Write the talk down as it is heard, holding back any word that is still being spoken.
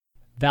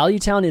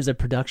Valuetown is a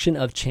production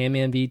of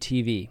ChamMV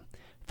TV.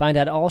 Find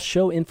out all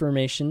show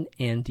information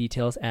and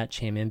details at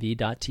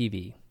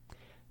chammv.tv.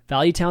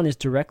 Valuetown is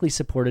directly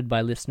supported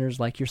by listeners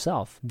like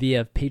yourself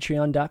via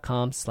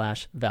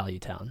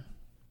patreon.com/Valuetown.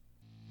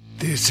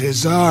 This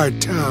is our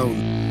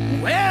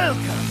town.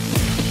 Welcome.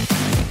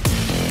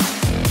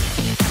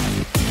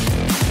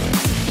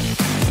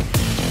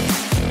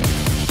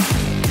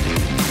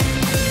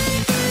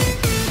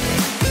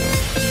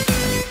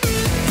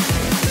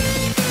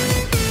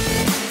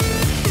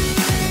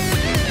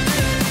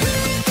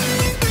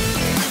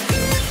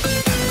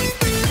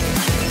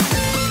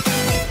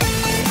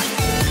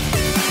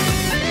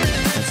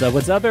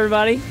 What's up,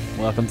 everybody?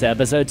 Welcome to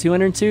episode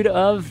 202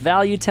 of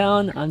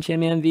Valuetown. I'm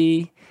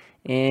ChamMV,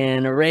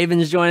 and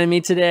Raven's joining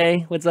me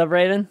today. What's up,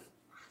 Raven?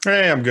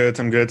 Hey, I'm good.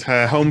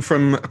 Home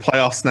from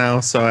playoffs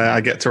now, so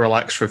I get to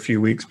relax for a few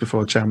weeks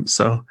before champs.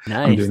 So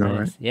I'm doing all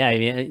right.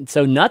 Yeah.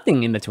 So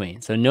nothing in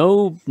between. So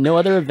no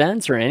other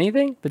events or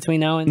anything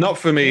between now and. Not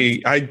for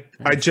me. I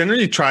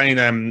generally try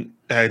and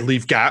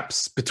leave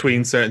gaps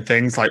between certain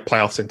things like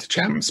playoffs into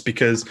champs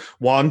because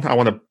one, I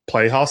want to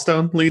play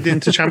Hearthstone lead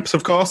into champs,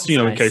 of course, nice.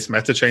 In case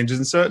meta changes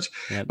and such.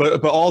 Yep.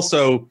 But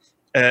also,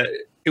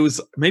 it was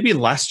maybe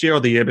last year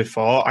or the year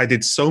before, I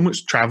did so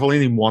much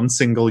traveling in one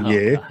single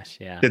year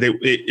that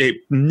it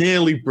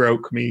nearly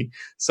broke me.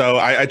 So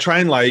I try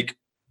and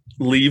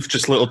leave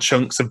just little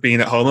chunks of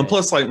being at home. Right. And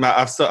plus,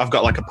 I've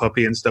got like a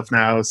puppy and stuff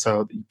now,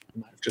 so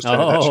just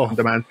on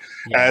demand.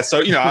 Yeah.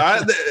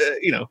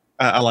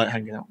 I like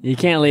hanging out. You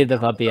can't leave the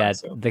puppy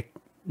at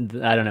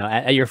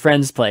at your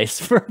friend's place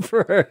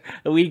for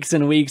weeks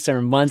and weeks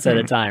or months at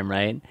a time,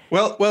 right?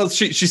 Well,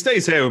 she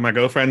stays here with my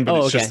girlfriend,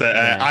 but just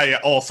that I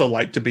also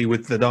like to be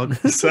with the dog.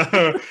 So,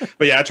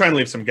 but yeah, I try and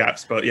leave some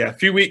gaps. But yeah, a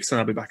few weeks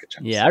and I'll be back at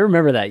champs. Yeah, I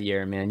remember that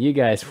year, man. You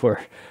guys were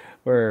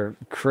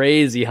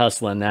crazy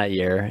hustling that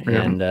year,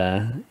 and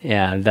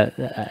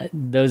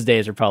those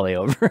days are probably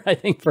over. I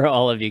think for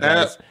all of you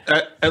guys,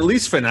 at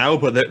least for now.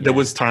 But there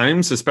was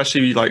times,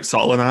 especially like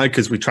Sol and I,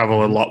 because we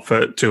travel a lot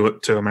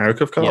to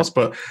America, of course.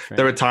 But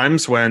there are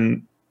times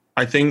when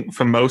I think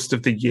for most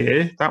of the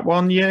year, that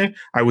 1 year,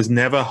 I was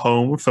never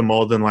home for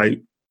more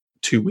than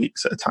 2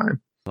 weeks at a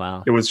time.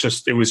 Wow, it was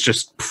just.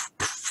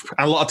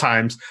 A lot of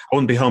times I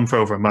wouldn't be home for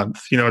over a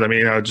month. You know what I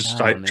mean? I would just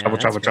travel.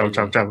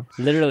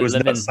 Literally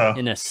living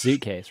in a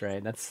suitcase,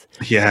 right? That's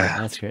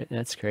great.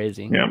 That's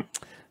crazy. Yeah.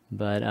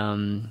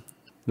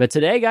 But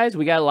today, guys,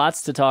 we got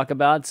lots to talk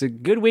about. It's a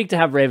good week to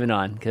have Raven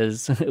on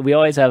because we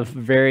always have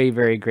very,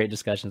 very great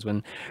discussions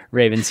when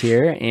Raven's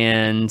here.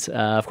 And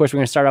of course, we're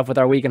going to start off with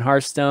our week in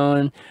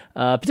Hearthstone.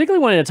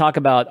 Particularly wanted to talk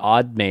about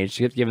Odd Mage,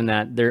 given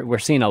that we're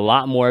seeing a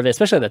lot more of it,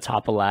 especially at the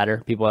top of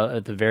ladder, people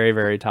at the very,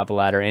 very top of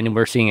ladder, and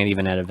we're seeing it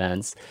even at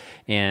events.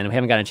 And we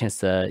haven't gotten a chance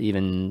to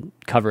even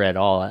cover it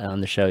all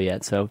on the show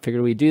yet. So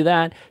figured we'd do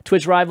that.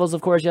 Twitch Rivals,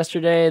 of course,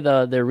 yesterday,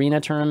 the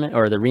arena tournament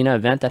or the arena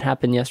event that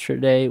happened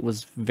yesterday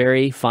was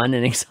very fun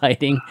and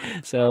exciting.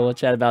 So we'll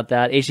chat about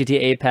that.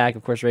 HCT APAC,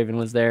 of course, Raven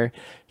was there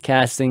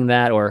casting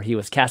that, or he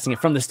was casting it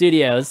from the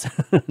studios,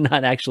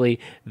 not actually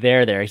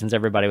there since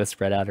everybody was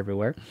spread out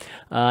everywhere.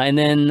 And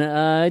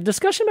then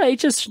discussion about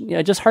just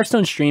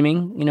Hearthstone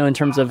streaming, in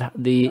terms of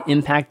the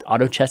impact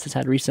Auto Chess has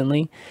had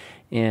recently.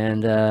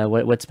 And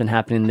what's been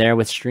happening there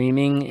with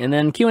streaming. And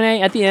then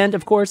Q&A at the end,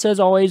 of course, as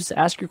always,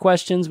 ask your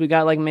questions. We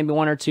got maybe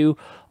one or two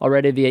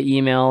already via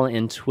email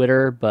and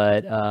Twitter.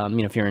 But,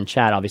 if you're in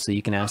chat, obviously,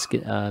 you can ask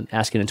it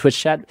in Twitch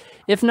chat.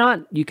 If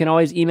not, you can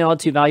always email it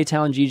to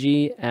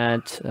valuetowngg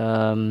at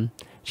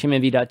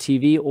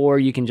chammv.tv, or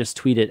you can just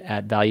tweet it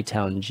at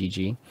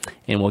valuetowngg,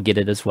 and we'll get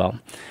it as well.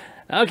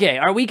 Okay,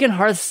 our week in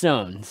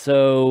Hearthstone.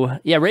 So,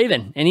 yeah,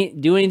 Raven,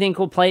 do anything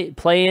cool?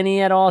 Play any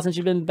at all since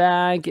you've been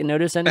back? And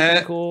notice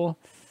anything cool?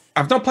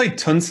 I've not played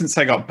tons since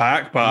I got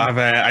back, but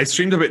I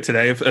streamed a bit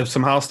today of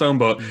some Hearthstone,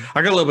 but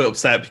I got a little bit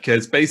upset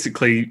because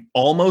basically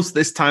almost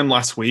this time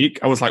last week,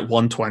 I was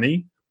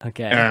 120.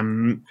 Okay.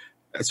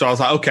 So I was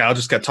like, okay, I'll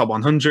just get top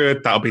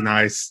 100. That'll be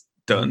nice.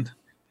 Done.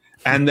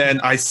 And then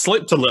I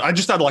slipped a little. I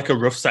just had a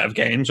rough set of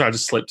games where I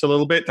just slipped a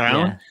little bit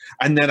down. Yeah.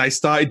 And then I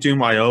started doing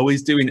what I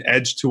always do and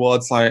edge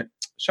towards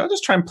should I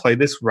just try and play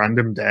this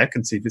random deck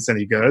and see if it's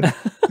any good?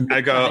 And I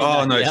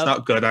go, it's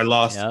not good. I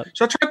lost. Yep.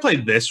 Should I try and play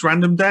this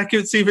random deck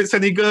and see if it's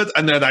any good?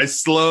 And then I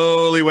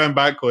slowly went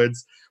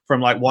backwards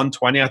from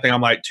 120. I think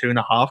I'm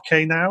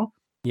 2.5K now,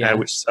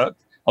 which sucked.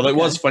 Although it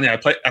was funny. I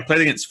played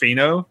against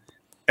Fino,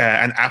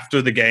 and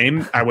after the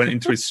game, I went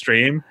into his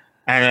stream.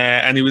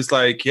 And he was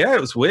like, yeah,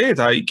 it was weird.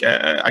 I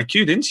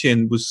queued into you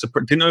and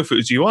didn't know if it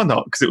was you or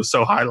not because it was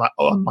so high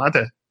on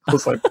ladder. I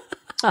was like,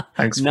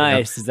 thanks.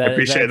 Nice. I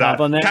appreciate that.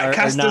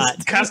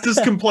 Casters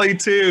can play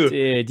too.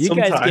 Dude, you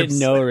guys get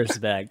no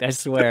respect. I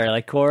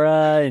swear.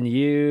 Cora and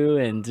you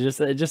and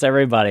just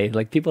everybody.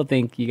 People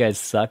think you guys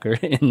suck, or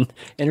in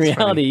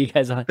reality, you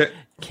guys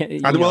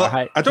can't. I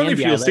don't know if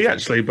you'll see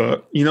actually,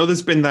 but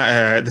there's been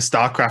that the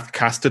StarCraft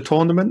caster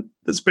tournament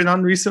that's been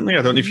on recently.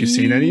 I don't know if you've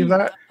seen any of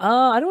that.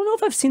 I don't know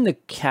if I've seen the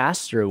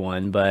caster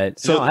one,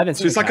 but I haven't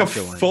seen. So it's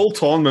a full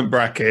tournament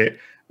bracket.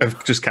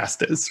 of just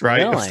casters,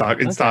 right?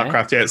 Really? In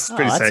StarCraft, yeah, it's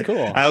pretty that's sick.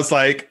 cool. I was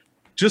like,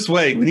 just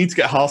wait, we need to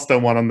get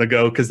Hearthstone one on the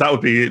go because that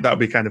would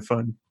be kind of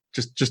fun.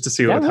 Just to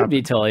see what would happen.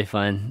 be totally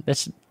fun.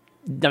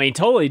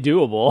 Totally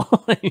doable.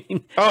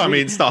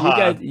 It's not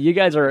hard. You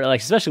guys are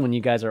like, especially when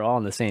you guys are all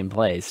in the same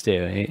place too.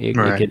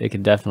 It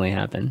could definitely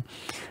happen.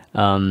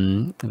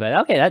 But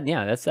okay,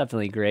 that's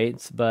definitely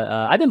great. But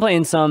I've been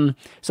playing some.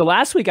 So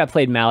last week I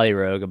played Mally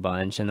Rogue a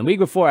bunch, and the week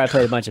before I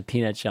played a bunch of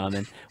Peanut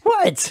Shaman.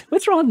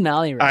 What's wrong with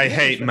Mally Rogue? I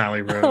hate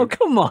Mally Rogue. Oh,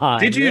 come on!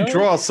 Did you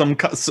draw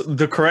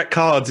the correct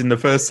cards in the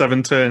first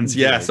 7 turns?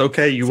 Dude, yes.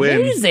 Okay, you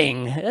win.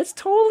 Amazing. That's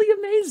totally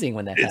amazing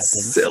when that happens.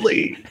 It's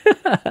silly.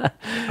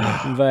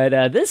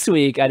 But this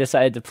week I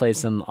decided to play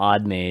some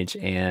Odd Mage,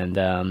 and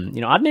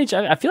Odd Mage.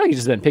 I feel like it's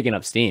just been picking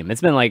up steam.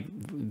 It's been like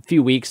a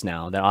few weeks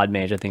now that Odd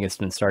Mage. I think it's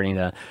been starting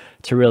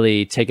to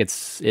really take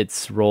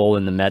its role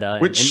in the meta.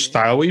 Which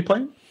style were you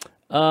playing?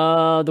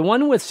 The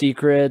one with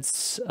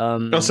secrets.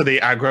 Also the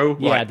aggro.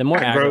 Yeah, the more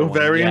aggro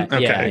variant. Yeah,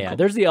 okay, yeah. cool.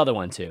 There's the other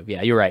one too.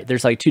 Yeah, you're right.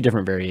 There's like 2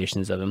 different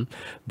variations of them.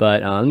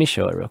 But let me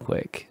show it real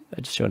quick.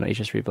 I just showed an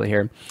Aegis replay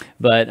here.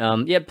 But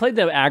played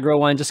the aggro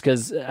one just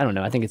because I don't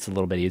know. I think it's a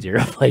little bit easier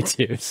to play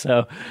too.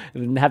 So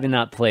having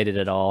not played it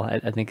at all,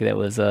 I think that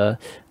was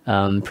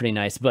pretty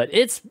nice. But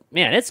it's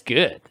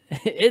good.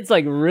 It's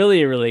like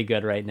really, really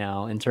good right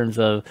now in terms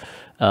of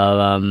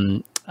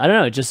I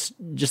don't know, just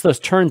those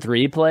turn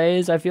 3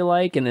 plays. I feel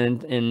like,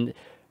 and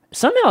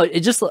somehow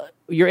it just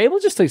you're able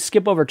just to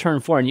skip over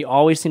turn 4, and you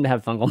always seem to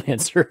have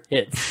Fungalmancer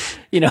hits.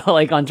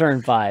 Like on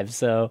turn 5.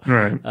 So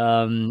right.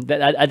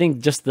 I think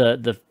just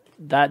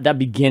that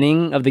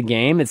beginning of the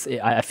game,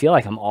 I feel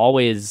like I'm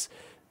always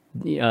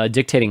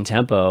dictating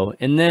tempo,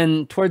 and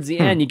then towards the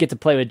end you get to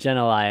play with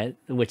Geneli,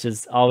 which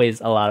is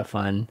always a lot of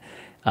fun.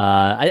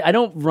 I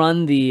don't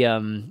run the I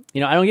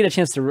don't get a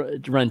chance to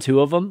run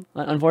 2 of them,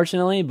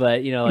 unfortunately,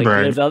 but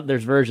right.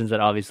 there's versions that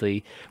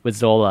obviously with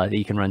Zola that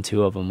you can run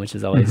 2 of them, which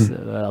is always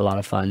a lot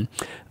of fun.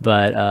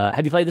 But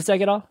have you played this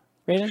deck at all,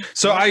 Raven?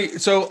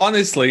 So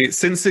honestly,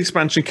 since the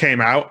expansion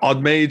came out,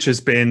 Odd Mage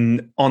has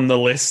been on the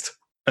list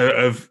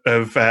of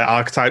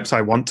archetypes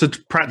I want to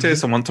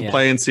practice. I want to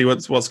play and see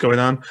what's going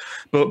on.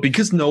 But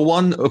because no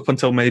one up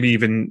until maybe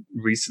even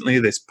recently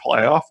this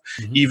playoff,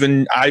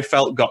 even I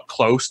felt got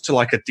close to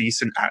like a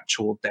decent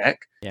actual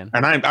deck. Yeah.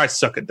 And I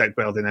suck at deck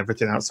building,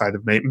 everything outside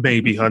of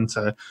maybe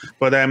Hunter.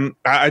 But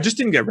I just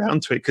didn't get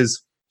around to it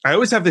because I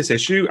always have this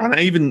issue, and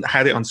I even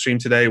had it on stream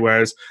today,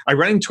 whereas I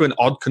ran into an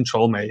odd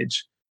control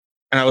mage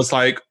and I was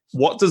like,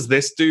 what does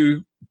this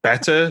do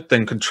better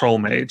than control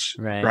mage?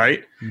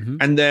 Right?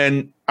 And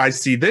then I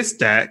see this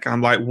deck,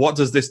 I'm like, what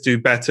does this do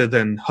better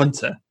than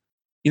Hunter?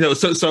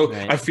 So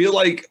right. I feel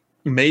like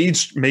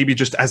mage, maybe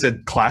just as a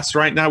class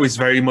right now, is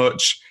very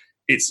much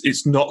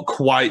it's not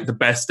quite the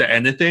best at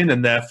anything,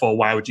 and therefore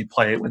why would you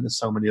play it when there's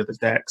so many other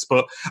decks?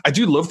 But I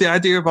do love the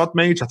idea of Odd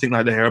Mage. I think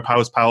like the hero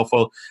power is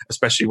powerful,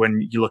 especially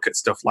when you look at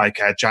stuff like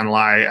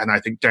Jan'alai, and I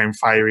think Daring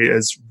Fire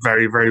is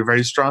very, very,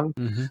 very strong.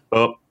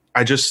 But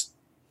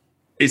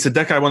it's a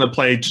deck I want to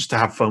play just to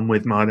have fun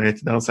with more than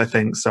anything else, I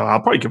think. So I'll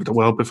probably give it a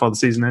whirl before the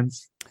season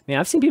ends. Yeah,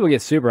 I've seen people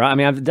get super. I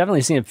mean, I've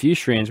definitely seen a few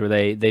streams where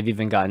they've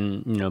even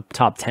gotten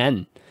top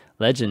 10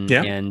 legend.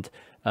 Yeah. And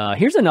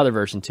here's another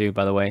version too,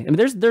 by the way. I mean,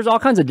 there's all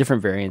kinds of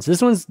different variants.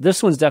 This one's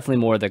definitely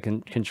more the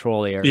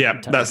control area. Yeah,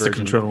 that's version. The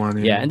control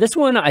one. Yeah, and this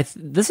one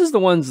this is the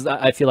ones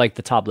that I feel like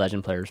the top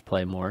legend players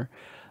play more.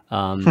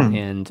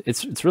 And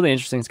it's really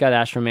interesting. It's got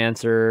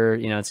Astromancer,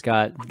 it's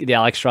got the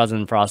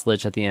Alexstrasza Frost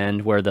Lich at the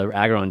end, where the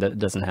aggro one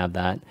doesn't have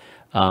that.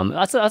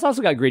 That's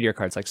also got greedier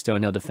cards like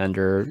Stonehill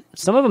Defender.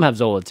 Some of them have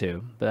Zola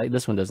too, but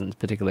this one doesn't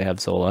particularly have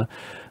Zola.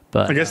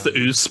 But I guess the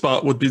ooze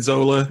spot would be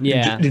Zola.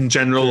 Yeah, in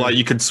general, like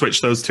you could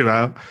switch those 2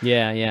 out.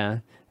 Yeah.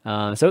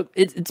 So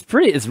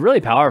it's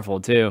really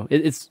powerful too.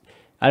 It's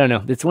I don't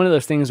know. It's one of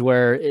those things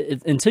where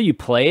until you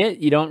play it,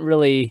 you don't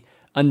really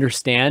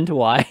understand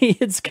why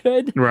it's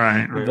good.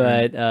 Right.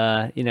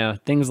 But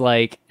things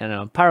like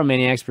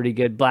Pyromaniac's pretty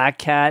good. Black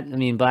Cat,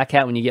 when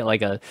you get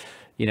like a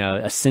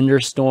Cinder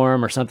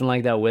Storm or something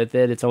like that with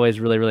it, it's always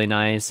really, really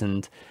nice.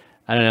 And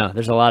I don't know,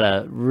 there's a lot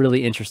of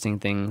really interesting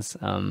things.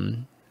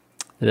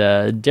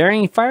 The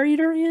Daring Fire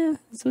Eater,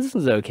 so this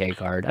was an okay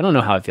card. I don't know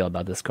how I feel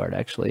about this card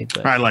actually,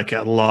 but I like it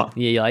a lot.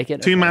 Yeah, you like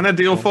it? 2 mana,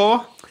 deal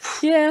 4.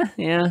 Yeah,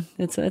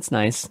 it's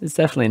nice. It's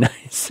definitely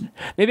nice.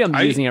 Maybe I'm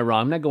using it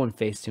wrong. I'm not going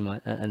face too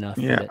much enough.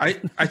 Yeah,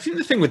 I think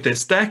the thing with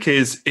this deck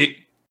is it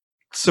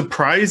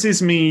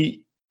surprises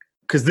me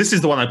because this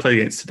is the one I played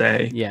against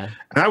today. Yeah,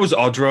 and I was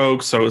Odd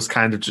Rogue, so it was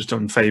kind of just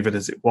unfavored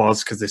as it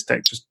was because this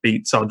deck just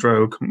beats Odd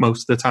Rogue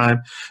most of the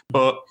time.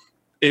 But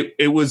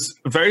it was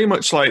very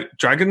much like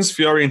Dragon's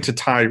Fury into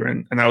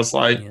Tyrant, and I was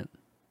like. Yeah.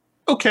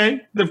 Okay,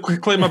 they've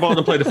cleared my board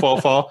and played a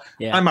 4/4.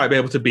 Yeah. I might be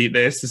able to beat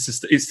this.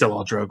 It's still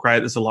Odd Rogue, right?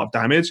 There's a lot of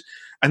damage.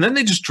 And then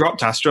they just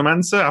dropped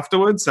Astromancer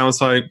afterwards. And I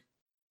was like,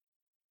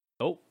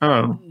 oh,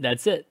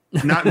 that's it.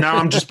 now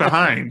I'm just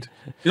behind.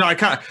 I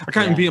can't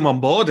even beat him on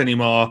board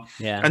anymore.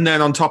 Yeah. And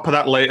then on top of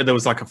that, later there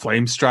was like a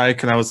Flame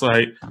Strike, and I was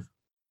like,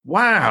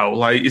 wow,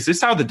 like, is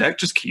this how the deck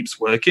just keeps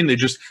working? They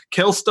just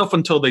kill stuff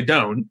until they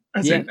don't,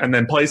 and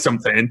then play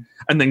something,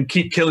 and then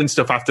keep killing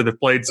stuff after they've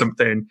played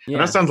something. Yeah.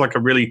 And that sounds like a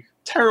really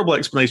terrible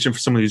explanation for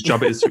someone whose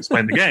job it is to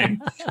explain the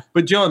game.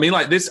 But do you know what I mean?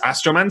 Like, this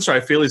Astromancer,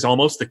 I feel, is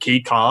almost the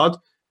key card.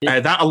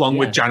 That along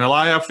with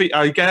Jan'alai,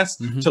 I guess,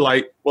 to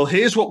like, well,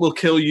 here's what will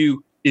kill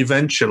you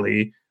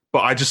eventually,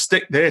 but I just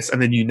stick this,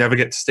 and then you never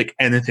get to stick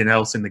anything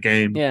else in the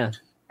game. Yeah.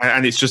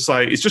 And it's just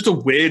like, it's just a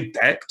weird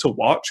deck to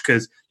watch,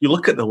 because you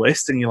look at the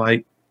list and you're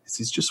like, this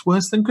is just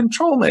worse than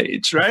Control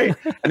Mage, right?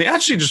 And it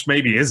actually just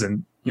maybe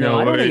isn't. You know,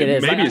 I don't think it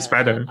is. Maybe it's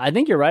better. I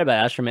think you're right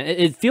about Astroman.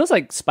 It feels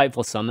like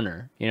Spiteful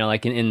Summoner, you know,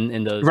 like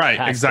in those right,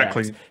 past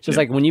exactly. decks. Just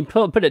like when you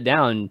put it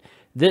down,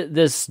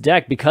 this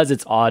deck, because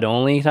it's odd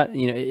only,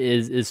 you know,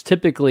 is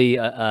typically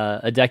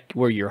a deck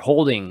where you're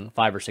holding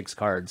 5 or 6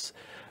 cards.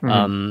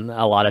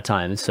 A lot of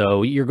times,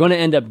 so you're going to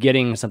end up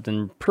getting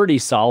something pretty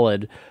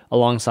solid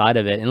alongside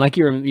of it. And like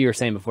you were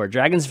saying before,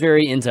 Dragon's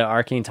very into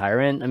Arcane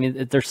Tyrant. I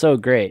mean, they're so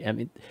great. I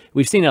mean,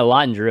 we've seen it a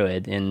lot in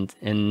Druid, and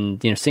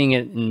you know, seeing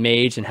it in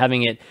Mage and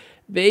having it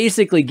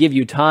basically give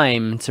you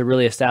time to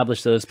really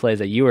establish those plays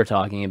that you were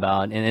talking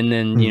about, and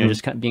then you know,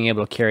 just kind of being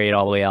able to carry it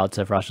all the way out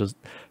to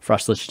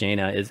Frostless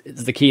Jaina is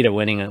the key to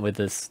winning it with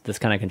this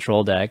kind of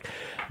control deck.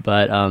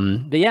 But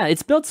yeah,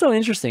 it's built so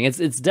interesting.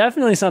 It's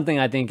definitely something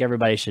I think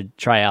everybody should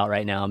try out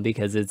right now,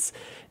 because it's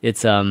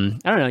I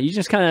don't know, you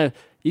just kind of,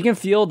 you can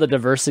feel the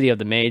diversity of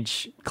the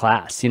Mage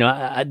class. You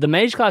know, the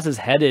Mage class is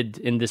headed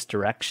in this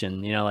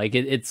direction. You know, like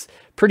it's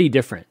pretty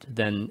different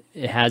than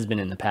it has been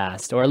in the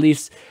past, or at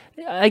least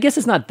I guess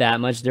it's not that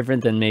much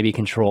different than maybe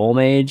Control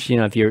Mage, you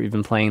know, if you're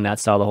even playing that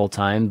style the whole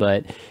time.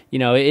 But, you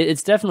know,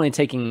 it's definitely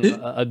taking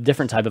a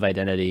different type of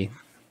identity.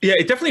 Yeah,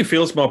 it definitely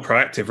feels more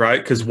proactive,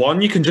 right? Because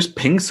one, you can just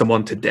ping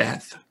someone to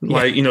death.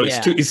 Like, you know,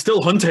 it's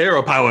still Hunter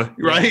Hero power,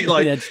 right?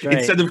 Like,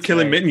 instead of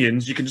killing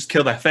minions, you can just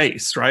kill their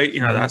face, right? You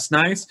know, that's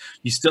nice.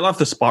 You still have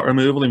the spot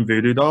removal in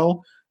Voodoo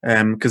Doll,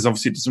 because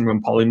obviously it doesn't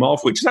run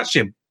Polymorph, which is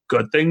actually a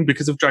good thing,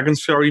 because of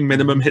Dragon's Fury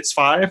minimum hits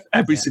 5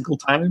 every single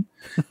time.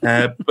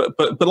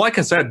 But like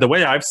I said, the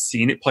way I've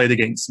seen it played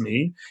against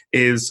me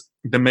is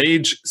the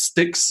Mage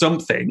sticks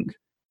something,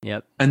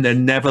 and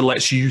then never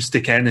lets you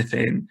stick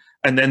anything.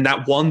 And then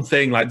that one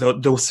thing, like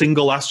the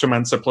single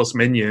Astromancer plus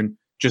minion,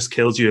 just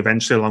kills you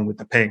eventually along with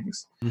the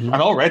pings. And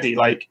already,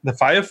 like, the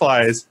Fire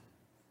Eaters,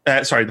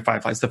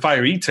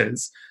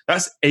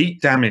 that's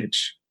 8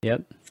 damage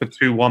for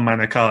 2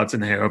 1-mana cards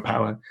in Hero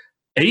Power.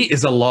 8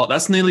 is a lot.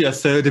 That's nearly a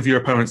third of your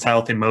opponent's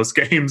health in most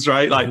games,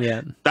 right? Like,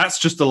 that's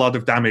just a lot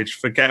of damage.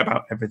 Forget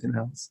about everything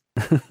else.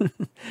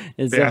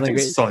 It's definitely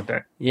it's a solid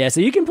deck. Yeah,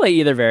 so you can play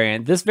either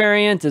variant. This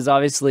variant is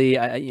obviously,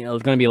 you know,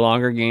 it's going to be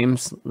longer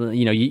games.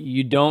 You know,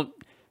 you don't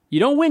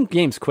win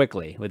games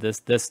quickly with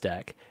this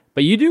deck,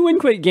 but you do win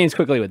games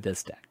quickly with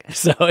this deck.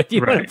 So if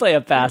you want to play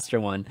a faster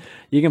one,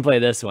 you can play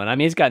this one. I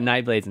mean, it's got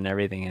Nightblades and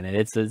everything in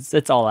it.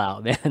 It's all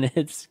out, man. I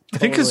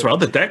think as well,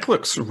 the deck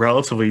looks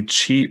relatively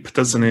cheap,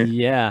 doesn't it?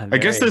 Yeah. I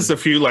guess there's a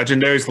few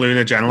legendaries,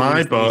 Luna,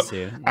 Jan'alai, but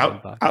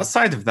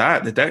outside of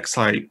that, the deck's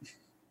like,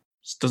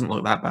 just doesn't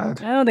look that bad.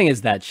 I don't think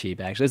it's that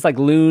cheap, actually. It's like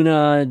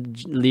Luna,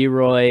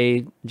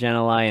 Leroy,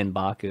 Jan'alai, and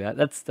Baku.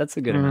 That's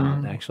a good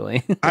amount,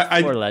 actually.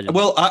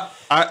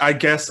 I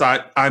guess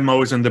I'm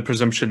always under the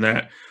presumption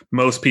that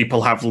most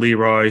people have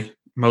Leroy,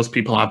 most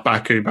people have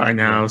Baku by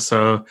now,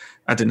 so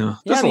I don't know.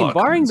 Yeah, I mean,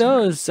 barring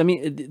those, I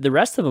mean, the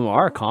rest of them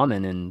are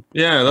common, and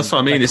that's what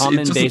I mean. Like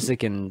common,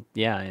 basic, and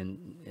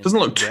it doesn't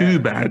look too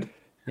bad.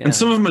 Yeah. And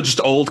some of them are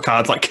just old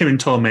cards, like Kirin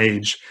Tor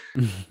Mage.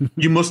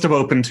 You must have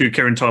opened 2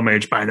 Kirin Tor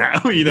Mage by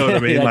now. You know what I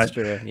mean? That's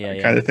true.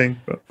 Yeah, kind of thing.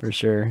 But. For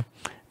sure.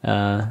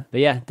 But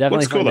yeah,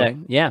 definitely fun deck.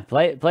 Yeah,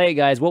 play it,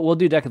 guys. We'll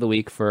do Deck of the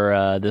Week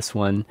for this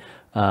one.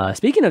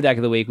 Speaking of Deck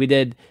of the Week, we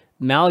did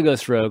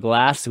Malygos Rogue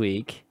last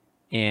week.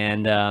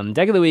 And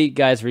Deck of the Week,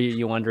 guys, for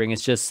you wondering,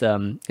 it's just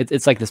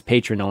it's like this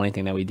patron only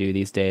thing that we do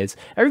these days.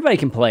 Everybody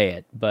can play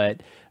it,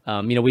 but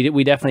you know,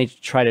 we definitely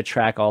try to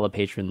track all the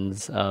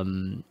patrons'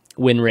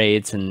 win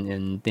rates,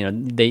 and you know,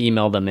 they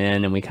email them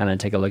in, and we kind of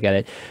take a look at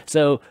it.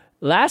 So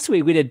last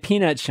week we did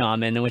Peanut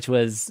Shaman, which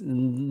was,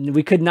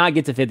 we could not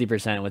get to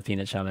 50% with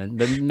Peanut Shaman,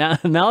 but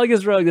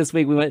Malygos Rogue this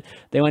week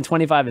they went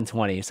 25 and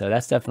 20, so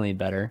that's definitely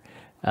better.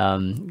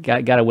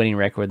 Got a winning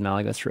record with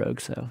Malygos Rogue,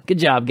 so good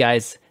job,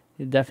 guys.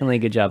 Definitely a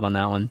good job on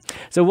that one.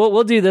 So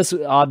we'll do this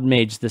Odd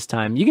Mage this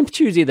time. You can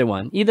choose either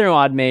one, either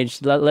Odd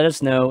Mage. Let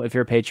us know if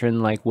you're a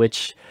patron, like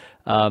which,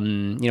 you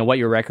know, what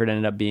your record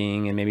ended up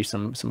being, and maybe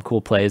some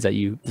cool plays that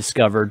you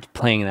discovered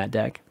playing that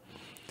deck.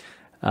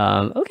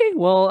 Okay,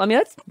 well, I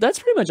mean, that's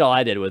pretty much all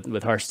I did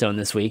with Hearthstone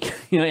this week.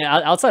 You know,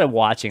 outside of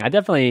watching, I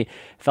definitely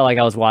felt like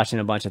I was watching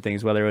a bunch of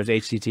things, whether it was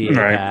HCT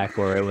Attack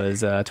or it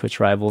was Twitch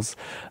Rivals.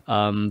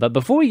 But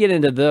before we get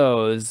into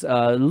those,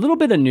 a little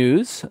bit of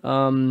news.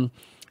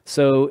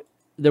 So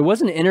there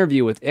was an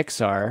interview with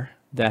Ixar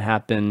that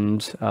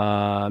happened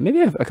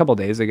maybe a couple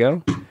days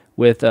ago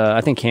with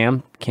I think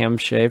Cam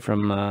Shea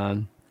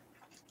from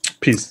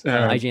Peace.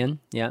 IGN,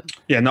 yeah,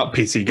 not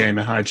PC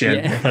Gamer,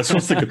 IGN. Yeah. That's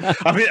what's the good.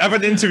 I've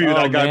had an interview with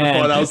that guy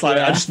before, and I was like,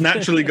 I just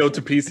naturally go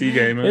to PC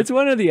Gamer. It's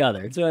one or the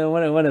other. It's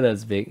one of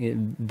those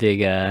big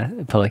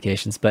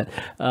publications. But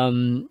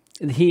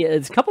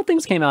a couple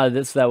things came out of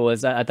this that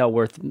was I thought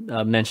worth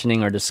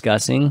mentioning or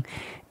discussing.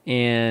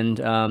 And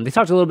they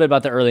talked a little bit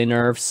about the early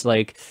nerfs.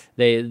 Like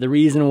the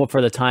reason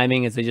for the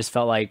timing is they just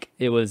felt like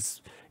it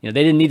was. They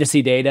didn't need to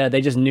see data.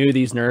 They just knew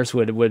these nerfs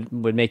would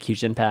make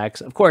huge impacts.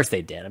 Of course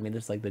they did. I mean,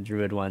 there's like the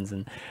Druid ones,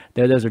 and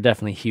those are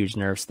definitely huge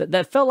nerfs.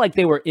 That felt like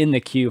they were in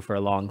the queue for a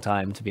long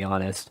time, to be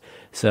honest.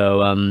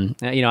 So,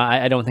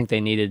 I don't think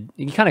they needed.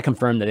 You kind of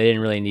confirmed that they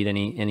didn't really need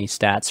any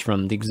stats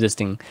from the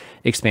existing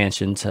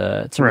expansion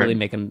to really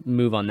make a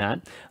move on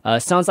that.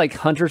 Sounds like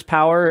Hunter's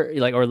power,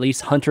 or at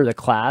least Hunter the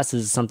class,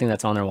 is something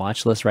that's on their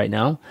watch list right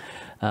now.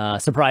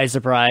 Surprise,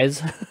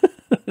 surprise.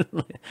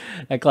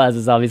 That class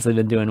has obviously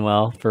been doing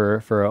well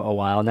for a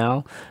while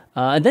now.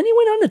 And then he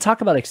went on to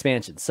talk about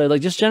expansions. So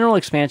like just general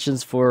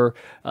expansions for,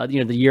 the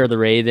Year of the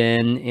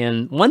Raven.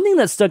 And one thing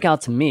that stuck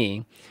out to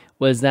me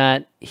was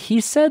that he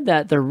said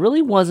that there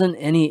really wasn't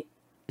any,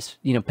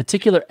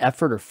 particular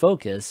effort or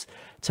focus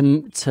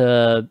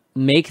to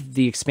make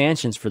the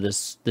expansions for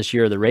this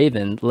Year of the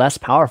Raven less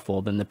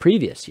powerful than the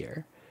previous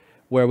year,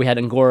 where we had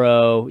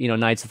Ngoro,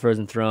 Knights of the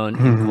Frozen Throne,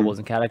 and Kobolds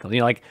and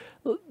Catacombs.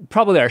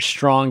 Probably our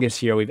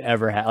strongest year we've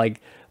ever had. Like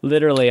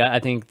literally,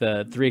 I think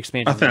the 3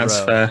 expansions. I think that's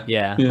fair.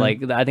 Yeah,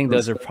 like I think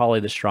those are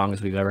probably the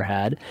strongest we've ever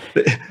had.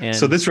 And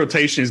so this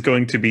rotation is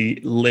going to be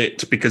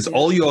lit because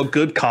all your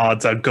good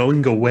cards are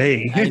going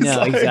away. I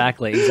know,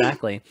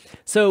 exactly.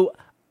 So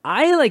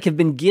I have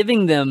been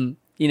giving them,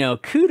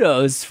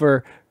 kudos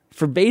for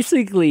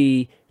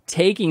basically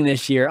taking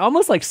this year,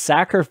 almost like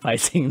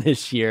sacrificing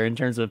this year in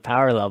terms of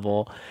power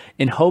level,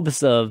 in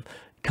hopes of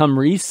come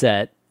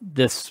reset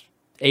this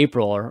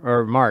April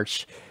or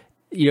March,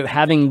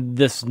 having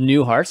this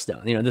new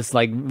Hearthstone, this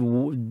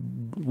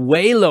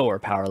way lower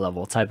power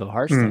level type of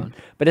Hearthstone.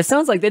 But it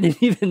sounds like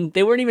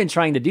they weren't even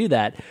trying to do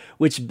that,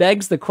 which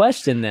begs the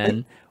question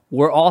then,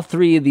 were all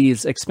 3 of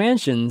these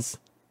expansions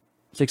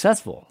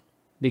successful?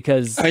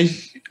 Because I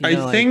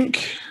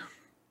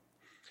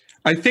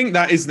think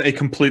that isn't a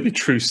completely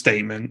true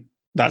statement.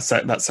 That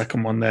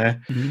second one there,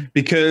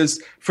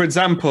 because for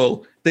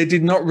example, they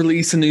did not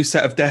release a new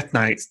set of Death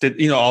Knights.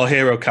 All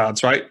hero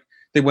cards, right?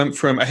 They went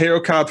from a hero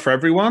card for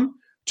everyone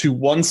to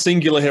one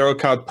singular hero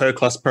card per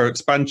class per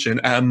expansion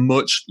at a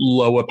much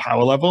lower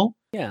power level.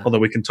 Yeah. Although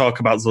we can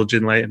talk about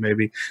Zul'jin later,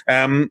 maybe.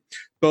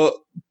 But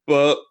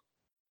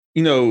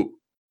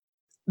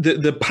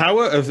the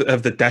power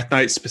of the Death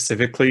Knight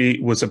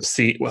specifically was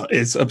obscene. Well,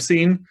 is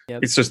obscene.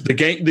 Yep. It's just the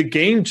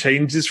game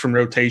changes from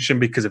rotation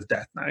because of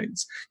Death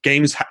Knights.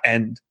 Games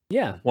end.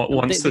 Yeah.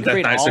 Once the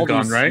Death Knights are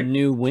gone, right?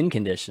 New win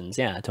conditions.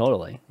 Yeah,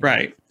 totally.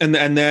 Right. And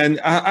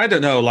then I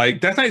don't know, like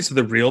Death Knights are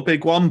the real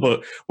big one,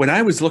 but when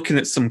I was looking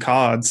at some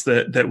cards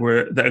that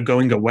are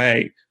going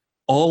away,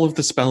 all of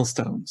the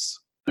Spellstones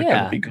are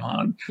going to be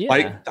gone. Yeah.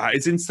 Like that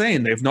is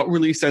insane. They've not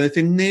released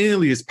anything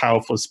nearly as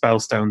powerful as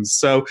Spellstones.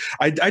 So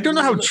I don't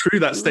know how true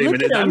that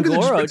statement is. I'm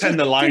going to pretend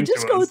they're lying to us.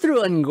 Just go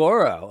through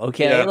Ngoro,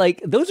 okay? Yeah.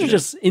 Like those are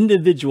just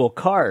individual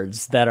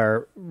cards that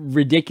are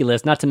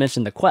ridiculous. Not to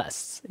mention the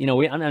quests. I'm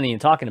not even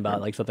talking about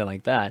like something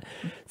like that.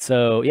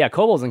 So yeah,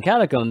 Kobolds and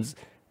Catacombs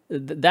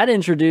that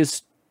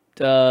introduced.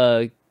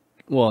 Did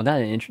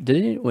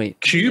it?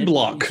 Wait,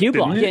 Q-Block. Yeah,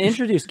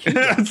 introduced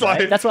Q-Block.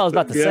 Right? That's what I was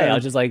about to say. I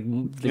was just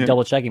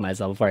double checking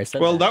myself before I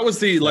said. Well, that was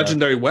the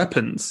legendary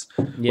weapons.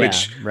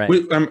 Which, right.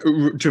 Do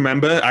you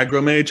remember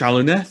Agromage,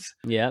 Aluneth?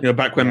 Yeah.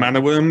 Back when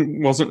Mana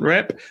Worm wasn't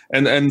rep,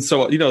 and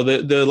so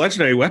the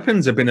legendary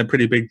weapons have been a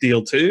pretty big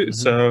deal too.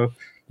 So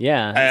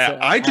yeah,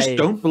 I just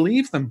don't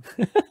believe them.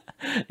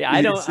 Yeah,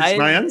 I don't. It's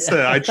my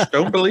answer. I just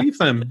don't believe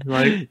them.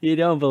 Like you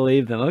don't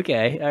believe them.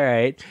 Okay, all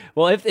right.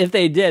 Well, if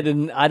they did,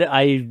 then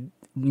I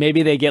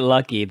maybe they get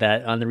lucky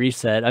that on the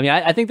reset. I mean,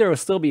 I think there will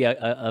still be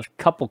a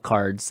couple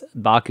cards,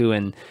 Baku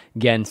and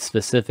Gen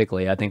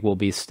specifically, I think will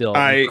be still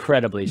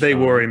incredibly strong. They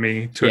worry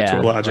me to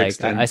a large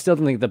extent. I still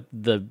think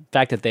the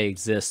fact that they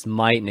exist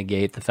might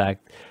negate the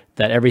fact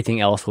that everything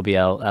else will be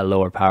at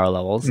lower power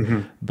levels.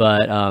 Mm-hmm.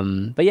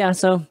 But yeah,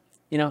 so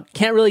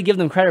can't really give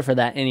them credit for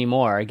that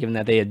anymore, given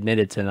that they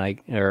admitted to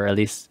or at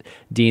least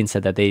Dean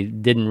said that they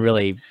didn't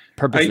really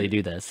purposely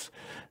do this.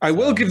 I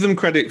will give them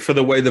credit for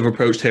the way they've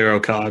approached hero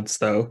cards,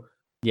 though.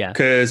 Yeah,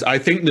 because I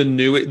think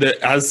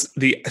as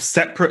the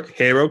separate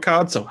hero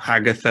cards, so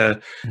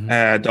Hagatha,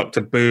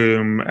 Dr.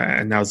 Boom,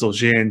 and now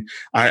Zul'jin,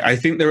 I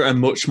think they're a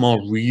much more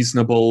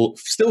reasonable,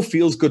 still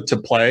feels good to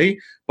play,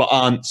 but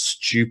aren't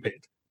stupid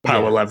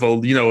power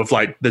level, of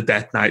like the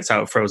Death Knights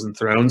out of Frozen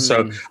Throne.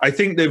 So I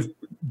think they've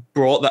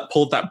pulled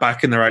that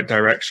back in the right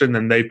direction,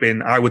 and they've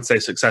been, I would say,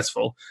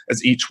 successful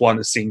as each one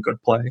has seen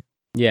good play.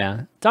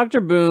 Yeah,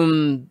 Dr.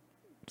 Boom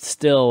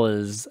still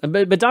is,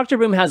 but Dr.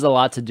 Boom has a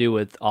lot to do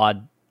with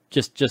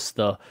just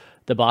the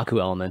Baku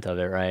element of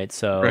it, right?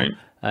 So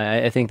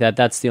I think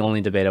that's the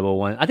only debatable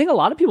one. I think a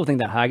lot of people think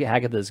that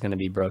Hagatha is going to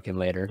be broken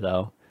later,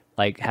 though.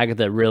 like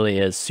Hagatha really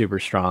is super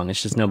strong.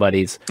 It's just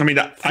nobody's. I mean,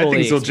 I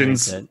think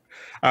Zul'jin's.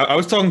 I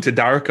was talking to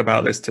Derek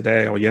about this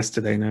today or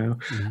yesterday now,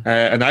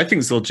 and I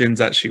think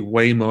Zul'jin's actually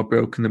way more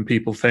broken than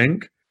people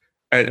think.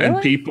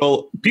 And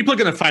people are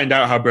going to find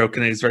out how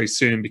broken it is very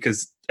soon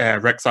because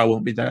Rexxar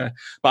won't be there.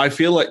 But I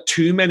feel like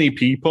too many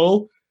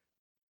people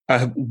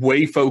are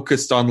way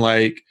focused on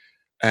like,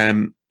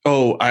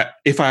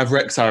 if I have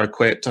Rexxar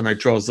equipped and I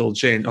draw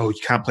Zul'jin,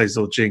 you can't play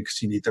Zul'jin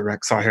because you need the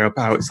Rexxar hero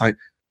power. It's like,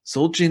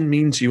 Zul'jin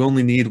means you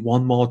only need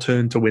one more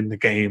turn to win the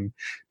game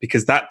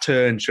because that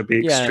turn should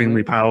be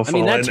extremely powerful. I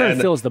mean, that turn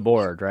fills the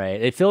board,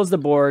 right? It fills the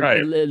board,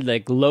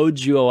 like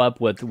loads you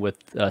up with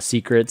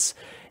secrets.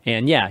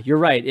 And yeah, you're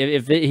right.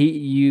 If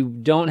you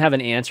don't have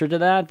an answer to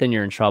that, then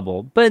you're in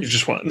trouble. But you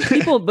just won.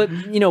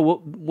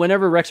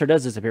 Whenever Rexxar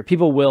does disappear,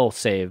 people will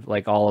save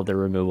like all of the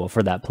removal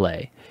for that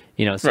play.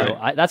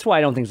 That's why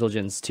I don't think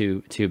Zul'jin's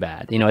too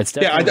bad. It's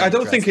I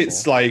don't think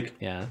it's like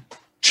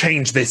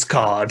change this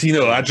card.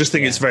 I just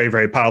think it's very,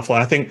 very powerful.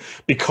 I think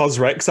because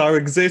Rexxar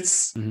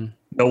exists,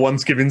 no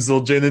one's giving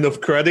Zul'jin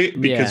enough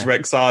credit because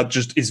Rexxar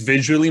just is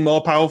visually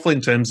more powerful in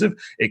terms of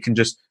it can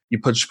just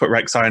put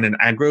Rexxar in an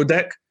aggro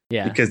deck.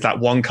 Yeah. Because that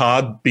one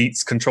card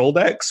beats control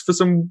decks for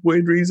some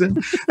weird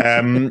reason.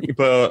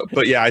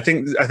 But yeah, I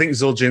think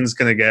Zul'jin's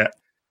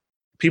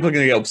people are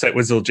going to get upset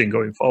with Zul'jin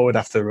going forward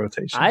after the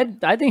rotation.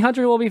 I think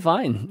Hunter will be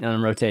fine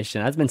on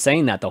rotation. I've been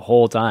saying that the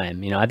whole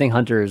time. I think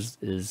Hunter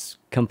is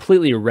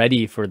completely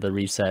ready for the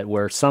reset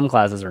where some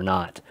classes are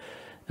not.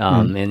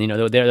 And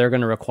they're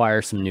going to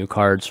require some new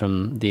cards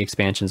from the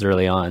expansions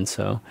early on.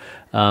 So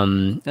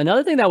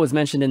another thing that was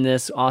mentioned in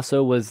this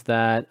also was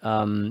that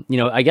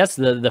I guess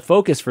the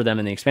focus for them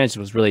in the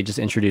expansion was really just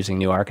introducing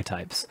new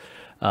archetypes,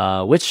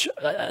 which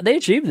they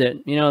achieved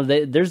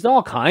it. There's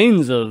all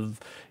kinds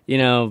of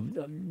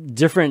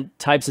different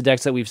types of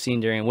decks that we've seen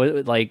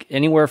during like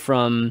anywhere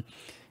from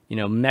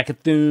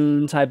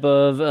Mecha'thun type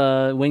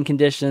of win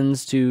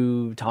conditions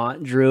to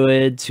Taunt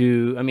Druid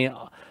to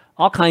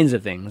all kinds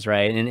of things,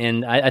 right?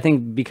 And I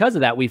think because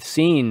of that, we've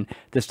seen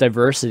this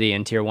diversity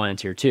in tier 1 and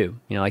tier 2,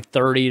 like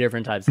 30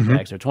 different types of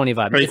decks or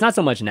 25. Right. It's not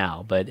so much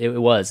now, but it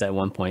was at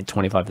one point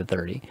 25 to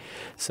 30.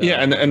 So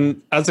yeah,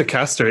 and as a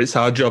caster, it's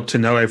our job to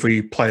know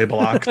every playable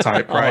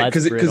archetype, right?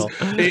 Because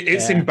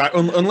it's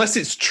unless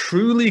it's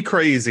truly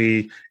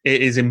crazy,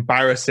 it is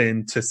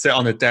embarrassing to sit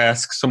on a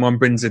desk, someone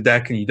brings a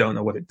deck and you don't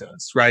know what it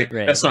does, right?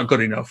 That's not good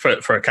enough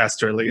for a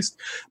caster at least.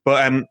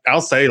 But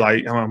I'll say,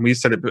 like we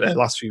said it the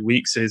last few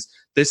weeks, is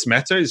this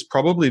meta is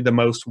probably the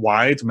most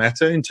wide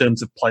meta in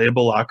terms of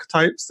playable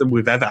archetypes that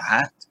we've ever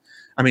had.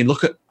 I mean,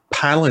 look at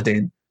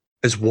Paladin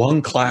as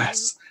one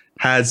class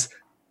has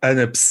an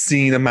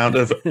obscene amount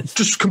of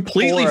just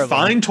completely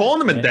fine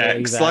tournament decks.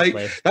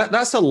 Exactly. Like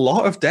that's a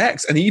lot of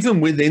decks. And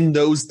even within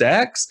those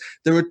decks,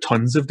 there are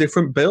tons of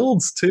different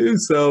builds too.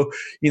 So,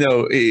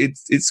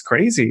 it's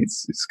crazy.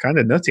 It's kind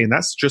of nutty. And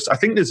that's just, I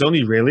think there's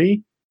only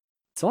really,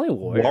 it's only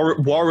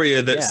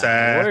Warrior that's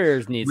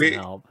Warriors need some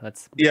help.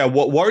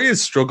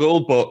 Warriors struggle,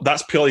 but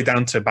that's purely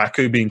down to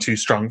Baku being too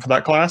strong for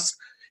that class.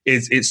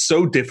 It's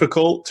so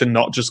difficult to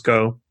not just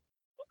go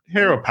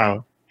hero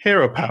power.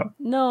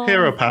 No,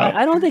 hero power.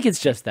 I don't think it's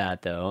just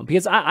that though,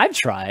 because I've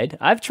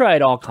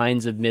tried all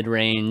kinds of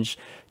mid-range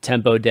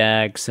tempo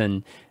decks,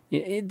 and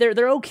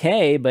they're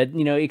okay, but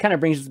it kind of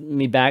brings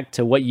me back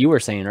to what you were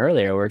saying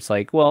earlier, where it's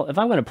like, well, if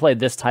I'm going to play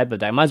this type of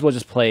deck, I might as well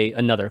just play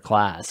another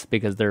class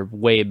because they're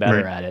way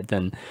better at it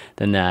than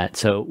that.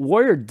 So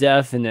Warrior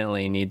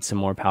definitely needs some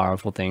more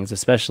powerful things,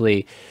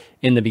 especially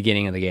in the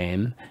beginning of the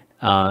game,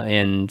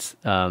 and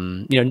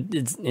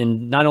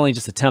not only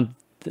just to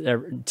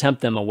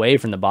tempt them away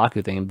from the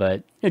Baku thing,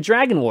 but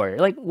Dragon Warrior,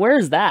 like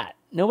where's that?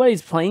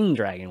 Nobody's playing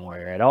Dragon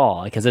Warrior at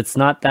all because it's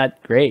not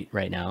that great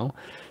right now.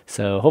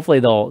 So hopefully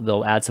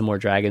they'll add some more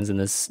dragons in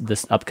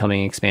this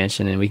upcoming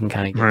expansion, and we can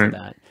kind of get to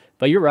that.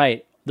 But you're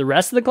right. The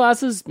rest of the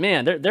classes,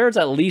 man, there's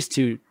at least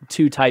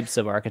two types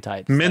of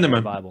archetypes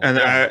minimum, and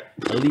at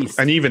least.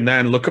 And even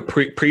then, look at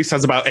Priest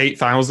has about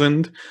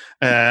 8,000.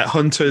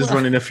 Hunter's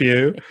running a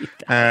few.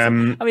 I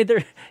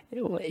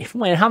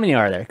mean, how many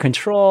are there?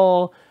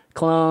 Control,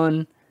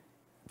 Clone,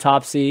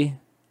 Topsy.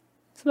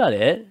 That's about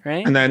it,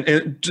 right? And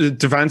then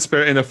Divine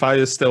Spirit Inner Fire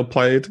is still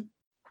played.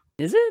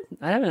 Is it?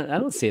 I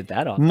don't see it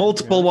that often.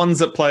 Multiple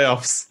ones at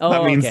playoffs. Oh,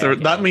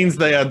 that means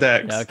they are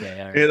decks.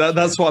 Okay, all right.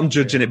 That's what I'm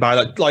judging it by.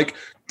 Like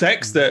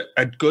decks that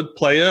a good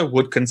player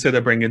would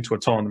consider bringing to a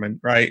tournament,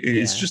 right?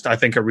 It's just, I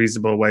think, a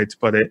reasonable way to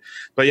put it.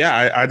 But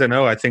yeah, I don't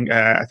know. I think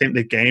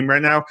the game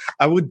right now,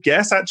 I would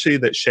guess actually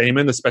that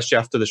Shaman, especially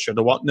after the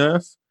Shudderwock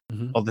nerf,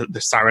 or the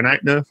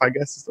Saronite nerf, I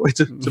guess is the way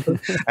to put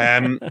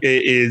it,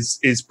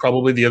 is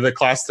probably the other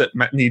class that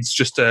needs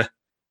just a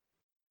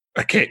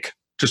kick.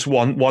 Just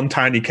one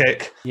tiny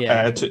kick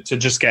to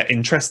just get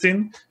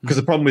interesting. Because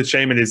the problem with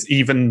Shaman is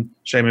even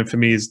Shaman for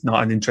me is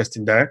not an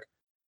interesting deck.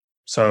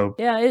 So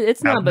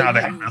it's not. Now they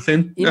have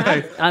nothing.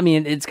 I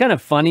mean, it's kind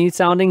of funny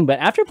sounding, but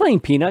after playing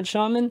Peanut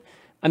Shaman,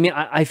 I mean,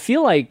 I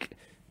feel like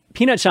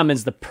Peanut Shaman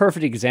is the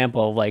perfect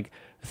example of like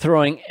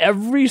throwing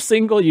every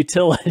single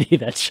utility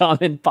that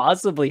Shaman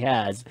possibly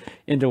has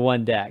into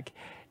one deck.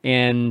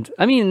 And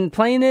I mean,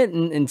 playing it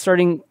and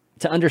starting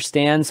to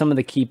understand some of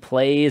the key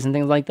plays and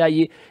things like that,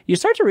 you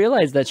start to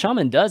realize that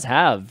Shaman does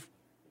have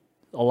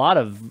a lot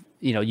of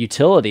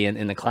utility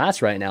in the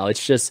class right now.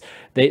 It's just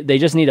they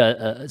just need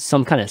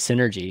some kind of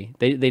synergy.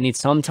 They need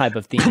some type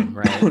of theme,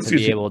 right, to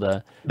be able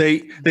to.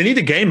 They need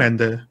a game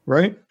ender,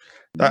 right?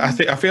 I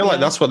feel like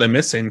that's what they're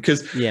missing,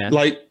 because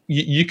like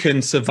you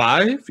can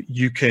survive,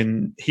 you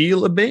can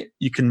heal a bit,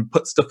 you can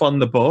put stuff on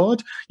the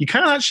board. You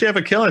can't actually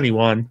ever kill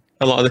anyone.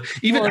 A lot of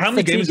how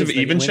many games of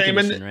Even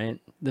Shaman? Right,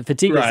 the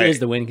fatigue is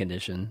the win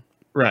condition.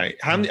 Right.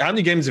 How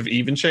many games of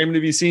Even Shaman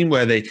have you seen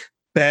where they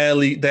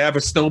have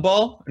a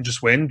snowball and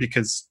just win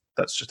because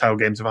that's just how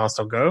games of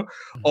Hearthstone go,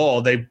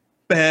 or they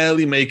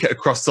barely make it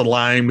across the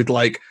line with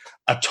like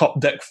a top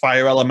deck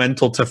fire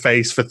elemental to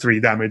face for 3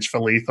 damage for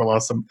lethal or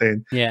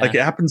something. Yeah. Like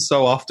it happens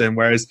so often,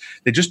 whereas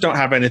they just don't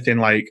have anything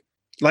like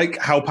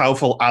how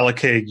powerful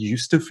Alakir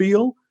used to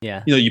feel.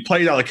 Yeah. You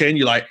played Alakir and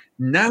you're like,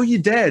 now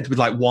you're dead with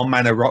like 1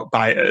 mana rock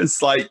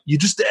biters. Like you're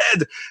just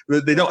dead.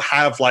 They don't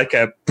have like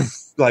a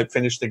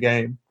finish the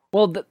game.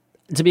 Well,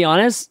 to be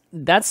honest,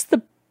 that's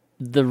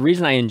the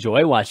reason I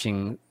enjoy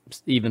watching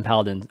Even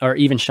Paladin or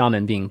Even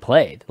Shaman being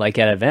played like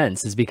at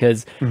events, is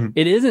because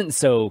it isn't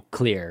so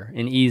clear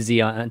and easy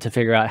to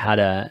figure out how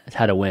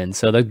to win.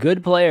 So the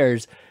good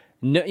players,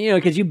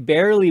 because you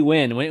barely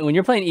win when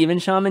you're playing Even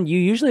Shaman, you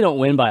usually don't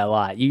win by a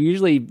lot. You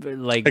usually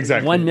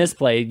one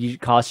misplay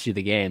costs you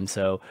the game.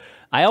 So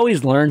I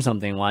always learn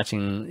something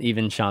watching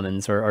Even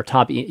Shamans or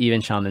top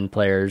Even Shaman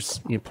players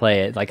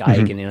play it, like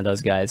Ike and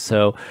those guys.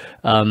 So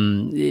I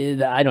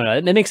don't know.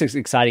 It makes it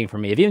exciting for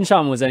me. If Even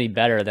Shaman was any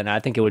better, then I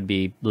think it would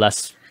be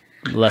less.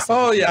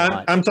 Oh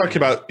yeah, I'm talking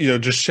about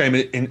just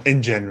Shaman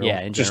in general.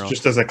 Yeah, in general.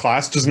 Just as a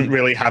class, doesn't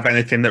really have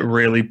anything that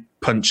really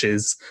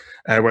punches,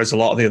 whereas a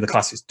lot of the other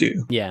classes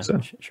do. Yeah,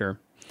 so. Sure.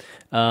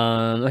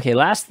 Okay,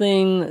 last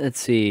thing. Let's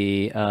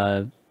see.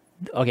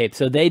 Okay,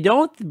 so they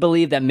don't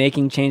believe that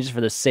making changes for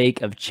the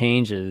sake of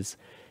changes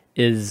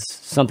is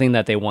something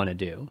that they want to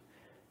do.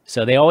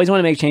 So they always want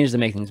to make changes to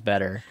make things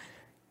better.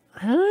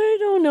 I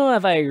don't know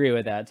if I agree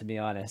with that, to be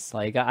honest.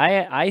 Like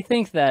I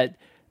think that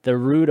the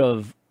root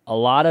of a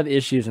lot of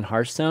issues in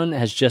Hearthstone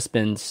has just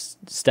been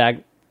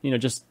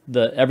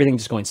everything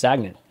just going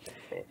stagnant.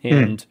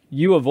 And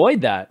you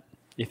avoid that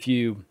if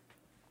you're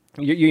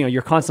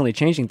constantly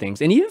changing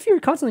things. And even if you're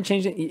constantly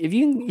changing,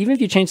 even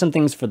if you change some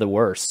things for the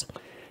worse,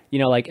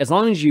 like as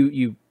long as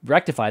you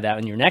rectify that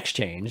in your next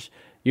change,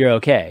 you're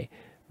okay.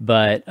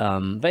 But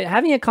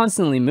having it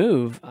constantly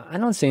move, I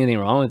don't see anything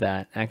wrong with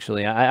that.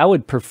 Actually, I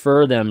would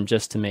prefer them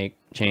just to make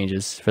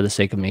changes for the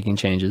sake of making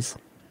changes.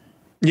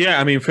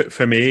 Yeah, I mean,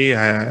 for me,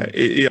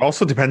 it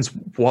also depends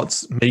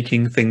what's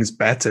making things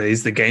better.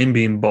 Is the game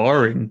being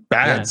boring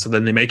bad? Yeah. So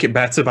then they make it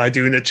better by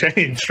doing a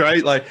change,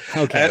 right? Like,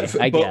 okay,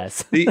 I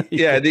guess.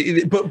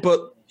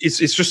 but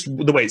it's just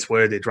the way it's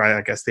worded, right?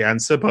 I guess the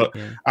answer. But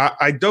yeah.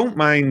 I don't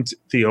mind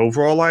the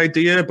overall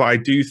idea, but I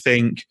do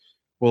think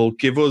will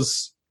give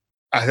us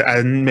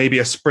maybe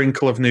a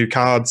sprinkle of new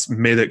cards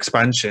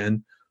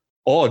mid-expansion,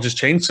 or just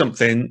change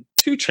something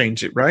to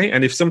change it, right?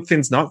 And if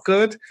something's not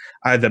good,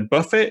 either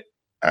buff it,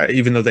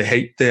 even though they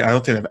hate it. I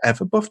don't think they've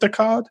ever buffed a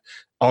card,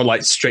 or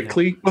like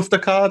strictly buffed a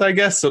card, I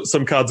guess. So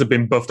some cards have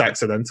been buffed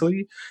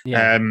accidentally,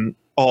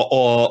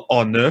 or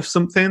nerf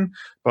something.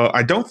 But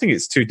I don't think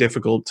it's too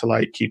difficult to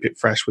like keep it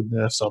fresh with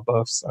nerfs or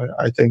buffs.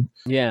 I think,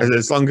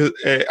 as long as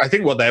I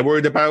think what they're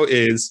worried about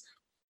is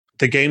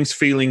the game's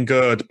feeling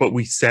good, but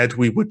we said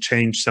we would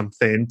change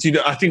something.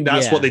 I think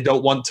that's what they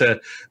don't want to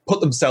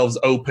put themselves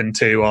open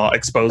to, or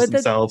expose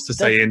themselves to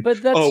saying,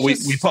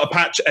 we put a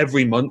patch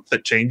every month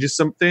that changes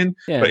something.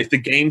 Yeah. But if the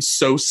game's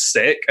so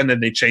sick and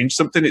then they change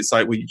something, it's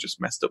like, well, you just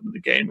messed up with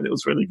the game and it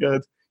was really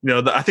good.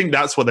 I think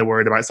that's what they're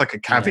worried about. It's like a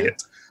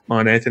caveat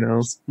on anything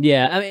else.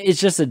 Yeah, I mean, it's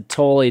just a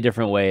totally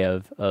different way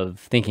of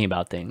thinking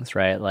about things,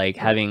 right? Like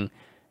having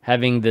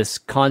this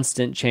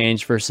constant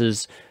change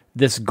versus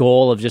this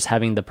goal of just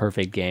having the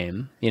perfect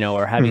game,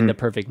 or having the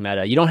perfect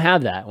meta. You don't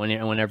have that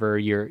whenever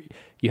you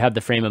have the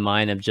frame of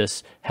mind of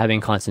just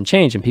having constant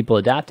change and people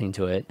adapting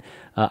to it.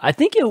 I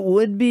think it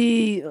would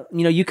be,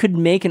 you could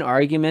make an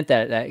argument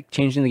that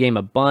changing the game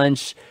a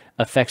bunch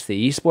affects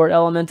the esport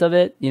element of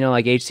it,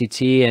 like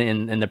HCT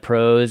and the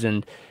pros,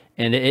 and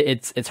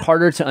it's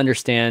harder to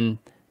understand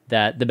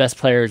that the best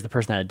player is the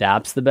person that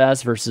adapts the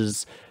best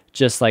versus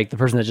just like the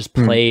person that just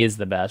plays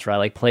the best, right?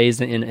 Like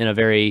plays in a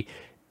very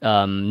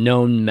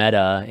known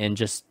meta and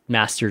just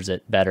masters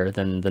it better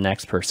than the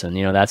next person.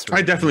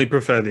 I definitely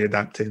prefer the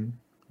adapting.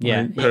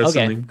 Yeah.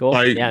 Personally. Okay.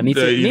 Cool. Yeah. Me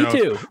too. Me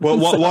too. Well,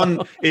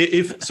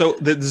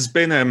 there's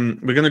been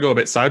we're going to go a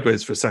bit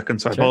sideways for a second,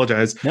 so I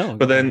apologize. No.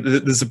 But then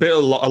there's a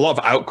lot of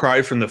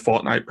outcry from the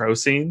Fortnite pro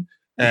scene.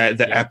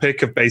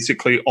 Epic have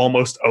basically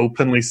almost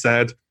openly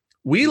said,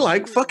 we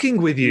like fucking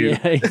with you.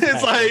 Yeah, exactly.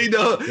 It's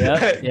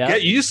like,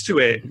 get used to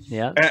it.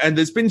 Yeah. And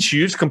there's been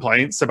huge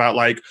complaints about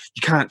like,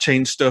 you can't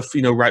change stuff,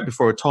 right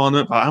before a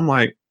tournament. But I'm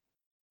like,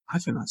 I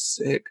think that's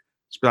sick.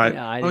 Just be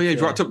like,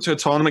 you've rocked up to a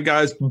tournament,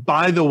 guys.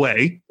 By the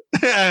way,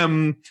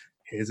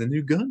 here's a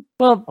new gun.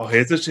 Well,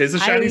 here's a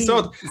shiny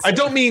sword.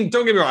 Don't get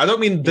me wrong. I don't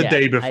mean the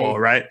day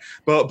before, right?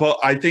 But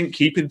I think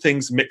keeping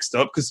things mixed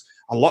up, because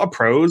a lot of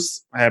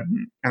pros,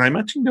 and I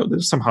imagine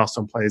there's some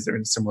Hearthstone players that are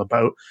in a similar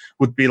boat,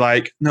 would be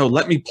like, no,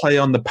 let me play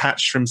on the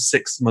patch from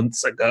 6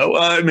 months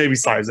ago. Maybe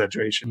slight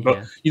exaggeration,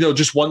 but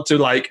just want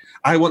to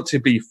I want to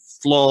be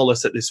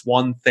flawless at this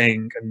one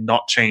thing and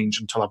not change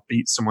until I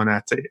beat someone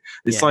at it.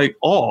 It's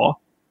or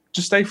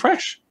just stay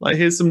fresh.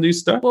 Here's some new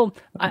stuff. Well,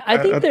 I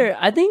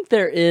think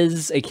there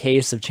is a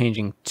case of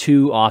changing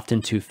too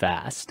often, too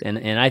fast,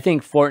 and I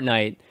think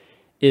Fortnite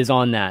is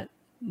on that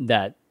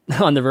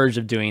on the verge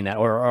of doing that,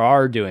 or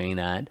are doing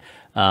that.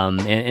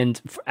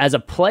 And as a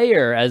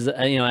player, as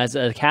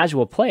a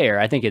casual player,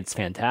 I think it's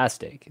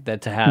fantastic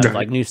that to have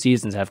new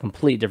seasons have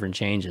complete different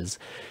changes.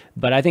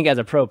 But I think as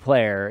a pro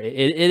player, it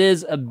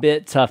is a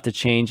bit tough to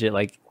change it.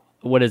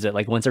 What is it,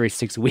 once every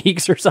 6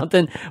 weeks or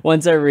something?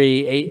 Once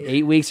every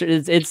eight weeks?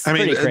 It's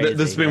pretty crazy.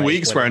 There's been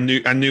weeks where a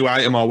new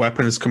item or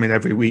weapon is coming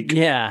every week.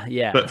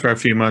 Yeah. But for a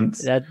few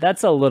months,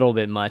 that's a little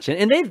bit much.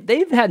 And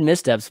they've had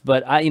missteps,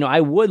 but I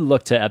would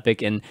look to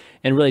Epic and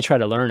really try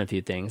to learn a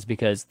few things,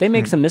 because they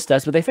make some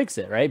missteps, but they fix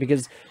it, right?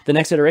 Because the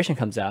next iteration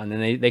comes out, and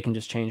then they can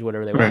just change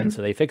whatever they want,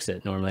 so they fix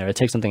it normally, or they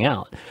take something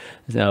out.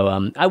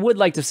 So I would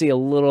like to see a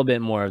little bit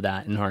more of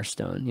that in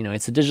Hearthstone.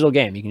 It's a digital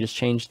game; you can just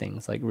change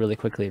things really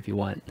quickly if you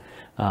want.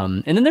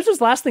 And then there's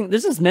this last thing.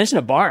 There's this mention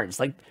of Barnes.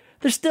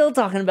 They're still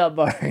talking about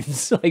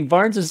Barnes.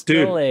 Barnes is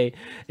still a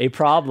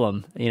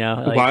problem.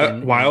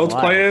 Wild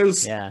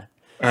players,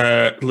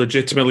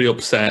 legitimately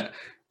upset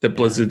that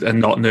Blizzard are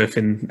not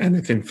nerfing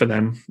anything for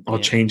them or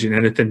changing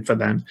anything for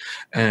them.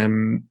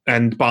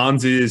 And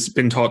Barnes has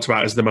been talked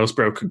about as the most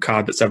broken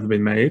card that's ever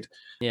been made.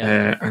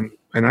 Yeah, and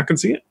I can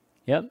see it.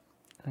 Yep,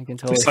 I can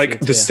totally.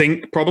 It's see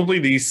it probably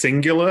the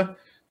singular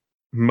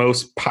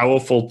most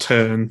powerful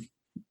turn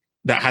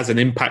that has an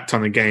impact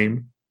on a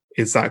game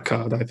is that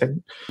card, I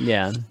think.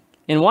 Yeah.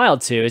 In Wild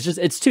too,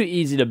 it's too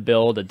easy to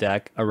build a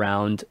deck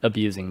around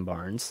abusing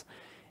Barnes.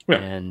 Yeah.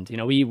 And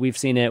we've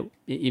seen it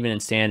even in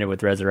Standard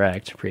with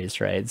Resurrect Priest,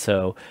 right?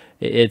 So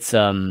it's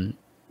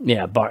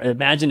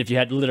imagine if you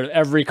had literally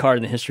every card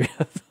in the history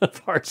of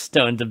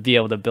Hearthstone to be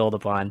able to build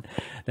upon.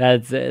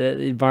 That's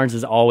Barnes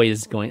is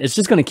always going. It's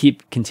just going to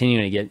keep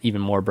continuing to get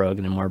even more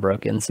broken and more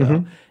broken.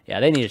 So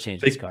they need to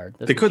change this card.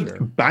 They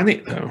could ban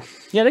it though.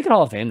 Yeah, they could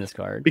Hall of Fame this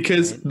card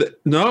because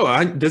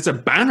there's a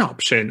ban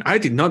option. I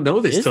did not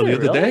know this till the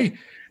other day.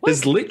 What?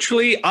 There's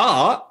literally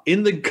art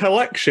in the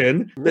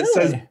collection that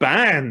says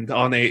banned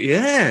on it.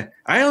 Yeah,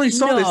 I only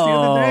saw this the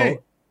other day.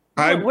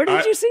 Where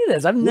did you see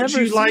this? I've never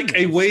seen this. Would you like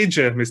a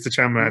wager, Mr.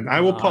 Chanman?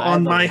 I will put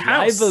on my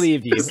house. I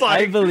believe you.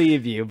 I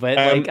believe you.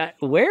 But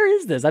where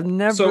is this? I've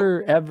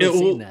never ever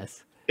seen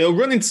this. It'll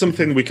run into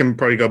something we can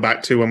probably go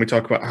back to when we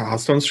talk about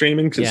Hearthstone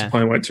streaming, because it's a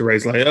point I want to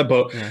raise later.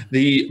 But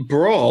the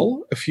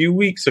Brawl a few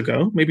weeks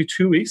ago, maybe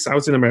 2 weeks, I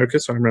was in America,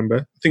 so I remember.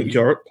 I think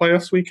Europe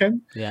playoffs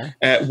weekend.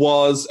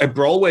 Was a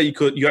Brawl where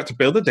you had to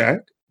build a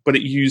deck, but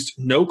it used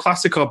no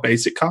classic or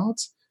basic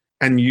cards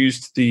and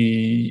used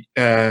the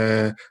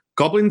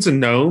Goblins and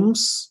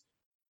Gnomes,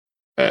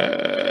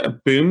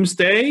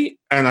 Boomsday,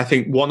 and I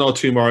think one or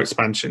two more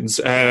expansions,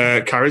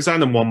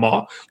 Karazhan and one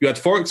more. You had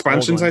 4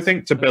 expansions, I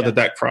think, to build a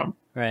deck from.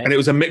 Right. And it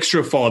was a mixture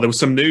of 4. There was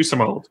some new,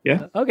 some old.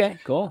 Yeah. Okay,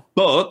 cool.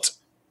 But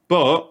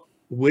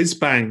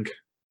Whizbang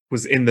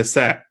was in the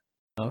set.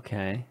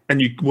 Okay.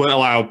 And you weren't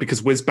allowed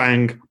because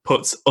Whizbang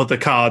puts other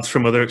cards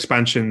from other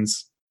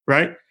expansions,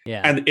 right?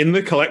 Yeah. And in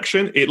the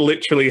collection, it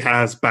literally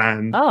has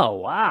banned. Oh,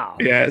 wow.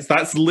 Yes,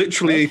 that's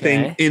literally a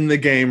thing in the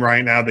game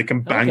right now. They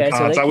can ban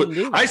cards.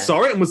 So I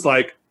saw it and was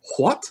like,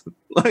 what?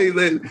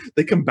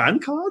 They can ban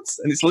cards?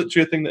 And it's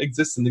literally a thing that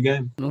exists in the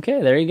game.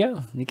 Okay, there you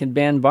go. You can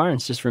ban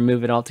Barnes, just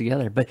remove it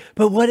altogether. But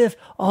what if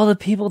all the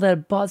people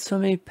that bought so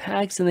many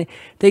packs and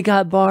they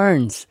got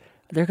Barnes?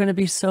 They're going to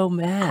be so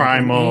mad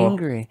and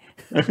angry.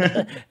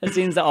 It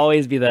seems to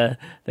always be the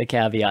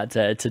caveat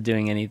to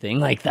doing anything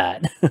like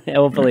that.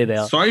 Hopefully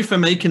they'll. Sorry for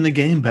making the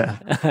game better.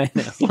 I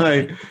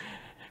know.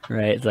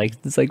 Right.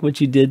 It's like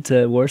what you did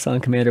to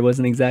Warsong Commander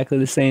wasn't exactly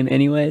the same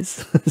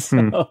anyways.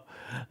 So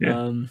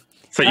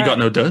so you got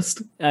no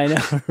dust? I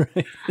know.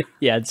 Right?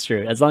 Yeah, it's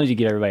true. As long as you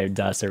give everybody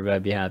dust, everybody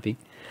will be happy.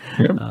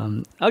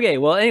 Yep. Okay,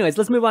 well, anyways,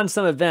 let's move on to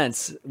some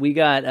events. We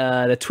got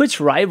the Twitch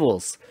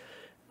Rivals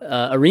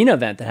arena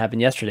event that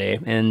happened yesterday.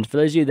 And for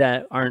those of you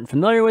that aren't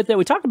familiar with it,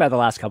 we talked about it the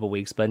last couple of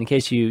weeks, but in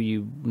case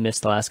you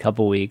missed the last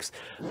couple of weeks,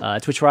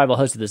 Twitch Rival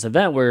hosted this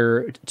event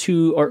where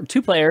two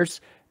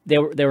players, they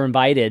were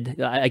invited,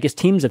 I guess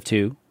teams of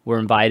 2 were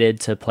invited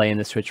to play in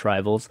the Twitch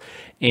Rivals.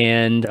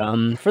 And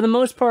for the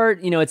most part,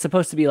 it's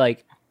supposed to be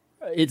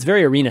it's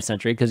very arena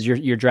centric because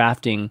you're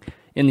drafting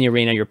in the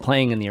arena, you're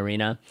playing in the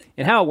arena.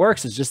 And how it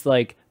works is just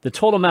the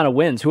total amount of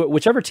wins,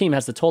 whichever team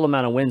has the total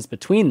amount of wins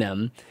between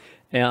them.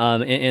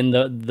 And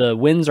the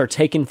wins are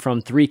taken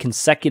from 3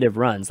 consecutive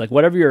runs.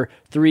 Whatever your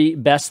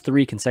best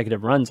 3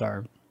 consecutive runs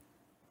are,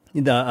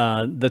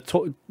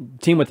 the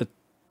team with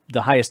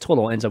the highest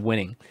total ends up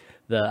winning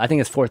I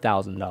think it's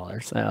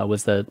 $4,000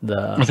 was the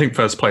I think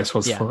first place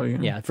was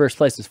first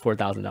place was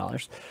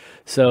 $4,000.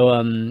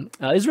 So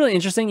it's really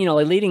interesting. You know,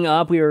 like leading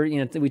up,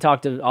 we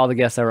talked to all the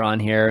guests that were on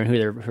here and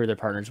who their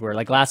partners were.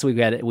 Like last week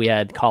we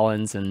had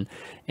Collins and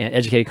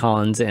Educated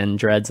Collins and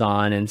Dreads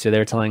on, and so they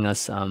were telling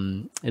us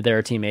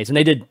their teammates, and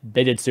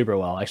they did super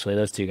well actually,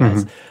 those two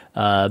guys.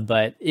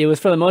 But it was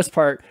for the most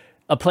part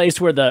a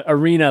place where the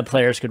arena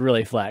players could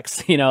really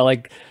flex. You know,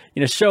 like, you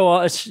know,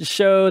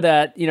 show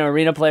that, you know,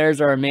 arena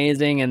players are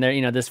amazing, and they're,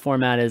 you know, this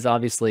format is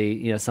obviously,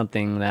 you know,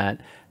 something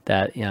that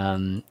you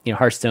know,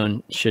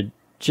 Hearthstone should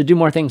do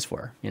more things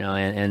for, you know,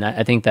 and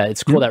I think that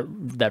it's cool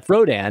that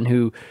Frodan,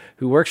 who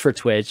works for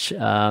Twitch, you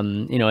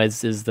know,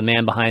 is the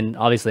man behind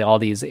obviously all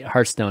these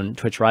Hearthstone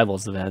Twitch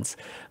Rivals events,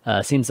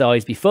 seems to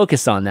always be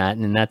focused on that,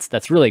 and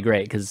that's really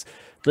great because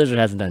Blizzard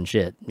hasn't done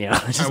shit, you know.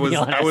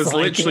 I was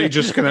literally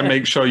just going to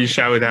make sure you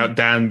shouted out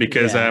Dan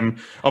because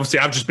obviously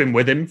I've just been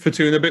with him for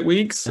 2 and a bit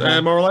weeks,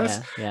 more or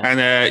less. And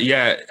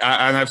and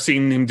I've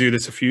seen him do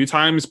this a few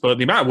times, but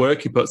the amount of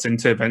work he puts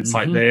into events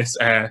like this,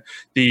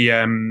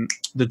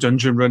 the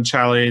Dungeon Run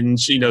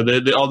Challenge, you know,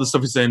 the all the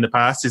stuff he's done in the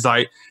past is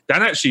like,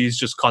 Dan actually is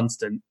just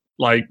constant.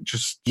 Like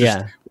just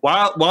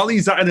while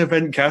he's at an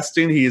event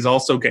casting, he is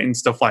also getting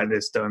stuff like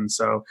this done.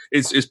 So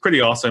it's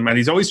pretty awesome, and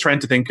he's always trying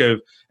to think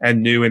of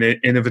new and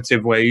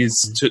innovative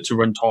ways to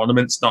run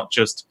tournaments, not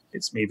just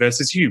it's me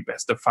versus you,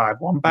 best of 5,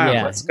 1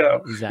 bam, let's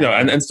go. Exactly. You know,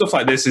 and stuff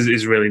like this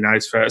is really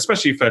nice for,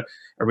 especially for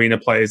arena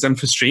players and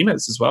for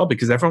streamers as well,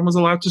 because everyone was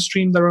allowed to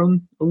stream their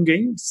own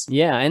games.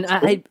 Yeah, and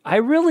I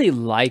really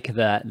like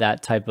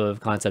that type of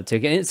concept too.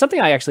 And it's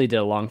something I actually did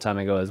a long time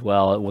ago as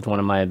well with one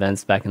of my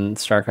events back in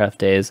StarCraft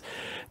days.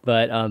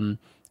 But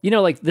you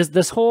know, like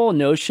this whole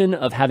notion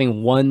of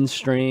having one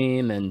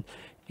stream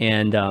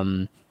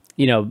and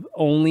you know,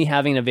 only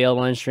having it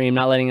available on stream,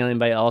 not letting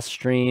anybody else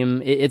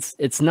stream,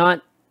 it's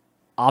not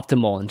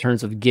optimal in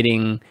terms of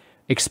getting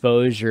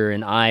exposure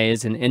and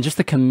eyes, and just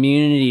the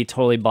community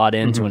totally bought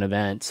into an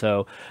event.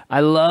 So I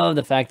love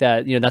the fact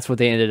that, you know, that's what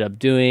they ended up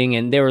doing,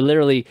 and they were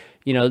literally,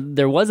 you know,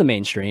 there was a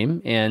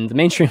mainstream, and the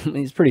mainstream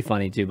is pretty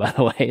funny too, by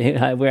the way.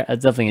 I was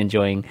definitely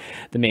enjoying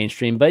the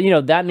mainstream, but, you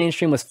know, that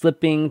mainstream was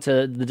flipping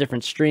to the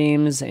different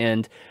streams,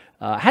 and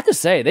I have to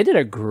say they did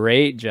a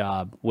great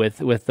job with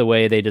the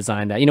way they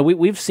designed that. You know,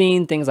 we've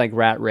seen things like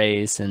Rat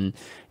Race and,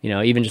 you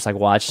know, even just like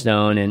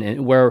Watchstone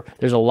and where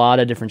there's a lot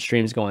of different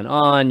streams going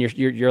on.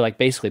 You're like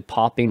basically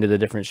popping to the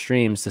different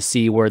streams to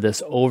see where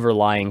this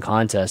overlying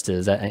contest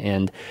is,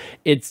 and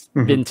it's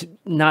been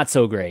not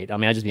so great. I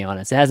mean, I'll just be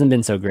honest, it hasn't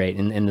been so great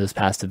in those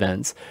past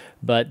events.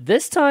 But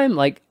this time,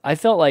 like, I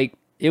felt like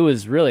it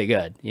was really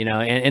good, you know,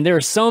 and there were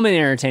so many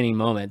entertaining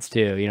moments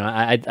too. You know,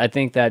 I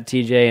think that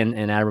TJ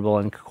and Admirable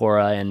and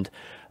Kokora and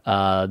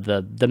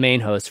the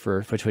main host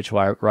for Twitch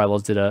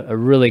Rivals did a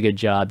really good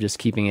job just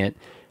keeping it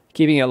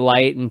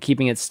light and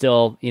keeping it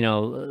still, you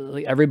know,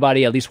 like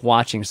everybody at least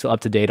watching still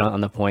up to date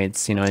on the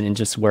points, you know, and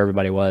just where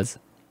everybody was.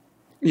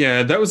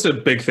 Yeah, that was a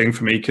big thing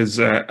for me because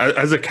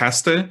as a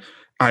caster,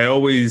 I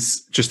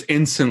always just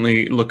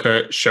instantly look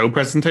at show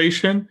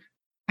presentation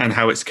and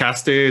how it's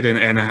casted,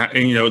 and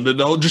you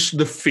know, just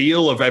the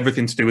feel of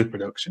everything to do with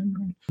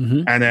production.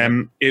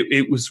 And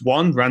it was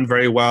ran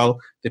very well.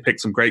 They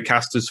picked some great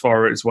casters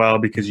for it as well,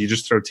 because you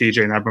just throw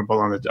TJ and Admirable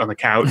on the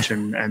couch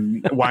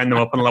and wind them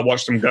up and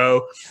watch them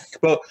go.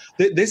 But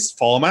this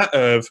format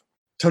of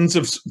tons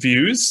of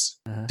views,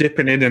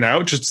 dipping in and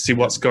out just to see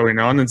what's going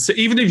on, and so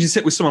even if you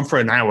sit with someone for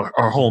an hour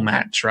or a whole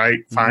match, right,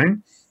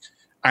 fine.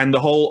 And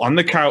the whole on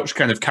the couch,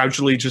 kind of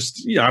casually,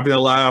 just, you know, having a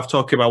laugh,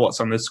 talking about what's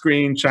on the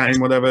screen,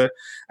 chatting, whatever,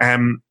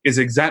 is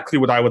exactly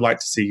what I would like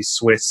to see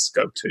Swiss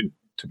go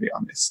to be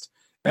honest.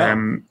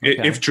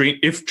 If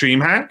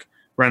DreamHack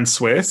ran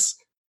Swiss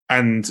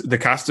and the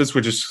casters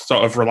would just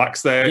sort of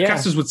relax there,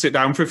 casters would sit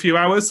down for a few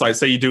hours. Like,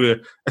 say you do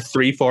a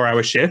 3-4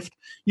 hour shift,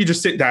 you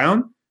just sit down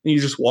and you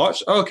just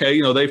watch. Okay,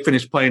 you know, they've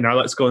finished playing now.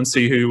 Let's go and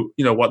see who,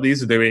 you know, what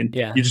these are doing.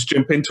 Yeah. You just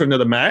jump into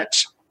another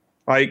match.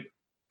 Like,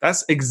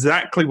 that's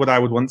exactly what I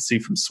would want to see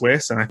from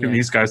Swiss, and I think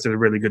these guys did a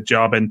really good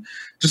job. And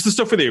just the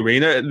stuff with the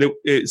arena,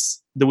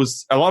 there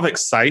was a lot of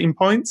exciting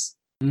points.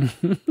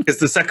 Because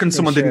the second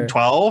someone did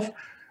 12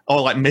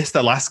 or like missed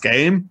their last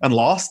game and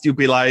lost, you'd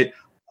be like,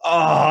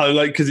 oh,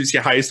 like, because it's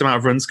your highest amount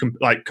of runs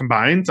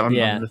combined on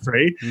the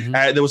 3.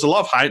 There was a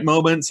lot of hype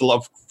moments, a lot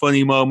of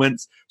funny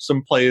moments.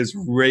 Some players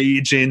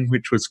raging,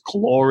 which was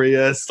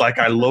glorious. Like,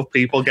 I love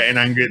people getting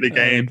angry at the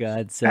game. Oh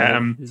God,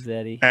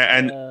 Zeddy.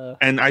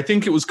 And I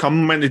think it was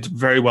complemented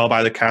very well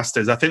by the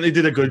casters. I think they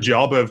did a good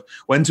job of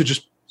when to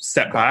just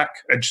step back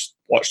and just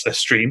watch the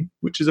stream,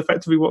 which is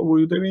effectively what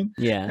we were doing.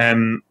 Yeah.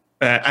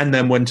 And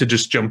then when to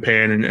just jump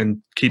in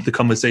and keep the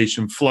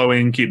conversation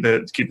flowing, keep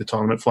the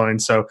tournament flowing.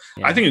 So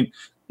I think,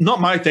 not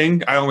my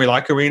thing. I only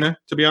like arena,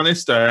 to be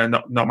honest.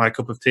 Not my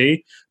cup of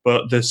tea.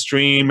 But the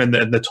stream and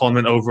the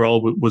tournament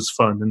overall was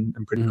fun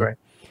and pretty great.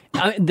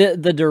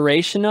 The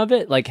duration of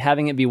it, like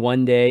having it be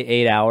 1 day,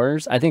 8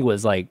 hours, I think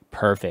was like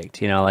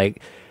perfect. You know,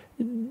 like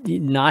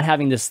not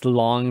having this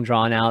long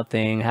drawn out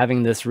thing,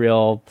 having this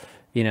real,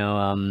 I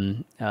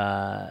don't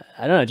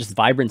know, just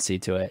vibrancy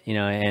to it,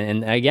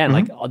 and again,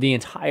 like the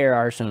entire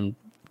Hearthstone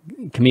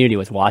community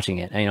was watching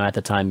it, at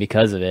the time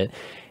because of it.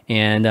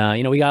 And,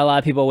 we got a lot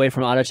of people away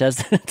from auto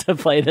chess to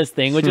play this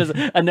thing, which was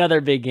another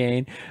big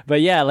gain.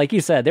 But yeah, like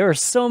you said, there were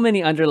so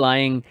many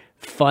underlying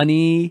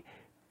funny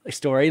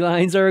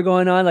storylines that were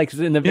going on. Like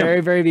in the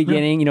very, very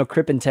beginning,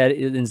 Crip and Ted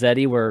and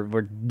Zeddy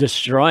were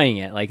destroying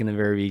it, like in the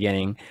very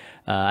beginning.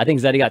 I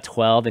think Zeddy got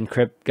 12 and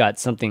Crip got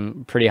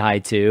something pretty high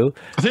too.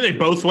 I think they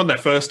both won their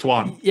first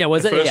one. Yeah,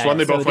 was it? The first one,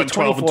 they both went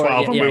 12 and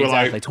 12, and we were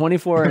exactly. like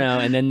 24 and 0,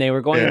 and then they were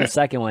going to the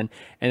second one,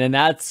 and then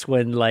that's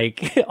when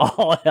like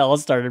all hell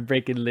started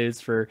breaking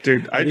loose for.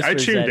 Dude, I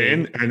tuned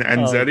in, and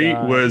Zeddy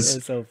God,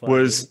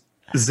 was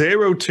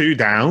 0-2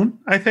 down,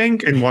 I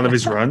think, in one of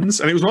his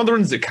runs, and it was one of the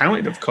runs that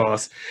counted, of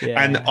course.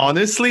 Yeah. And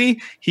honestly,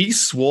 he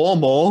swore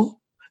more.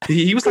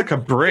 He was like a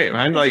Brit,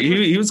 man. Like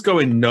he was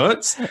going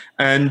nuts,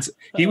 and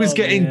he was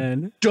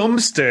getting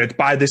dumpstered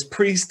by this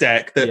priest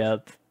deck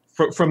that,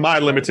 from my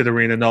limited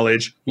arena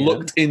knowledge,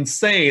 looked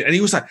insane. And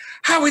he was like,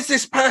 "How is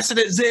this person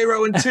at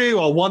 0 and 2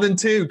 or 1 and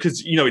 2?"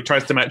 Because it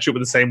tries to match up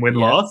with the same win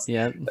loss.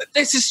 Yeah,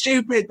 this is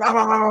stupid. Blah,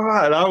 blah, blah,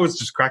 blah. And I was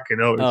just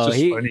cracking up. It was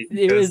just funny.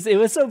 It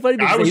was so funny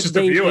because I was just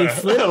a viewer. They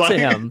flipped to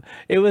him.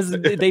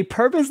 They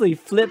purposely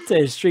flipped to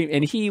his stream,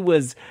 and he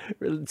was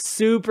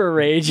super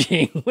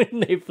raging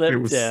when they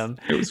flipped him.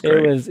 It was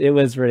great. It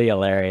was really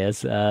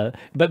hilarious.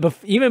 But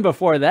even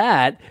before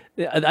that,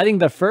 I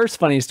think the first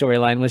funny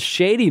storyline was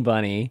Shady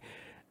Bunny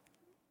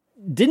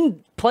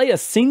didn't play a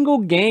single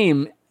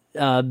game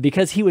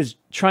because he was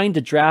trying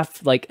to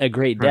draft like a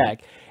great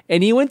deck,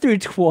 and he went through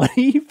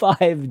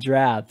 25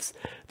 drafts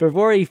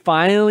before he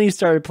finally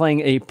started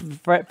playing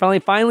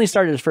finally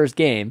started his first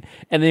game,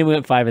 and then he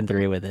went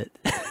 5-3 with it.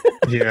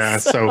 Yeah,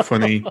 so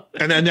funny.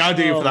 And then the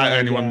idea for that,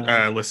 anyone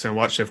listening,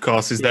 watching, of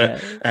course, is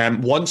that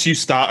once you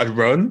start a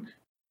run,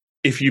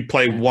 if you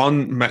play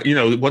one,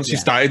 once you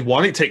started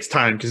one, it takes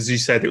time because, as you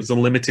said, it was a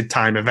limited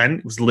time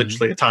event. It was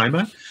literally a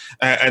timer.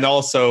 And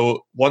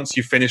also, once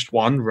you finished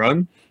one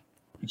run,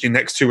 your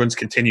next two runs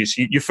continue.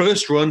 So your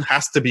first run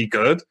has to be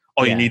good,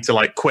 or you need to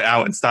like quit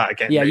out and start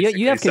again. Yeah,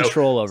 you have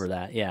control over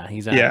that. Yeah,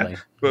 exactly.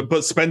 Yeah,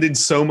 but spending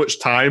so much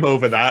time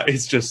over that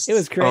is just... It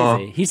was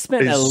crazy. He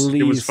spent at least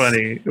it was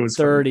funny. It was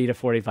 30 to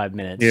 45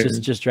 minutes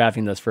just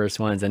drafting those first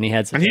ones, and he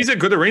had some... And he's a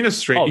good arena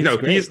streak.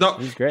 He's not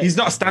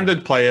a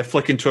standard player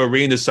flicking to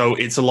arena, so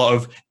it's a lot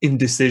of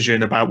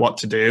indecision about what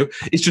to do.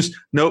 It's just,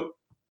 nope,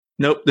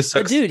 this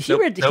sucks. Dude,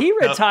 he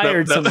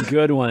retired some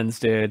good ones,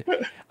 dude.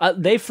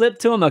 They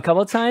flipped to him a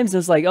couple of times, and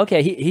it's like,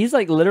 okay, he's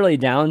like literally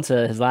down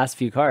to his last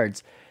few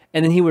cards,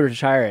 and then he would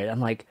retire it. I'm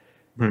like,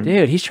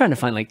 dude, he's trying to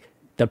find like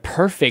the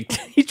perfect...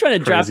 He's trying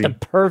to draft the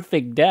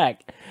perfect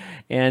deck.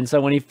 And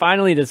so when he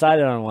finally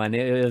decided on one,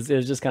 it was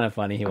just kind of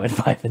funny. He went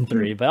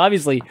 5-3, but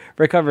obviously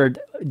recovered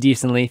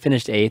decently,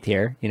 finished 8th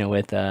here,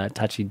 with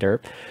Touchy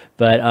Derp.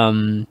 But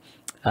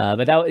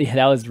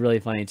that was really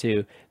funny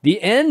too.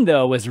 The end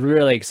though was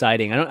really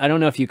exciting. I don't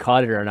know if you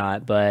caught it or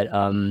not, but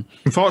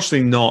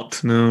unfortunately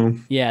not. No.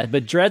 Yeah,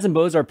 but Dreads and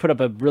Bozar put up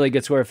a really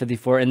good score of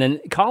 54, and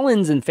then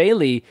Collins and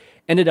Faley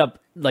ended up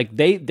like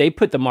they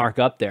put the mark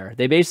up there.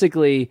 They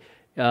basically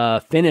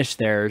finished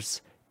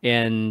theirs,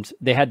 and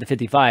they had the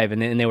 55,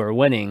 and they were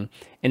winning.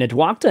 And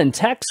Adwakta and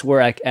Tex were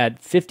at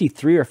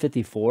 53 or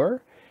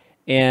 54.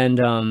 And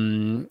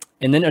then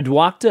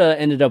Adwakta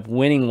ended up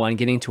winning one,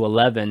 getting to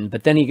 11,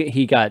 but then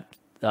he got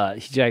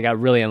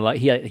really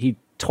unlucky. He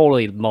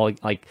totally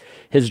like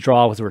his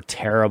draws were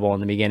terrible in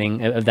the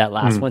beginning of that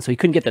last one, so he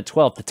couldn't get the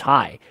 12 to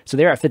tie. So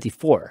they were at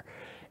 54,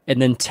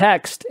 and then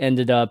Text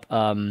ended up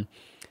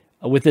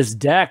with this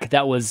deck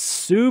that was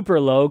super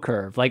low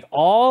curve, like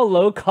all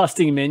low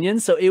costing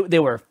minions. So they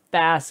were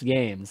fast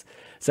games.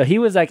 So he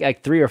was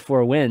like 3 or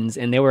 4 wins,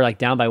 and they were like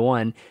down by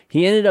 1.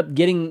 He ended up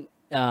getting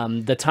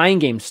the tying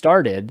game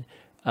started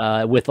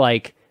with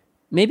like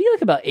maybe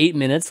like about 8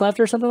 minutes left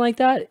or something like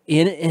that.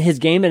 And his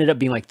game ended up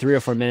being like 3 or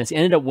 4 minutes. He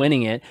ended up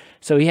winning it.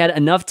 So he had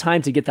enough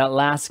time to get that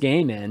last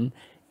game in.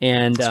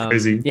 And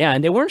crazy.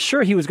 And they weren't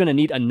sure he was going to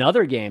need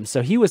another game.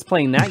 So he was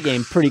playing that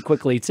game pretty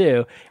quickly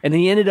too. And then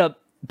he ended up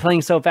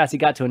playing so fast he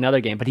got to another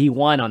game, but he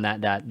won on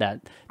that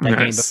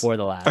game before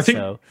the last. I think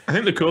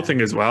the cool thing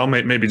as well,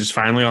 maybe just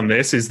finally on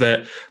this, is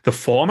that the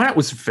format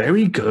was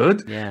very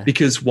good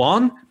because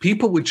one,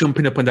 people were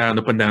jumping up and down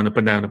because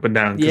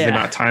the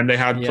amount of time they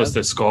had plus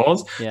their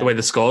scores, the way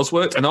the scores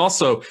worked, and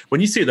also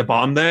when you see at the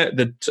bottom there,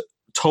 the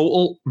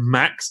total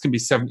max can be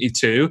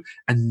 72,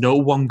 and no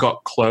one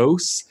got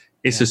close.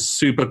 It's a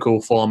super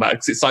cool format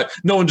because it's like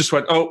no one just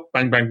went, oh,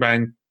 bang, bang,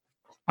 bang.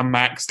 I'm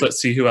maxed.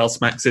 Let's see who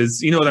else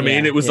maxes. You know what I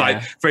mean? It was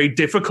like very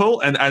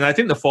difficult, and I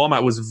think the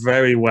format was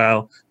very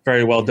well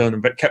done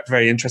and kept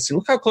very interesting.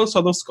 Look how close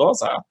all those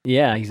scores are.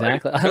 Yeah,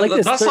 exactly. Like, I like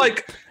this. That's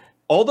like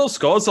all those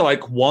scores are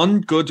like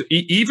one good,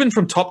 even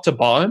from top to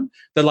bottom.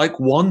 They're like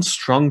one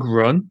strong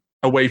run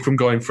away from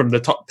going from the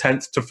top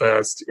 10th to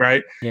first,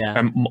 right?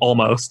 Yeah,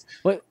 almost.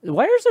 Why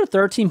is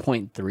there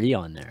 13.3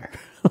 on there?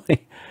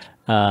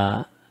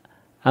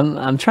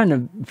 I'm trying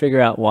to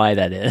figure out why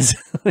that is.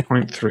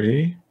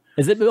 0.3.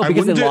 Is it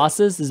because of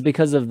losses? Is it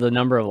because of the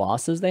number of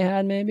losses they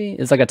had? Maybe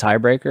it's like a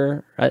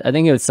tiebreaker. I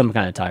think it was some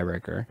kind of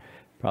tiebreaker.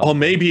 Probably. Or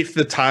maybe if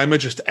the timer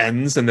just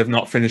ends and they've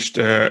not finished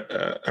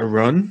a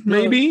run,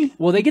 maybe.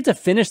 Well, they get to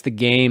finish the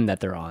game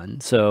that they're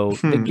on. So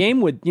the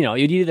game would,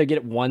 you'd either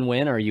get one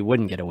win or you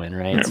wouldn't get a win,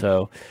 right? Yeah.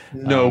 So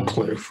no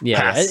clue.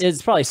 Yeah,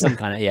 it's probably some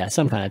kind of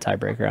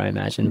tiebreaker, I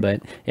imagine.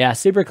 But yeah,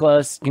 super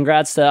close.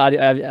 Congrats to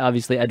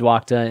obviously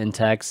Edwocta and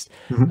Tex,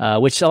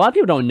 which a lot of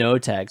people don't know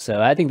Tex.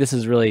 So I think this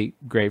is really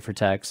great for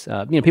Tex.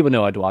 People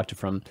know Edwocta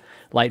from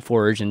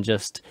Lightforge and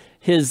just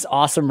his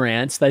awesome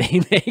rants that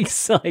he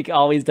makes, like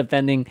always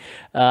defending.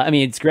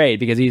 It's great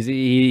because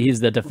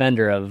he's the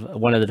defender of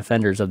one of the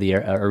defenders of the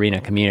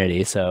arena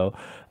community. So,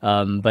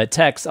 but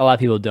Tex, a lot of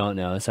people don't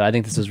know. So I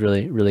think this is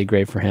really, really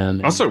great for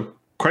him. Also,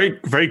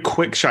 very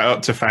quick shout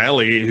out to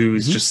Fairley,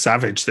 who's just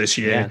savage this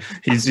year.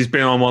 Yeah. He's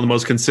been on one of the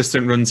most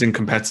consistent runs in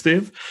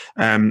competitive,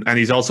 and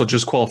he's also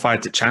just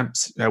qualified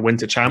to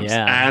Winter Champs,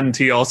 and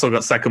he also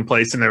got second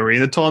place in the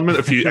arena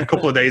tournament a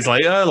couple of days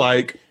later.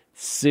 Like.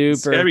 Super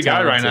scary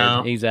guy right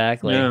now.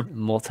 Exactly. Yeah.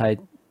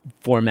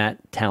 Multi-format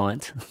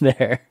talent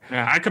there.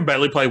 Yeah, I can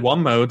barely play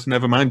one mode,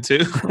 never mind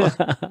two.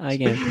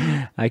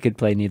 I could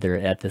play neither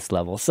at this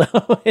level, so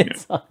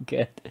it's all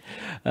good.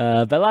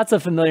 But lots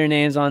of familiar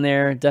names on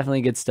there.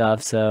 Definitely good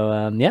stuff. So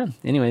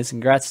anyways,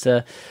 congrats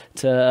to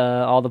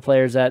all the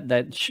players that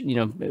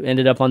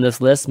ended up on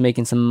this list,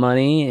 making some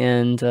money,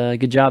 and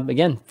good job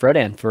again,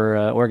 Frodan, for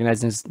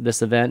organizing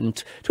this event.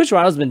 And Twitch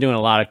Ronald's been doing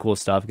a lot of cool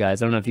stuff,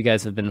 guys. I don't know if you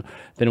guys have been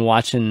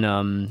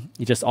watching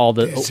just all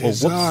the. I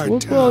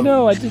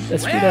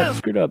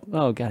screwed up.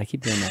 Oh god, I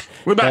keep doing that.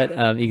 We're back.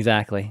 But,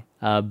 exactly.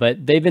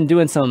 But they've been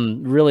doing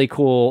some really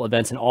cool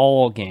events in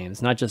all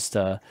games, not just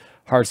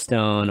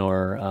Hearthstone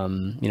or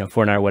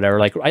Fortnite or whatever.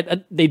 Like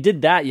they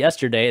did that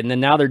yesterday, and then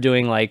now they're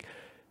doing like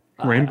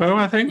Rainbow,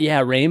 I think.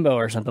 Yeah, Rainbow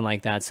or something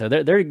like that. So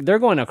they're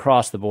going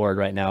across the board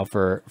right now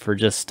for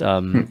just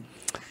in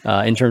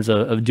terms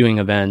of doing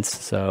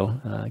events.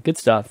 So good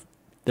stuff.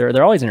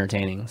 They're always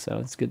entertaining. So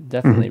it's good,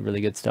 definitely really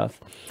good stuff.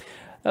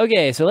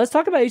 Okay, so let's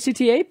talk about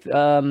HCT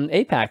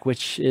APAC,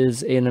 which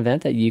is an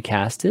event that you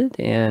casted,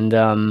 and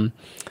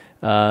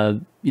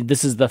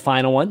this is the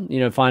final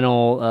one,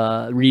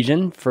 final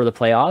region for the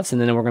playoffs,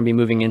 and then we're going to be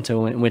moving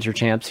into Winter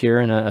Champs here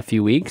in a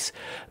few weeks.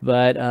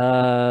 But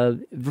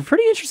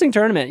pretty interesting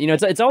tournament.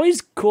 It's always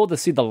cool to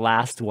see the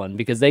last one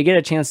because they get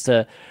a chance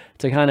to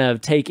kind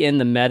of take in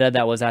the meta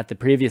that was at the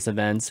previous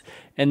events,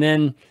 and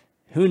then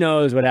who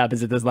knows what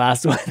happens at this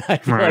last one. I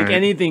feel like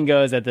anything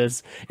goes at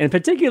this, in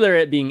particular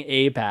it being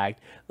APAC,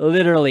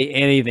 literally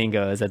anything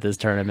goes at this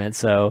tournament.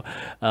 So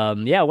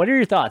what are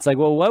your thoughts? Like,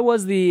 well, what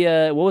was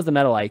the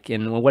meta like,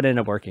 and what ended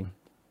up working?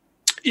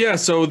 Yeah,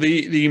 so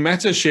the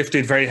meta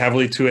shifted very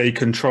heavily to a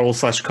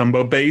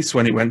control/combo base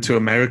when it went to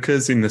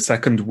Americas in the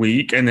second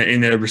week, and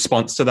in a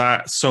response to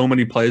that, so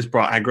many players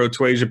brought aggro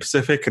to Asia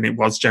Pacific, and it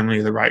was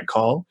generally the right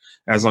call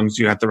as long as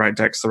you had the right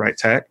decks, the right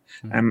tech.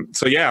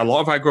 So yeah, a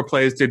lot of aggro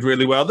players did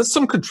really well. There's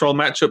some control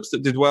matchups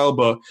that did well,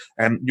 but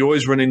you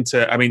always run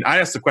into. I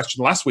asked the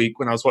question last week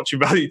when I was watching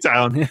Valley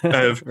Town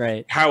of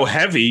how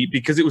heavy,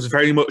 because it was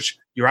very much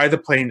you're either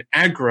playing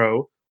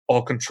aggro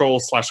or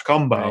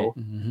control/combo.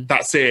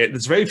 That's it.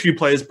 There's very few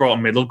players brought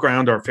a middle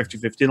ground or a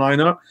 50-50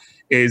 lineup.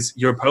 Is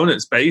your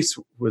opponent's base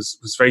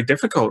was very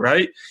difficult,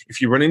 right?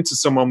 If you run into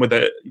someone with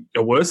a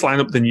worse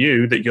lineup than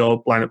you that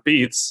your lineup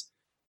beats,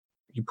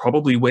 you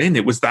probably win.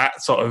 It was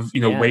that sort of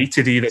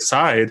weighted either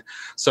side.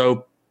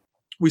 So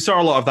we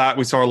saw a lot of that.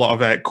 We saw a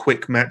lot of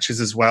quick matches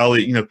as well.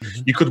 You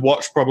could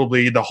watch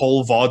probably the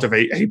whole VOD of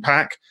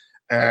APAC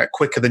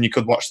quicker than you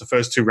could watch the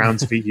first two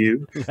rounds of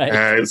EU.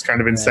 It was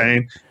kind of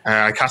insane.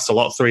 I cast a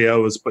lot of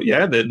 3-0s, but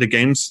yeah, the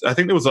games, I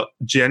think there was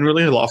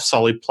generally a lot of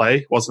solid play.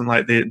 It wasn't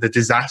like the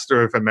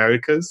disaster of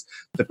Americas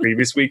the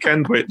previous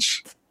weekend,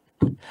 which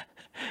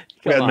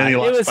we had many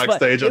laughs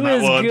backstage on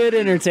that one. It was good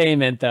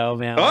entertainment though,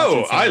 man.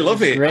 Oh, I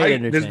love it.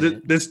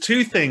 There's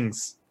two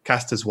things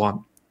casters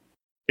want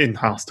in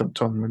Hearthstone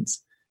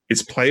tournaments.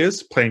 It's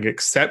players playing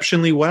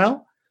exceptionally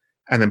well,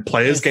 and then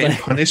players getting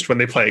punished when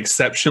they play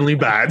exceptionally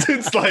bad.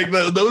 It's like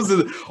those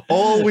are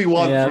all we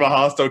want from a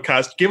Hearthstone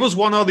cast. Give us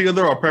one or the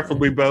other, or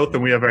preferably both,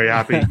 and we are very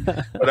happy.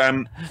 But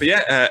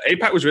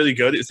APAC was really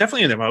good. It's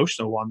definitely an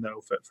emotional one though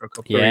for a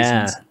couple of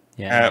reasons.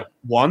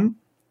 One,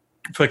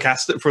 for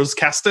us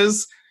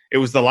casters, it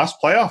was the last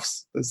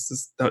playoffs.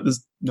 There's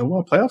no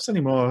more playoffs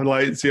anymore.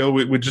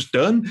 We're just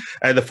done.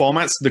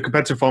 The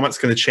competitive format's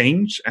going to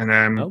change, and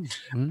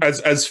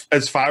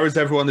as far as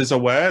everyone is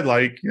aware,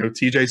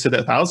 TJ said it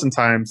 1,000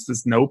 times,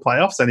 there's no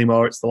playoffs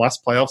anymore. It's the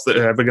last playoffs that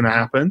are ever going to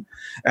happen,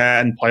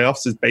 and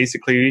playoffs is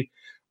basically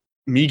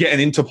me getting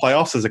into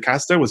playoffs as a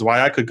caster was why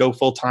I could go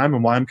full time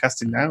and why I'm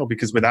casting now.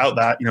 Because without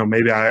that,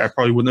 maybe I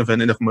probably wouldn't have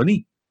earned enough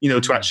money,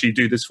 to actually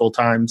do this full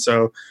time.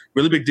 So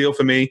really big deal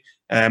for me.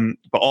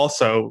 But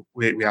also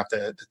we have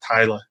the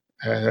Tyler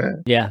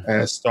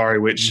story,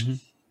 which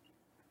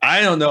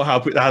I don't know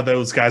how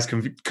those guys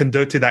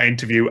conducted that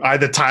interview,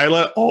 either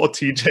Tyler or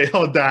TJ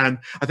or Dan.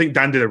 I think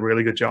Dan did a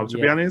really good job, to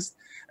be honest.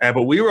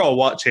 But we were all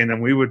watching,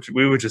 and we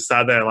were just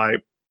sat there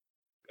like,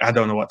 I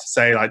don't know what to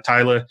say. Like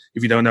Tyler,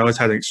 if you don't know, has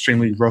had an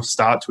extremely rough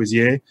start to his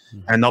year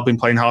and not been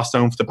playing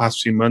Hearthstone for the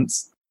past few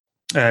months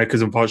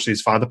because unfortunately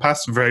his father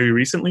passed very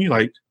recently,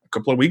 like a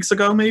couple of weeks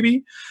ago,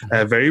 maybe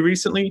very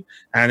recently.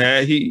 And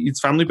his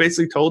family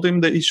basically told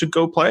him that he should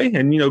go play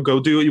and, go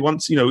do what he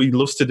wants, he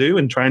loves to do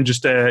and try and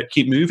just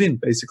keep moving,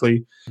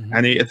 basically.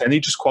 And then he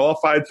just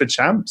qualified for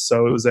champs.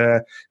 So it was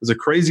a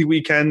crazy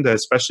weekend,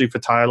 especially for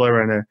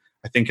Tyler. And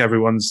I think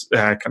everyone's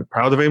kind of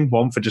proud of him,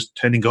 one, for just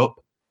turning up.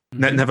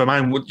 Never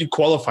mind what you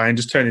qualifying,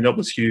 just turning up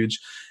was huge.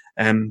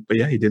 But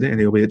yeah, he did it, and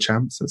he'll be a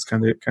champ. So it's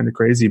kind of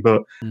crazy,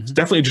 but it's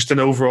definitely just an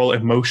overall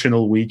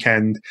emotional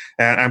weekend.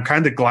 And I'm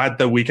kind of glad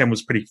the weekend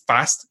was pretty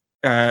fast,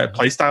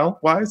 playstyle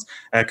wise,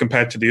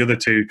 compared to the other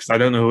two, because I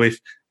don't know if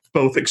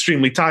both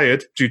extremely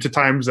tired due to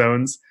time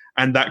zones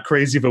and that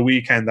crazy of a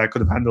weekend I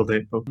could have handled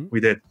it, but we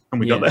did,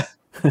 and we got there.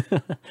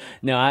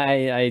 No,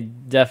 I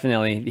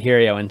definitely hear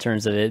you in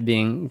terms of it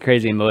being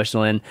crazy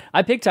emotional. And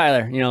I picked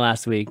Tyler,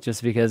 last week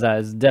just because I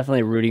was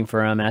definitely rooting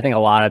for him. And I think a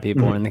lot of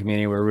people in the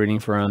community were rooting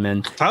for him.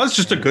 And Tyler's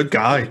just a good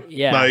guy.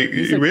 Yeah. Like,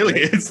 he really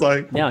is.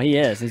 Like, no, he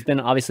is. He's been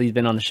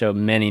on the show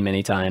many,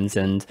 many times.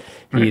 And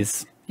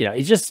he's,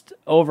 he's just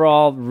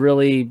overall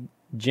really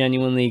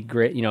genuinely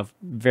great,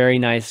 very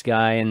nice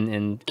guy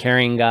and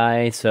caring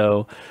guy.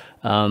 So,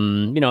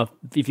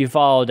 if you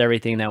followed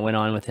everything that went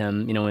on with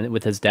him,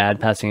 with his dad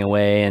passing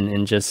away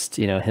and just,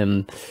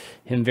 him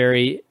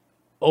very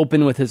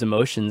open with his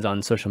emotions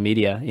on social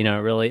media,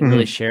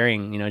 really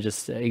sharing,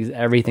 just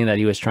everything that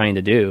he was trying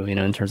to do,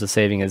 in terms of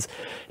saving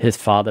his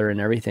father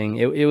and everything.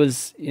 It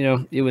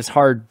was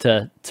hard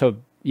to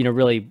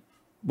really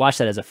watch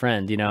that as a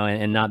friend,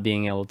 and not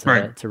being able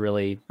to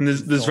really. And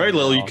there's very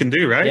little you can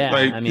do, right? Yeah,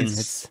 like, I mean,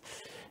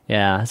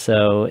 yeah,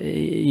 so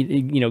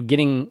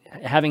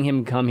having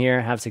him come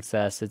here, have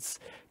success,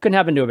 couldn't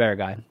happen to a better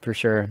guy for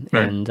sure.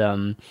 Right.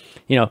 And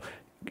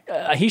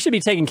he should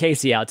be taking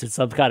Casey out to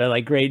some kind of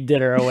like great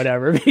dinner or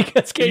whatever,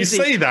 because Casey,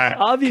 you say that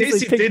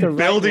obviously Casey did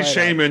build his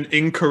shaman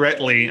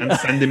incorrectly and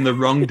send him the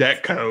wrong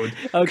deck code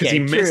because he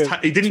missed.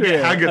 He didn't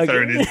get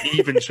Hagatha in his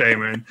even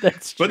shaman,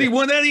 but he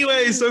won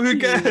anyway. So who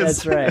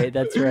cares?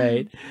 That's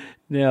right.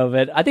 No,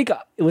 but I think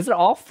was it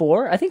all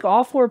four? I think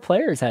all four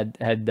players had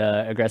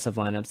aggressive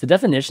lineups. Did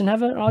Definition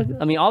have it?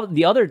 I mean, all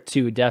the other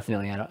two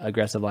definitely had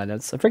aggressive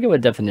lineups. I forget what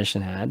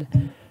Definition had.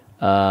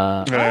 He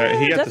had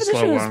Definition the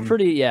slow was one.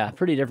 pretty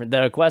different.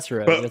 The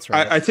Equestro, but that's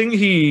right. I think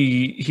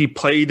he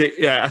played it.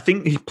 Yeah, I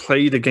think he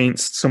played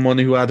against someone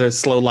who had a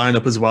slow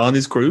lineup as well in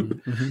his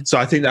group. So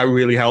I think that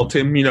really helped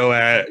him,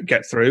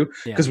 get through.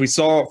 Because we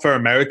saw for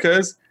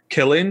Americas,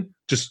 Killing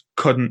just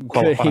couldn't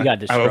qualify. He got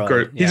destroyed. Out of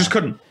group. He just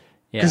couldn't.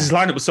 Because his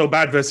lineup was so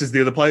bad versus the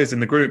other players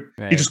in the group.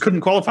 Right. He just couldn't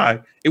qualify.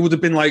 It would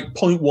have been like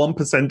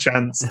 0.1%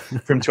 chance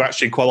for him to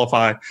actually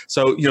qualify.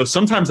 So,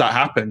 sometimes that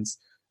happens.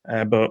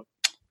 But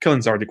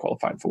Killing's already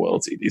qualified for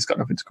Worlds. He's got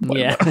nothing to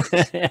complain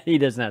about. He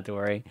doesn't have to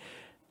worry.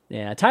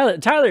 Yeah,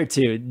 Tyler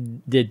too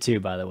did too,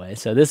 by the way.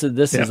 So this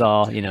is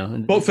all,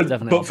 But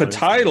for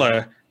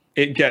Tyler,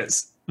 it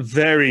gets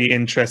very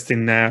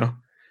interesting now.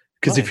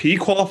 Because if he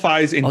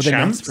qualifies in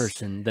champs,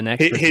 the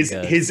next person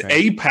his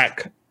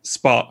APAC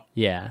spot.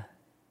 Yeah.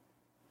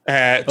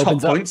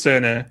 Top points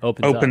earner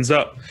opens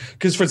up.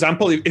 Because, for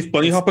example, if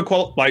Bunny Hopper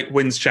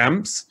wins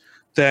champs,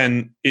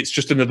 then it's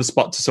just another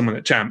spot to someone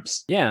at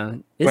champs. Yeah.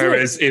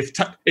 Whereas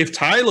if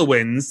Tyler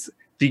wins,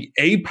 the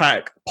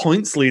APAC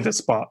points leader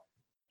spot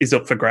is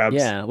up for grabs.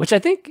 Yeah, which I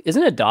think,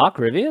 isn't it Doc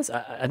Rivius?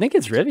 I think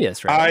it's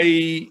Rivius,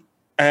 right?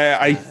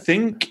 I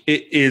think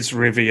it is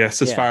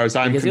Rivius as far as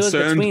I'm concerned. It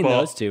was between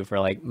those two for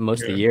like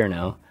most of the year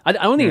now. I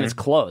don't think it's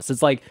close.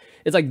 It's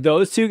like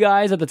those two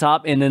guys at the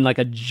top, and then like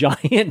a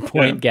giant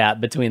point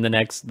gap between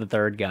the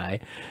third guy.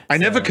 I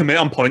never commit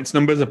on points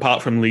numbers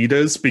apart from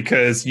leaders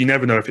because you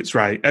never know if it's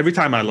right. Every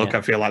time I look,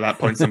 I feel like that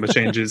points number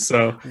changes.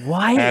 So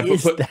why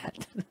is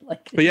that?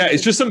 But yeah,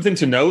 it's just something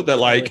to note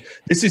that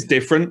this is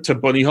different to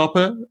Bunny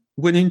Hopper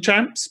winning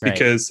champs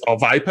or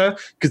Viper,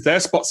 because their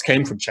spots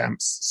came from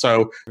champs.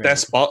 So their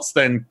spots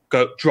then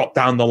drop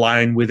down the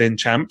line within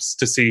champs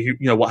to see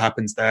what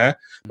happens there.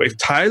 But if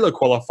Tyler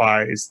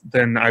qualifies,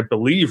 then I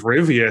believe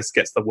Rivius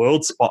gets the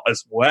world spot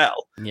as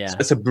well. Yeah.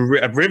 So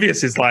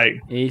Rivius is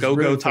like,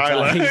 go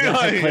Tyler.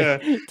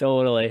 Exactly.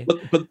 Totally.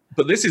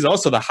 But this is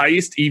also the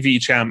highest EV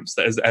champs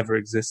that has ever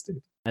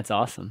existed. That's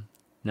awesome.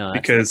 No,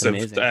 because of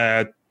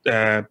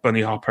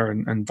Bunny Hopper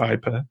and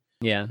Viper.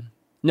 Yeah.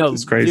 No,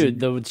 it's crazy. Dude,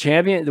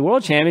 the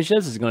World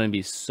Championships is going to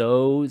be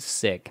so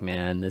sick,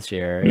 man, this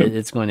year. Yep.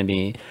 It's going to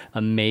be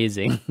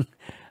amazing.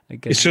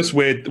 It's just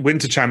weird.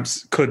 Winter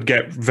Champs could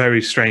get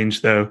very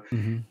strange, though.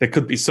 There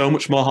could be so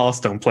much more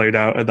Hearthstone played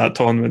out at that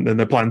tournament than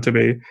there planned to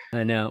be.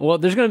 I know. Well,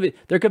 there could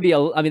be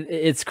I mean,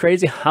 it's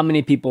crazy how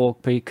many people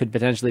could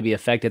potentially be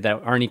affected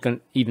that aren't going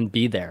to even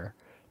be there.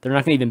 They're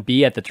not going to even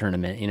be at the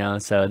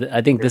tournament, So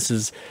I think this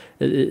is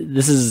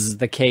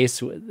the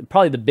case,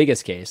 probably the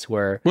biggest case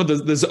where. Well,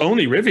 there's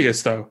only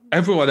Rivius though.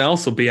 Everyone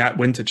else will be at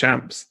Winter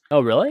Champs.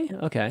 Oh, really?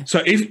 Okay.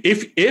 So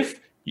if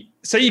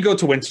say you go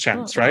to Winter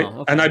Champs, right?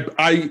 Okay. And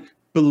I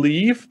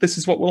believe this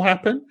is what will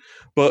happen,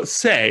 but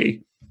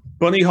say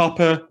Bunny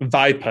Hopper,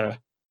 Viper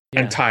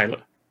and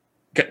Tyler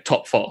get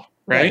top 4,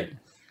 right?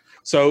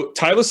 So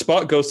Tyler's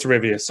spot goes to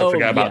Rivius, so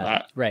forget about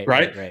that.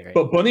 Right.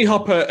 But Bunny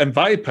Hopper and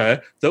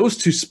Viper, those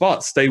 2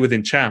 spots stay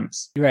within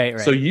champs. Right.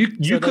 So you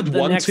could you could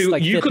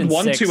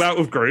 1-2 out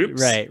of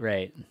groups.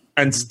 Right.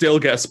 And still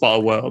get a spot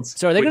of Worlds.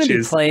 So are they going to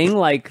be playing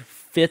like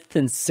 5th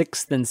and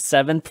 6th and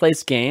 7th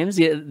place games?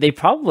 Yeah, they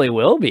probably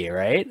will be,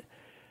 right?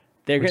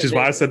 Which is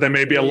why I said there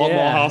may be a lot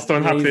more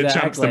Hearthstone happy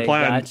champs than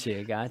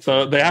planned. Gotcha.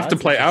 So they have to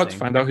play out to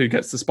find out who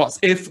gets the spots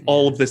if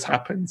all of this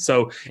happens.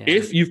 So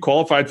if you've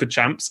qualified for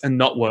champs and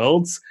not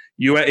Worlds,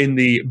 you are in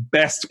the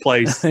best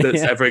place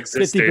that's ever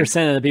existed.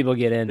 50% of the people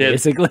get in,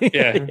 basically.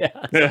 Yeah.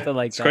 Something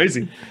like it's that.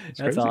 Crazy.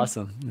 That's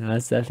awesome.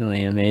 That's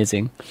definitely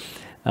amazing.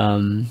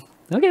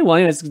 Okay, well,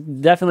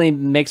 it definitely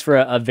makes for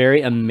a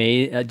very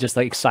amazing, just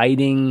like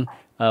exciting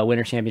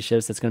Winter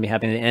Championships that's going to be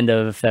happening at the end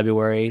of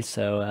February.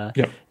 So,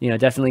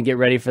 definitely get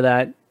ready for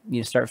that.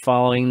 Start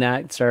following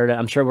that.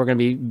 I'm sure we're going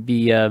to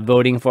be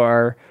voting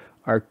for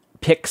our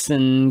picks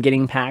and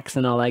getting packs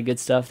and all that good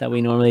stuff that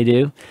we normally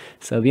do.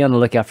 So be on the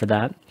lookout for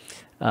that.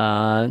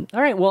 All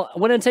right. Well, I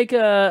want to take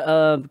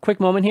a quick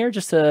moment here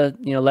just to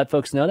let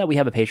folks know that we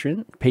have a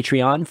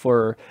Patreon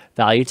for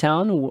Value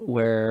Town,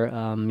 where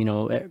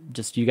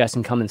just you guys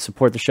can come and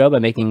support the show by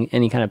making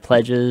any kind of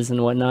pledges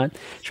and whatnot.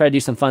 Try to do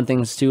some fun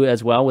things too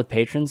as well with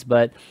patrons,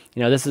 but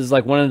this is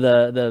like one of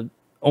the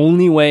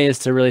only way is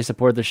to really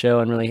support the show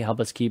and really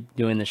help us keep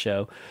doing the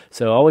show.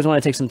 So I always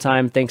want to take some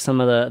time, thank some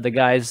of the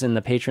guys and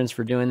the patrons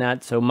for doing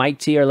that. So Mike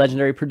T, our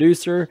legendary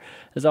producer,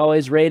 as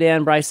always, Ray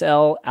Dan, Bryce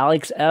L,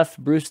 Alex F,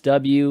 Bruce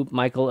W,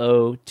 Michael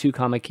O, 2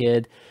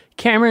 Kid,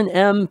 Cameron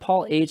M,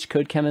 Paul H,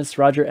 Code Chemist,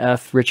 Roger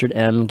F, Richard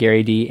M,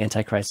 Gary D,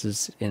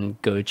 Anticrisis, and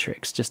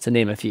GoTrix, just to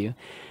name a few.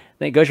 I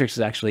think GoTrix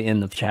is actually in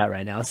the chat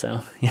right now,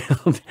 so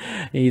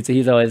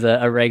he's always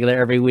a regular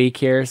every week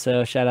here.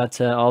 So shout out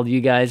to all of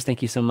you guys.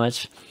 Thank you so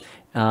much.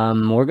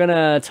 We're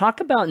gonna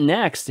talk about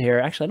next here.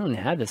 Actually, I don't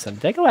have this.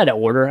 Did I go out of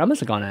order? I must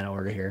have gone out of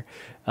order here.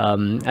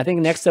 I think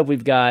next up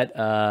we've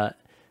got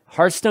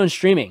Hearthstone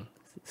streaming.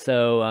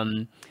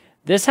 So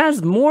this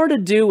has more to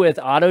do with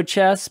auto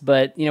chess,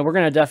 but we're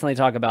gonna definitely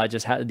talk about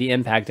just the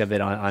impact of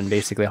it on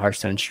basically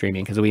Hearthstone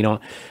streaming, because we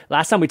don't.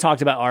 Last time we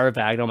talked about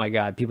Artifact, oh my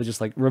god, people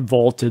just like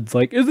revolted. It's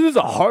like, is this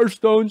a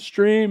Hearthstone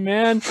stream,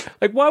 man?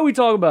 Like, why are we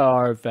talking about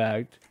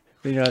Artifact?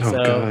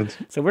 God.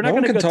 So we're not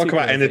going to talk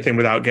about anything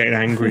without getting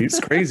angry.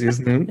 It's crazy,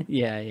 isn't it?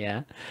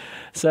 Yeah.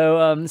 So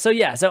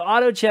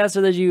auto chess.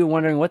 For those of you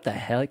wondering, what the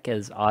heck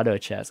is auto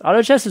chess?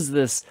 Auto chess is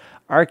this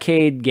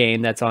arcade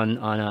game that's on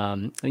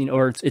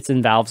or it's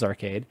in Valve's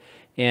arcade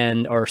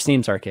or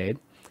Steam's arcade.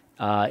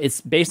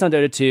 It's based on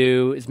Dota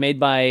 2. It's made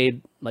by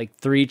like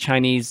 3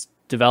 Chinese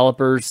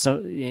developers.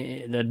 So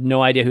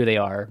no idea who they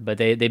are, but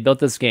they built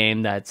this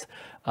game that's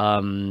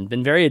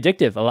been very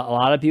addictive. A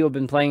lot of people have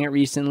been playing it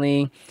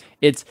recently.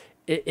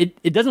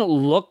 It doesn't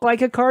look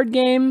like a card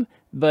game,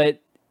 but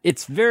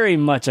it's very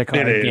much a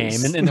card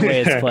game in the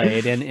way it's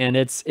played. And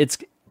it's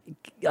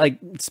like,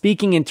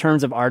 speaking in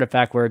terms of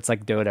Artifact, where it's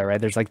like Dota,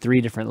 right? There's like 3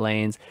 different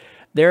lanes.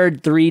 There are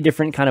 3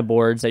 different kind of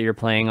boards that you're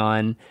playing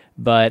on,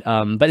 but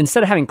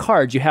instead of having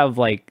cards, you have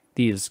like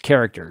these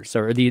characters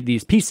or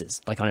these pieces,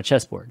 like on a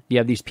chessboard. You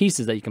have these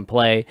pieces that you can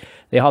play.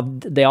 They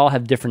all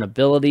have different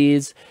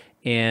abilities.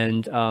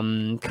 And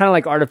kind of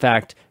like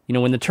Artifact,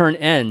 when the turn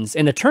ends,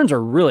 and the turns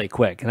are really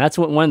quick, and that's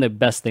one of the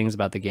best things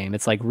about the game.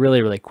 It's like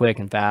really, really quick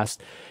and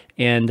fast.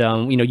 And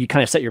you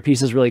kind of set your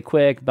pieces really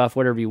quick, buff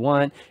whatever you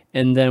want,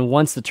 and then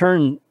once the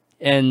turn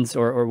ends,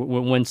 or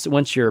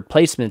once your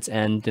placements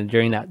end, and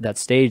during that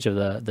stage of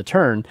the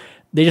turn,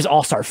 they just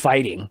all start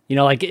fighting.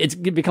 Like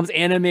it becomes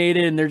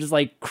animated, and they're just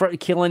like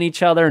killing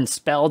each other, and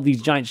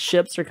these giant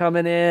ships are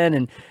coming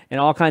in, and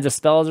all kinds of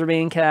spells are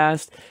being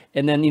cast.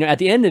 And then at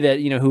the end of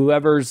it,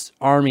 whoever's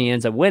army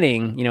ends up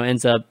winning,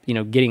 ends up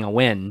getting a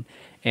win.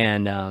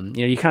 And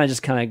you kind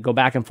of go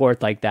back and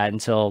forth like that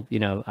until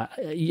you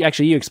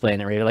explain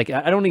it, right? Like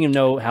I don't even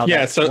know how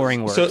that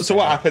scoring works. So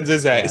what happens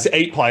is it's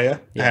 8 player,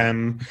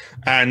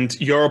 and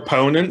your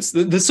opponents.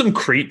 There's some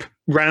creep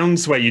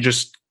rounds where you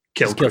just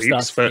kill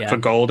creeps for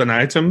gold and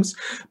items,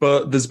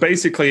 but there's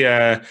basically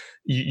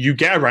you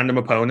get a random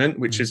opponent,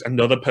 which is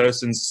another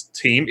person's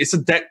team. It's a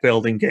deck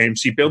building game,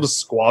 so you build a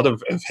squad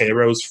of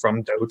heroes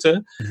from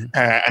Dota,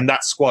 and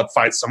that squad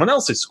fights someone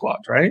else's squad,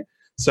 right?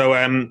 So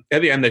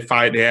at the end, they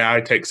fight, the AI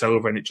takes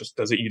over, and it just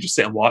does it. You just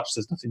sit and watch.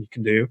 There's nothing you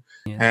can do.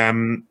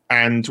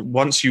 And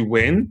once you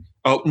win,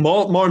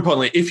 more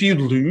importantly, if you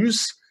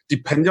lose,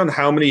 depending on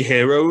how many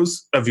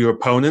heroes of your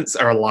opponents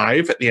are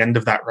alive at the end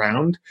of that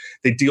round,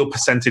 they deal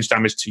percentage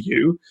damage to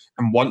you.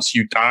 And once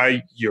you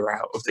die, you're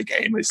out of the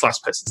game. It's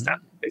last person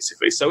standing,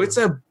 basically. So it's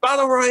a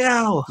battle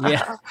royale.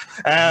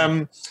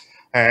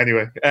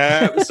 Anyway,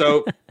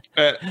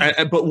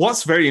 but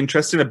what's very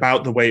interesting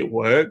about the way it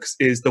works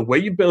is the way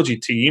you build your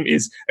team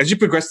is as you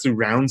progress through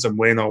rounds and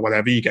win or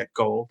whatever, you get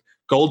gold.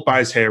 Gold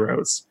buys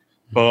heroes,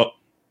 but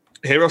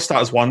heroes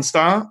start as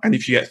 1-star, and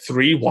if you get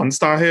 3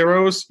 1-star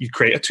heroes, you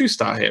create a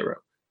 2-star hero,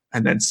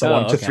 and then so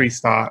on to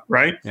 3-star,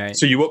 right?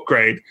 So you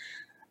upgrade.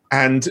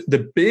 And the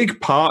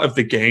big part of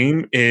the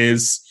game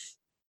is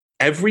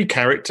every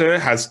character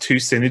has two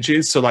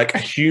synergies. So like a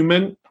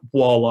human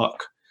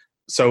warlock.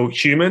 So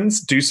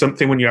humans do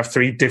something when you have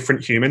three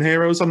different human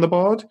heroes on the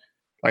board.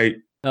 Like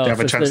they have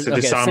a chance to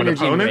disarm an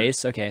opponent.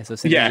 Race. Okay, so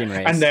synergy and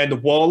race. And then the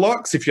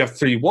warlocks, if you have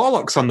three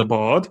warlocks on the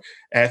board,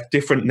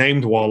 different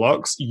named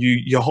warlocks,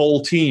 your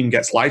whole team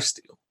gets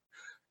lifesteal.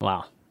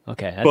 Wow.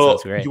 Okay, that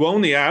sounds great. You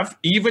only have,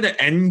 even at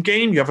end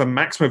game, you have a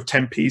maximum of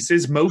 10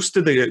 pieces. Most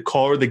of the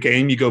core of the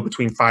game, you go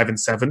between 5 and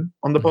 7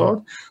 on the board.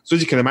 So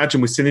as you can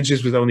imagine, with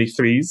synergies with only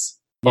 3s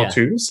or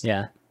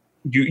 2s,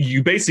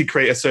 you basically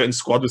create a certain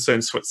squad with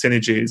certain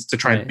synergies to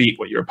try and beat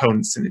what your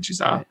opponent's synergies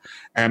are.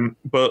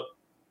 But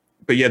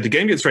yeah, the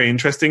game gets very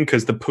interesting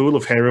because the pool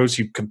of heroes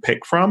you can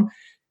pick from,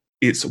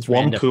 it's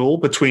one random. Pool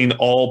between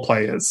all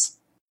players.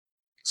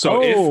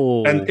 So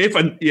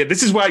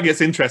this is why it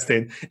gets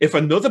interesting. If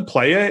another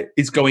player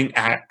is going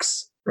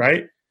axe,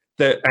 right,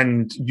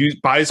 and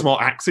buys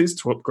more axes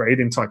to upgrade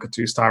into like a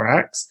 2-star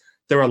axe,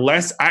 there are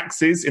less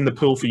axes in the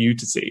pool for you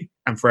to see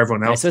and for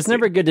everyone else. So it's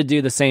never good to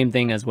do the same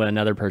thing as what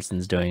another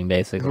person's doing,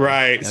 basically.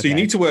 Right. Okay. So you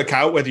need to work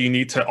out whether you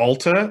need to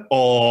alter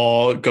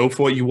or go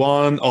for what you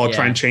want or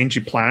try and change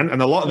your plan.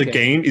 And a lot of the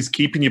game is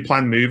keeping your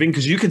plan moving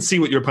because you can see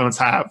what your opponents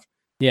have.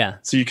 Yeah.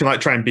 So you can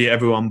like try and beat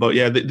everyone. But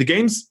yeah, the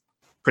game's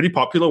pretty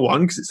popular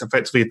one because it's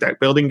effectively a deck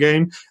building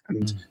game,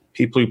 and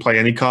people who play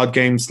any card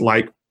games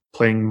like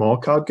playing more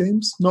card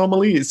games.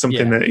 Normally, it's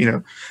something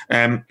that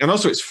and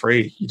also it's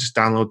free. You just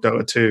download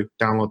Dota 2,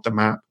 download the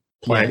map,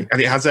 play,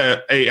 and it has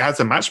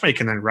a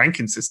matchmaking and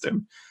ranking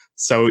system.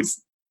 So it's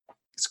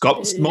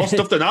got more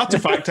stuff than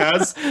Artifact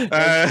has.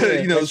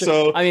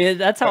 So I mean,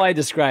 that's how I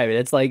describe it.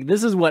 It's like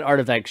this is what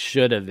Artifact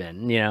should have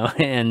been,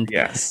 and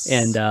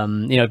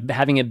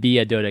having it be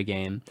a Dota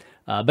game.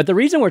 But the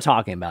reason we're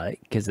talking about it,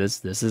 because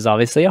this is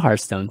obviously a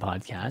Hearthstone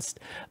podcast,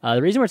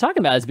 the reason we're talking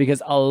about it is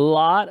because a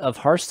lot of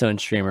Hearthstone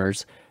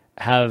streamers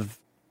have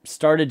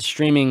started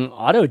streaming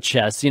auto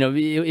chess.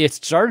 It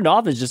started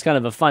off as just kind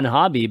of a fun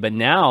hobby, but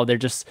now they're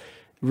just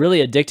really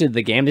addicted to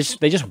the game.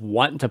 They just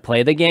want to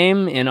play the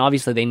game, and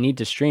obviously they need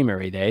to stream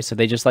every day, so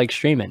they just like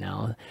stream it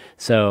now.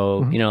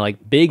 So,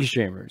 like big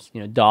streamers,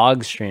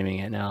 Dog's streaming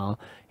it now,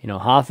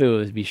 Hafu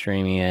would be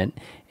streaming it,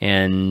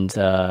 and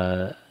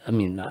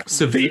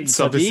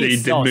Savitz obviously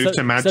did move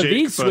to Magic.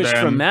 Savitz switched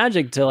from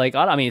Magic to like,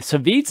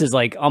 Savitz is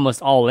like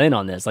almost all in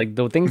on this. Like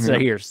the things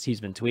that he's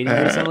been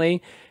tweeting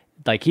recently,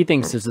 like he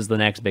thinks this is the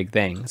next big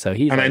thing. So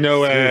he's I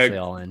know seriously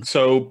all in.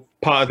 So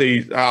part of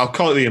the I'll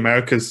call it the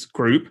Americas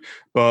group,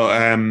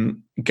 but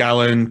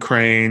Gallon,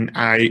 Crane,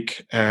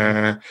 Ike,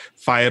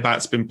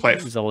 Firebat's been playing.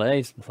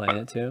 Zalae's been playing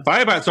it too.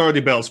 Firebat's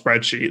already built a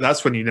spreadsheet.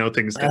 That's when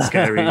things get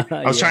scary.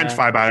 I was trying to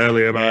Firebat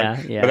earlier, but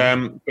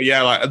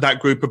like that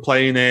group are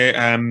playing it.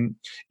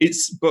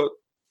 But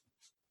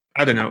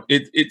I don't know.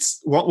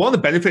 It's one of the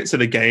benefits of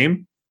the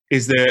game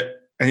is that,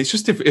 and it's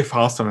just if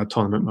Hearthstone had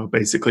tournament mode,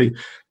 basically,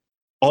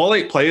 all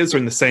 8 players are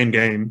in the same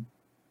game.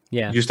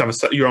 Yeah, you just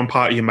have your own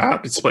part of your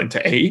map. It's split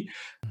into 8,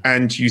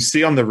 and you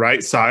see on the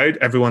right side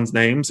everyone's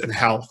names and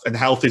health. And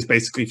health is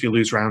basically if you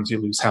lose rounds, you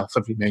lose health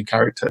of your main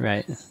character.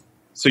 Right.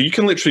 So you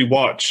can literally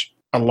watch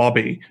a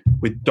lobby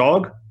with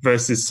Dog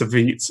versus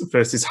Savitz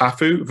versus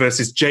Hafu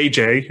versus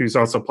JJ, who's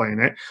also playing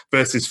it,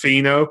 versus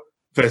Fino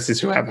versus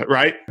whoever,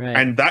 right?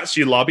 And that's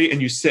your lobby,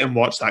 and you sit and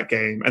watch that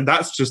game, and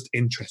that's just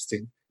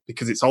interesting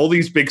because it's all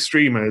these big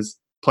streamers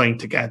playing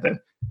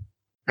together.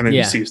 And then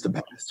you see who's the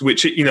best,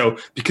 which,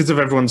 because of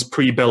everyone's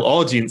pre-built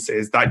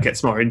audiences, that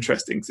gets more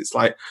interesting. Because it's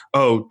like,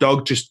 oh,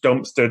 Dog just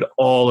dumpstered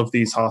all of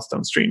these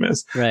Hearthstone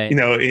streamers, right?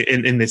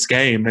 In this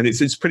game. And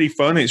it's pretty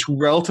fun. It's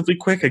relatively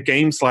quick. A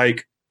game's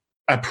like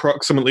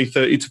approximately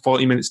 30 to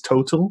 40 minutes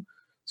total.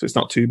 So it's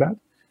not too bad.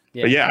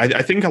 Yeah. But yeah,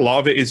 I think a lot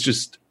of it is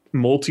just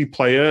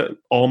multiplayer.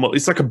 Almost,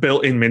 it's like a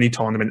built-in mini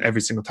tournament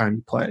every single time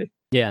you play.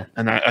 Yeah.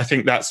 And I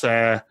think that's...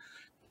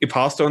 if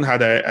Hearthstone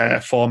had a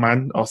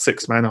 4-man or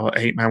 6-man or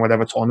 8-man,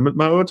 whatever tournament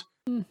mode,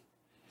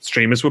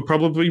 streamers would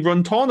probably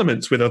run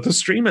tournaments with other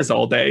streamers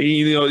all day.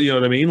 You know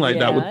what I mean? Like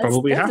that would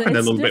probably happen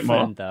a little bit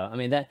more. Though. I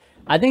mean,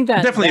 I think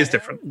that definitely is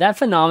different. That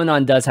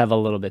phenomenon does have a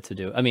little bit to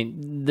do. I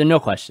mean, no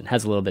question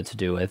has a little bit to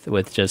do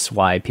with just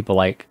why people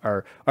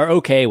are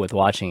okay with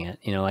watching it.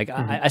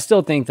 I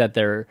still think that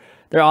there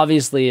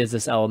obviously is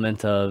this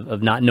element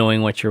of not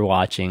knowing what you're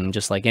watching,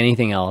 just like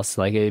anything else.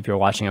 Like if you're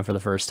watching it for the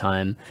first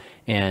time,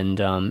 and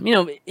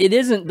it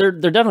isn't. There are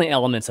definitely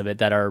elements of it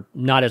that are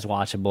not as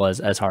watchable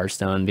as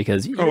Hearthstone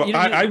because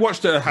I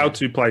watched a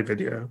how-to play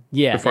video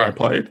before I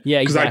played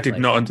because I did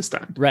not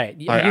understand. Right,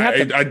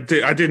 I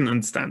didn't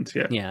understand.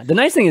 Yeah. The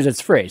nice thing is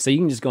it's free, so you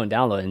can just go and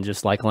download it and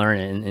just like learn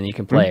it and you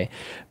can play.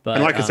 But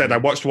and like I said, I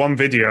watched one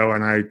video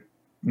and I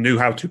knew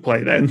how to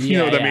play then. You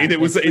know what I mean?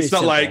 It's not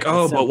simple. Like,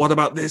 but what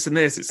about this and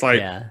this? It's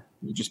like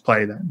you just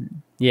play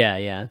then.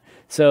 Yeah.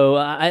 So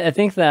I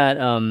think that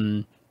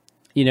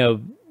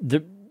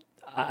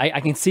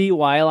I can see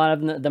why a lot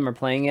of them are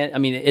playing it. I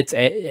mean, it's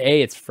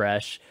it's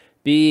fresh.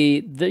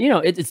 B,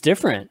 it's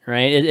different,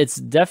 right? It's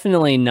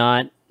definitely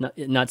not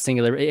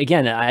singular.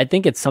 Again, I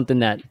think it's something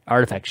that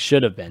Artifact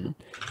should have been,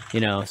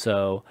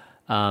 So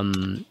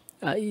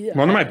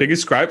One of my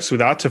biggest gripes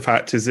with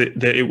Artifact is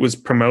that it was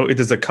promoted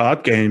as a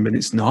card game, and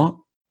it's not.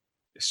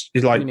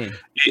 It's like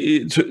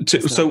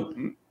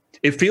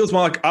it feels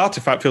more like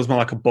Artifact feels more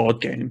like a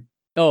board game.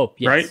 Oh,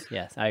 yes, right?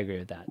 Yes, I agree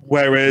with that.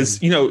 Whereas,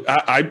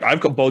 I've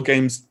got board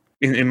games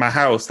in my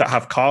house that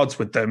have cards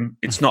with them.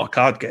 It's not a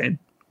card game.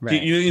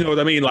 Right. You know what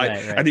I mean? Like,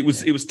 right, and it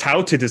was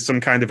touted as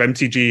some kind of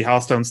MTG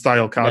Hearthstone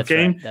style card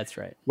game. Right. That's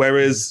right.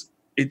 Whereas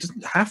it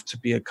doesn't have to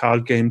be a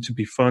card game to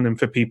be fun and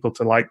for people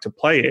to like to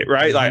play it,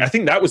 right? Like, I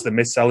think that was the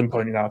mis-selling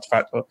point in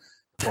Artifact, but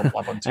I won't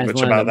blab on too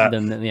much about that.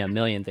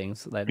 Million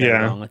things that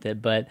are wrong with it,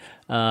 but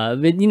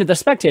the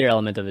spectator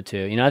element of it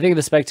too. I think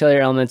the spectator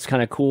element's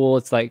kind of cool.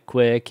 It's like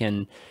quick,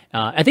 and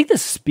I think the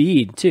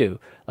speed too.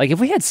 Like if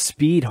we had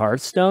speed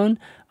Hearthstone,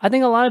 I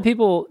think a lot of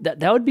people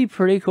that would be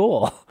pretty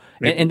cool.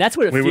 And that's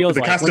what it feels like.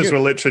 The casters were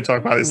literally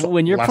talking about this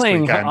when you're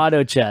playing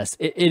auto chess.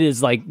 It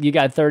is like you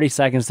got 30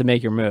 seconds to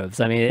make your moves.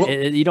 I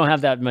mean, you don't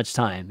have that much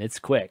time. It's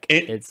quick.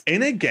 It's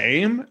in a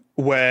game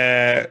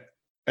where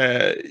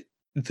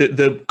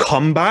the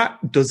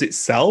combat does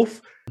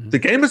itself. The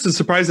game has a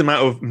surprising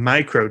amount of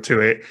micro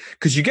to it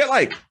because you get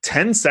like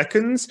 10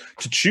 seconds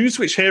to choose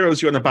which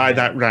heroes you want to buy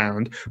that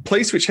round,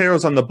 place which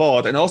heroes on the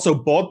board, and also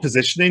board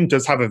positioning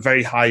does have a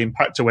very high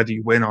impact to whether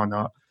you win or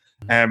not.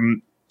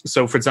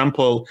 So, for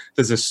example,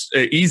 there's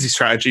a easy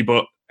strategy,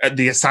 but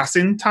the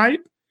assassin type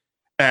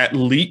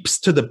leaps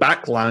to the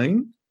back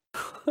line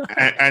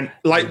and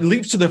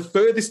leaps to the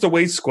furthest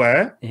away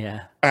square.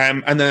 Yeah.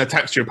 And then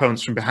attacks your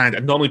opponents from behind.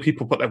 And normally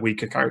people put their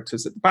weaker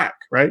characters at the back,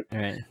 right?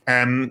 Right.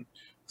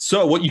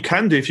 So what you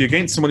can do if you're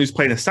against someone who's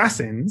playing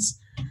assassins,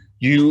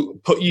 you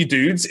put your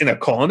dudes in a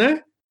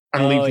corner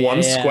and leave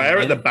one square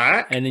at the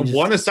back. And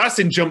one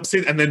assassin jumps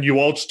in, and then you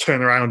all just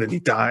turn around and he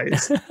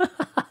dies.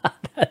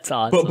 That's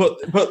awesome.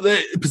 But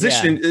the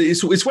positioning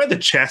is where the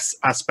chess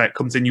aspect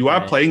comes in. You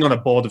are playing on a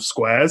board of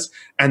squares,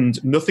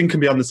 and nothing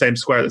can be on the same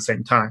square at the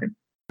same time.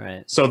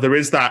 Right. So there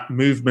is that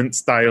movement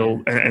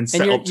style and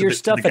set up to your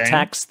stuff to the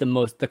attacks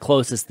the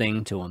closest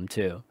thing to them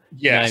too.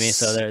 Yes. You know what I mean,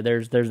 so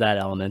there's that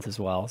element as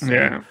well. So,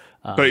 yeah.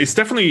 But it's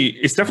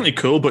definitely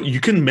cool. But you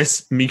can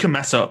mess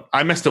up.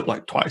 I messed up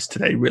like twice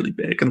today, really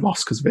big, and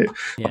lost because of it.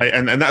 Yeah.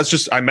 And that's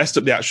just I messed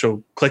up the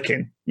actual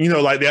clicking.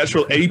 Like the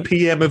actual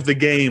APM of the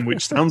game,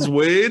 which sounds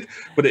weird,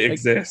 but it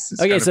exists. It's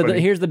okay, so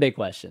here's the big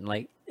question: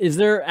 like, is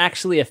there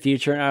actually a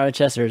future in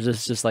ROHS, or is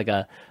this just like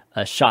a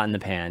shot in the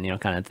pan,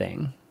 kind of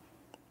thing?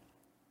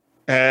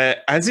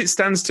 As it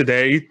stands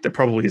today, there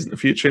probably isn't a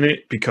future in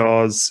it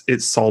because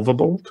it's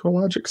solvable to a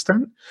large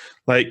extent.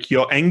 Like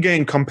your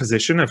endgame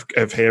composition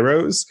of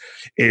heroes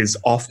is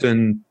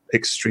often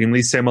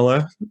extremely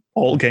similar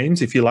all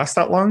games if you last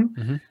that long.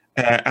 Mm-hmm.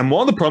 And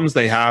one of the problems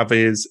they have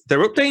is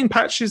they're updating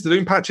patches, they're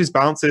doing patches,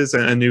 bounces,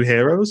 and new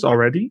heroes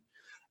already.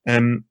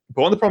 But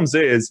one of the problems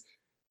is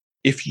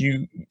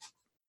in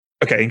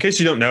case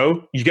you don't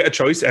know, you get a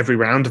choice every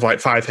round of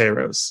like 5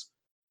 heroes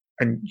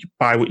and you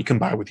buy what you can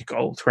buy with your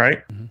gold,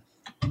 right? Mm-hmm.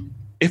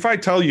 If I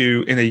tell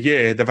you in a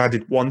year they've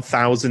added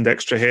 1,000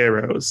 extra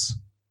heroes,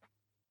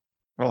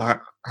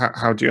 well,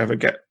 how do you ever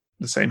get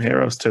the same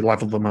heroes to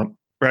level them up,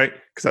 right?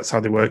 Because that's how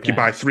they work. You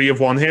buy 3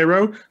 of one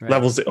hero,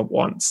 levels it up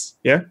once,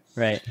 yeah?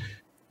 Right.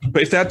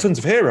 But if they had tons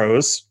of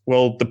heroes,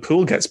 well, the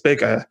pool gets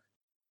bigger,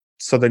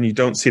 so then you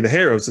don't see the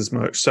heroes as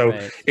much. So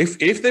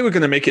if they were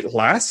going to make it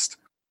last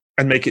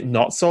and make it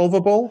not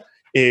solvable,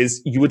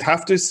 is you would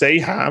have to say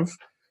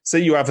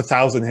you have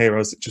 1,000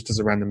 heroes just as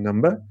a random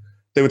number.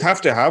 They would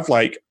have to have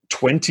like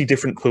 20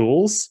 different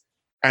pools,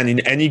 and in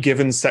any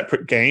given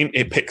separate game,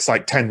 it picks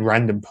like 10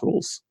 random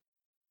pools.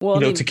 Well,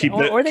 to keep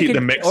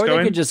the mix going. Or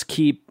they could just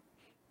keep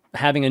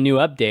having a new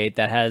update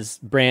that has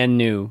brand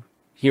new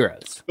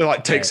heroes.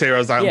 It takes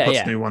heroes out and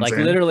puts new ones in.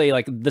 Like literally,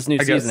 like this new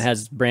season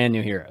has brand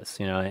new heroes.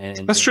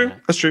 And that's true.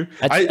 That's true.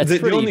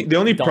 The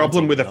only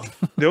problem with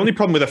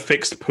a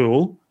fixed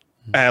pool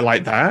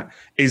like that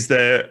is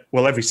that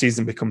every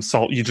season becomes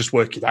salt. You just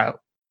work it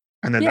out.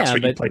 And then that's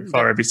what you play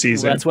for every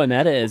season. Well, that's what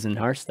meta is in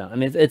Hearthstone. I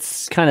mean,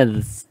 it's kind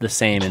of the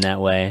same in that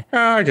way.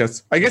 I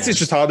guess it's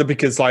just harder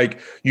because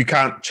you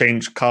can't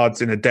change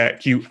cards in a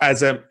deck. You,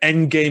 as an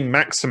end game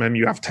maximum,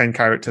 you have 10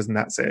 characters and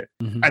that's it.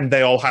 Mm-hmm. And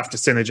they all have to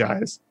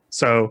synergize.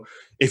 So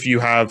if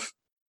you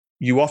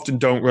often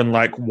don't run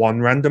like one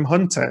random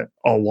hunter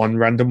or one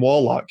random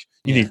warlock.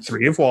 You need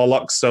 3 of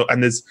warlocks. So,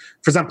 and there's,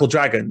 for example,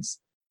 dragons.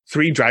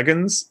 3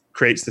 dragons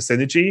creates the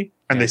synergy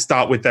and they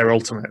start with their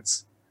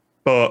ultimates.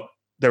 But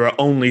there are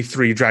only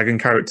 3 dragon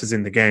characters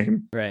in the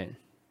game. Right.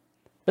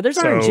 But there's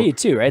RNG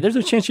too, right? There's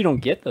a chance you don't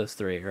get those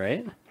 3,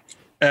 right?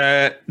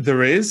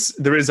 There is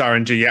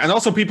RNG, yeah. And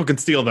also people can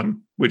steal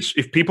them, which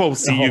if people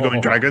see you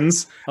going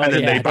dragons and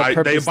then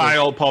they buy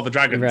all the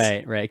dragons.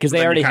 Right. Because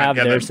they already have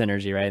their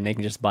synergy, right? And they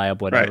can just buy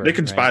up whatever. Right. They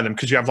can just buy them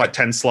because you have like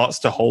 10 slots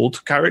to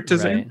hold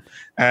characters in.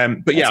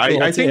 But that's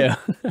cool I think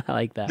I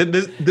like that.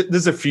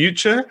 There's a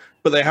future,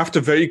 but they have to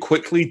very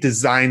quickly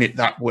design it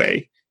that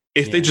way.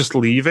 If they just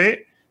leave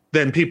it,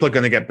 then people are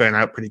going to get burnt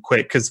out pretty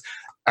quick because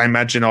I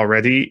imagine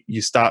already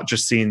you start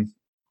just seeing,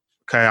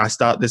 okay, I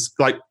start this,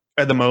 like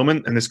at the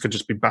moment, and this could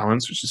just be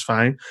balanced, which is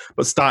fine.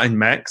 But starting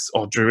mechs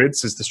or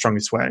druids is the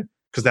strongest way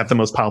because they have the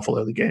most powerful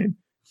early game.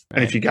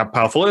 And if you get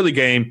powerful early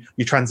game,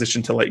 you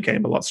transition to late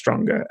game a lot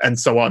stronger, and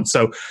so on.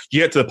 So you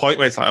get to the point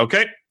where it's like,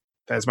 okay,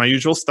 there's my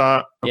usual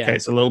start. Okay,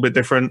 it's a little bit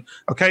different.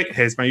 Okay,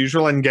 here's my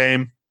usual end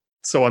game.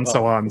 So on,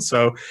 so on.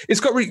 So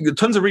it's got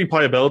tons of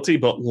replayability,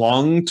 but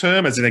long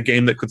term, as in a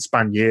game that could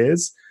span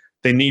years,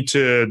 they need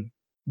to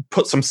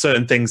put some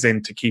certain things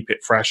in to keep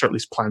it fresh, or at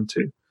least plan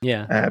to.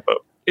 Yeah, but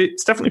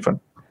it's definitely fun.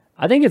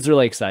 I think it's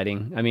really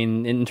exciting. I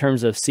mean, in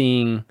terms of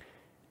seeing,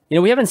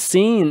 we haven't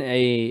seen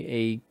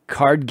a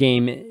card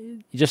game.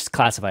 You just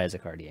classify as a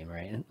card game,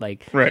 right?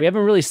 Like we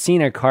haven't really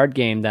seen a card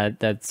game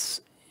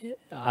that's,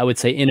 I would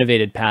say,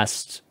 innovated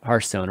past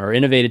Hearthstone, or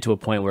innovated to a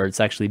point where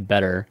it's actually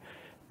better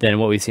than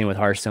what we've seen with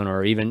Hearthstone,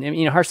 or even,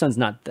 Hearthstone's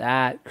not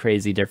that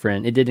crazy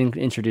different. It did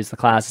introduce the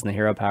classes and the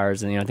hero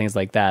powers and, things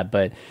like that.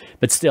 But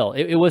still,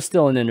 it was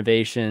still an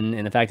innovation.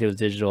 And the fact that it was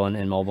digital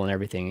and mobile and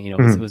everything,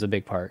 it was a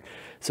big part.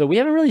 So we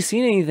haven't really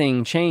seen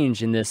anything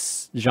change in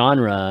this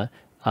genre.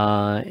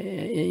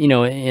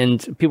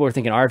 And people were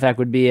thinking Artifact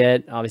would be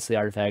it. Obviously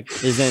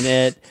Artifact isn't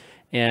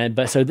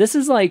it. So this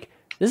is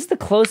the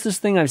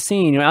closest thing I've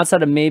seen,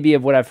 outside of maybe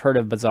of what I've heard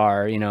of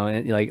Bazaar,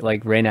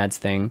 like Reynad's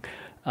thing.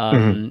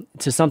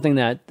 To something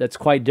that's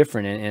quite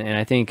different and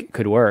I think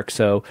could work.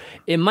 So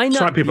it might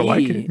not be,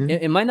 like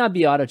it might not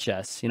be auto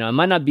chess, it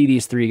might not be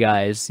these three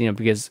guys,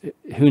 because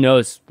who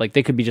knows, like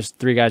they could be just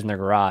three guys in their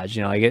garage,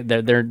 like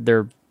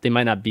they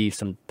might not be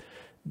some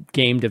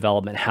game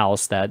development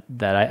house that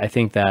I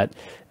think that,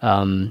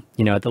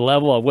 at the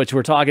level of which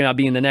we're talking about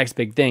being the next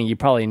big thing, you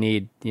probably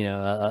need,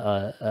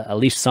 at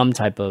least some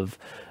type of,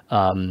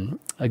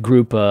 a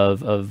group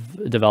of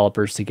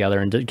developers together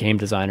and game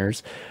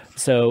designers.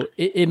 So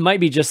it might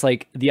be just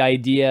like the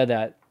idea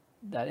that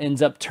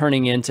ends up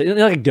turning into,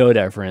 like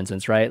Dota, for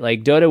instance, right?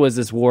 Like Dota was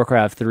this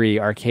Warcraft 3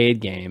 arcade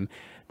game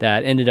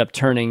that ended up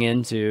turning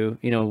into,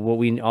 what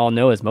we all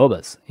know as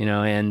MOBAs,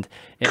 and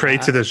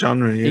created a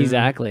genre. Yeah.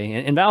 Exactly.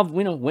 And Valve,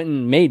 went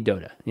and made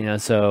Dota,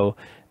 so,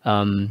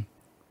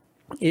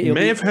 you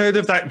may have heard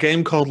of that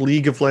game called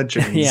League of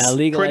Legends. Yeah,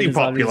 League of Legends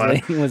popular.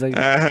 Was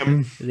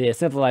the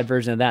simplified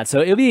version of that.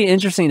 So it'll be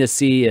interesting to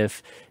see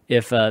if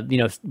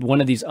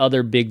one of these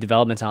other big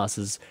development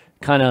houses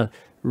kind of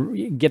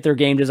get their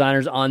game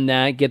designers on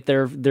that, get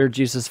their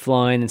juices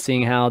flowing, and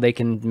seeing how they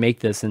can make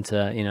this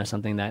into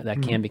something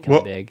that can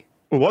become big.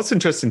 Well, what's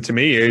interesting to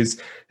me is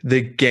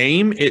the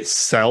game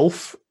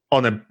itself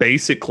on a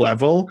basic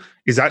level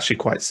is actually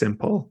quite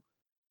simple.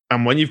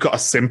 And when you've got a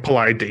simple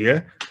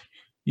idea,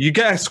 you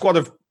get a squad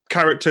of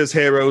characters,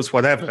 heroes,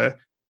 whatever,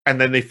 and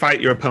then they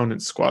fight your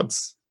opponent's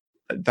squads.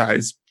 That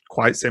is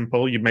quite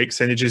simple. You make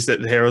synergies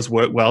that the heroes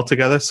work well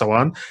together, so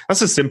on.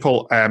 That's a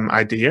simple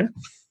idea.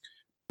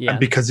 Yeah.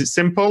 And because it's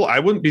simple, I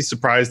wouldn't be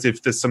surprised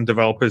if there's some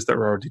developers that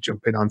are already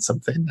jumping on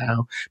something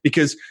now.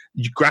 Because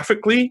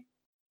graphically,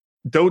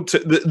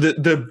 Dota,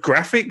 the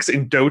graphics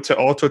in Dota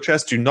Auto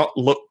Chess do not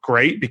look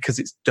great because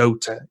it's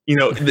Dota.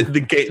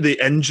 The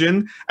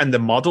engine and the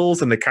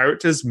models and the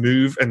characters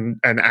move and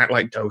act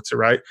like Dota,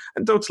 right?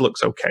 And Dota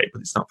looks okay,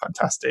 but it's not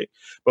fantastic.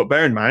 But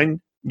bear in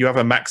mind, you have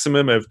a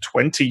maximum of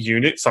 20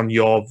 units on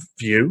your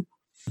view.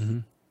 Mm-hmm.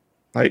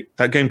 Like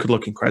that game could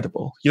look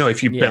incredible.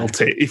 If you built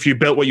it, if you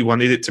built what you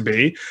wanted it to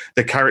be,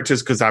 the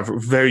characters could have a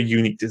very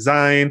unique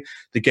design.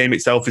 The game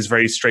itself is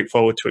very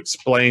straightforward to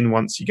explain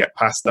once you get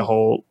past the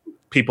whole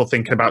people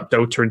thinking about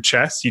Dota and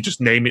chess. You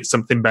just name it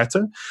something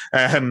better.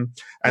 The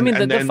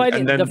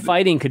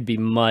fighting could be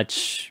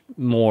much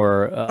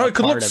more. It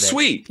could look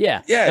sweet.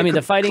 Yeah.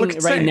 The fighting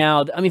right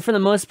now. For the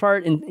most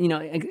part, and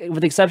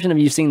with the exception of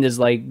you've seen this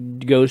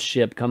like ghost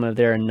ship come up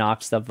there and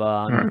knock stuff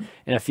on,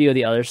 and a few of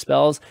the other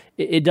spells,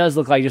 it does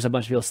look like just a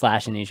bunch of people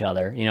slashing each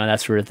other.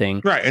 That sort of thing.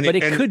 Right. But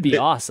it could be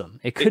awesome.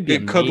 It could be.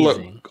 It could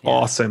look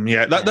awesome.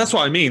 Yeah. That's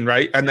what I mean.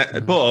 Right. And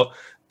but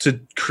to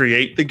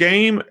create the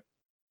game,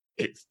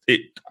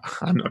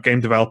 I'm not a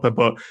game developer,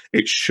 but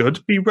it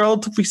should be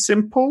relatively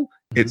simple.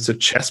 It's a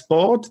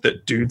chessboard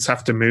that dudes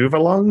have to move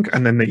along,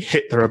 and then they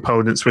hit their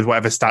opponents with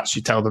whatever stats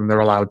you tell them they're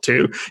allowed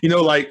to.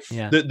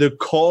 The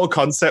core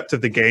concept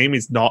of the game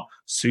is not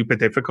super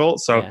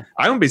difficult. So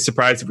I wouldn't be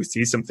surprised if we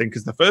see something,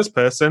 because the first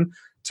person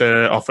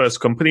or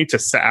first company to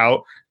set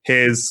out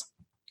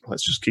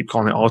let's just keep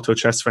calling it Auto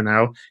Chess for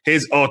now,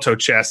 here's Auto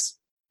Chess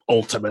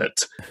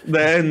Ultimate.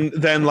 Then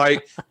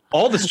like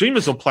all the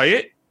streamers will play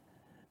it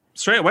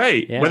straight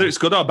away, whether it's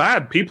good or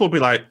bad. People will be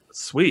like,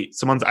 sweet,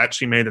 someone's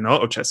actually made an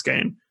auto chess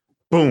game.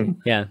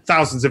 Boom. Yeah.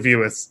 Thousands of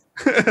viewers.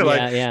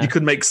 You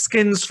could make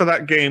skins for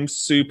that game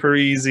super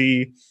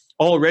easy.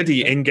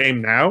 Already in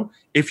game now,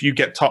 if you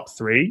get top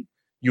 3,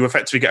 you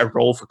effectively get a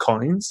roll for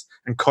coins,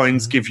 and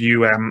coins give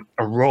you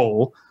a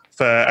roll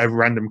for a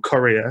random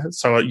courier.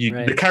 So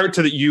the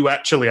character that you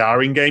actually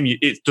are in game,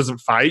 it doesn't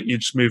fight, you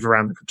just move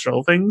around and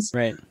control things.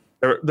 Right.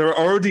 There are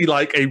already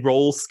like a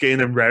roll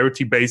skin and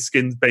rarity based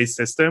skins based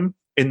system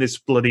in this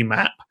bloody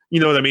map. You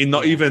know what I mean?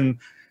 Not even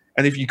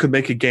And if you could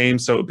make a game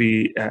so it would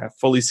be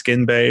fully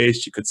skin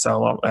based, you could sell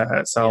a lot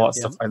of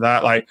stuff like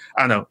that. Like,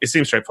 I don't know, it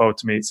seems straightforward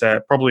to me. It's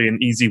probably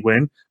an easy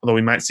win, although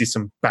we might see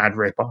some bad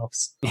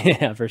rip-offs.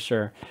 Yeah, for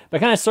sure.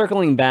 But kind of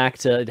circling back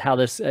to how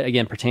this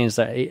again pertains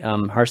to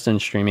Hearthstone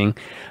streaming,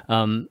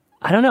 I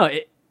don't know.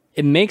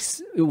 It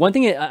makes one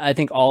thing. I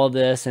think all of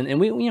this, and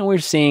we we're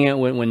seeing it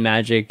when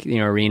Magic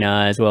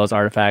Arena as well as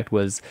Artifact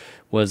was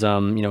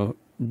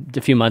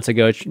a few months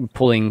ago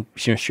pulling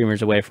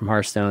streamers away from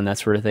Hearthstone, that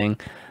sort of thing.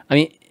 I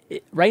mean,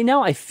 right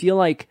now I feel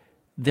like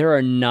there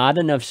are not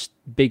enough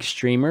big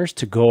streamers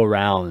to go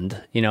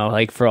around,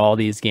 like for all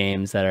these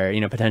games that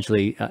are,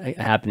 potentially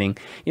happening.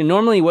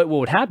 Normally what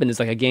would happen is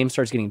like a game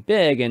starts getting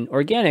big and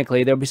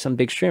organically there'll be some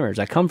big streamers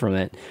that come from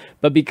it.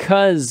 But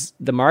because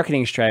the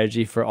marketing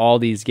strategy for all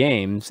these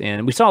games,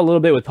 and we saw a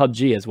little bit with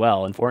PUBG as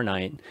well and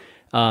Fortnite,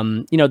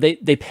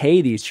 they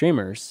pay these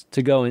streamers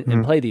to go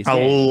and play these games.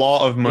 A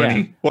lot of money.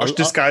 Yeah. Watch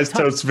this guy's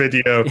Toast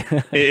video.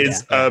 It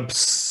is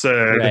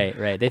absurd.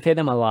 Right. They pay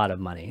them a lot of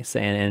money.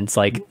 And it's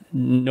like,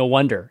 no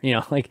wonder,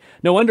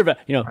 no wonder,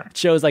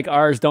 shows like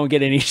ours don't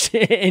get any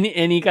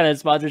any kind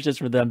of sponsorships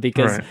for them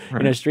because,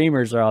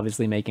 streamers are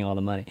obviously making all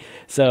the money.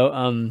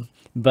 So,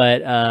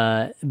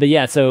 but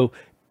yeah, so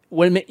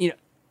when,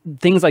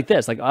 things like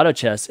this, like auto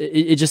chess,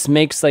 it just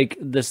makes like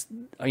this,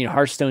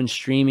 Hearthstone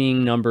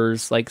streaming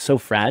numbers like so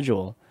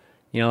fragile,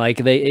 like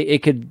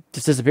it could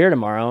just disappear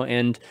tomorrow.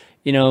 And,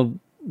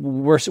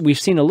 we've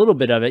seen a little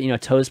bit of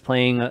it, Toes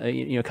playing,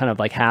 kind of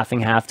like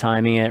half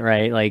timing it,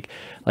 right? Like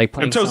playing.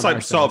 And Toes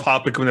like sort of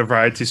half becoming a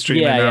variety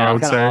streamer now, I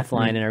would kind say. Of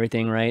offline and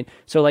everything, right?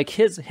 So like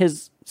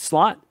his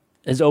slot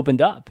is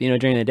opened up,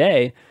 during the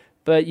day,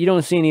 but you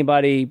don't see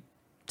anybody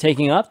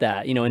taking up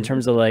that, in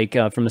terms of like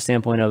from a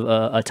standpoint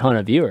of a ton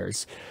of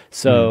viewers.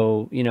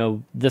 So,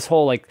 this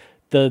whole like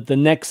the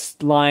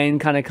next line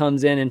kind of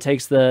comes in and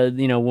takes the,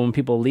 when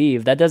people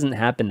leave, that doesn't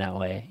happen that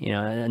way,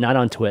 not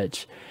on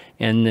Twitch.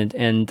 And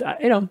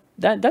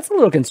that's a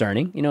little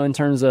concerning, in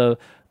terms of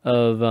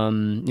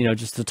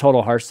just the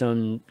total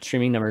Hearthstone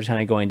streaming numbers kind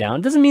of going down.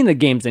 It doesn't mean the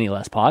game's any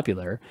less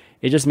popular.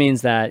 It just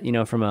means that,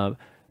 from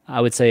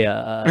I would say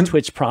a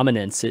Twitch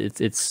prominence,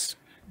 it's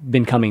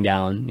been coming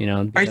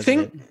down, I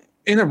think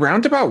in a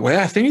roundabout way,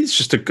 I think it's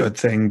just a good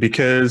thing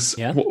because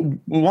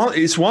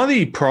it's one of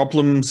the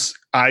problems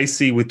I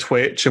see with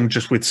Twitch and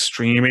just with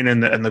streaming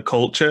and the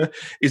culture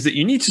is that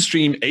you need to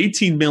stream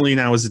 18 million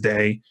hours a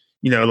day.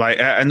 Like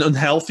an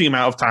unhealthy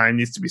amount of time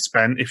needs to be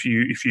spent if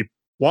you're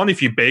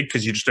big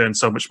because you just earn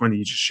so much money,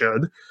 you just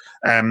should.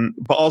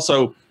 But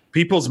also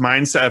people's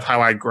mindset of how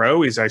I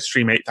grow is I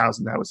stream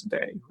 8,000 hours a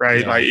day,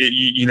 right? Yeah. Like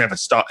you never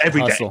stop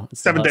every day,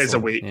 7 days a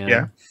week.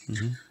 Yeah.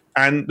 Mm-hmm.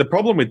 And the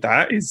problem with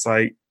that is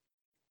like,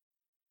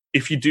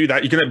 if you do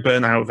that, you're going to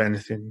burn out of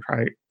anything,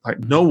 right? Like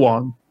no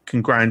one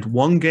can grind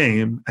one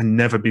game and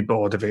never be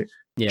bored of it.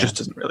 Yeah. It just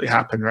doesn't really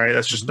happen, right?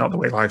 That's just not the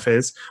way life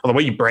is, or the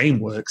way your brain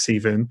works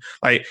even.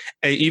 Like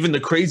even the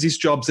craziest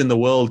jobs in the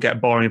world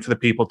get boring for the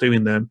people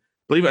doing them.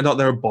 Believe it or not,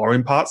 there are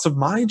boring parts of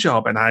my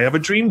job and I have a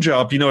dream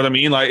job. You know what I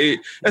mean? Like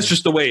that's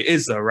just the way it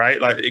is though, right?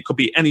 Like it could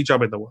be any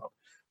job in the world.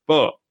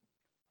 But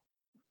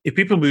if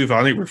people move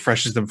on, it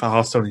refreshes them for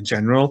Hearthstone in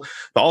general.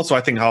 But also,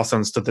 I think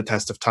Hearthstone stood the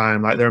test of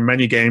time. Like there are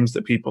many games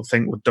that people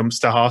think would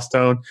dumpster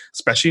Hearthstone,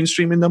 especially in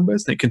streaming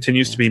numbers, and it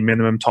continues to be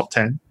minimum top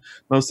 10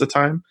 most of the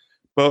time.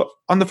 But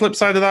on the flip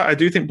side of that, I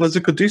do think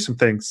Blizzard could do some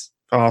things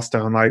for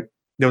Hearthstone. Like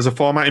there was a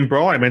format in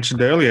Brawl I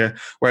mentioned earlier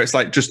where it's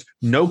like just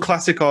no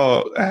classic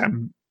or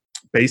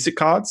basic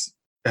cards.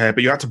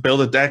 But you had to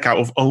build a deck out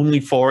of only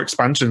 4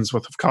 expansions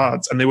worth of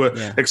cards. And they were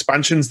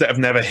expansions that have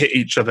never hit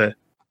each other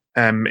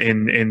in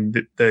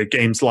the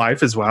game's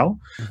life as well.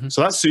 Mm-hmm.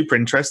 So that's super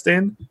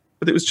interesting.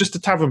 But it was just a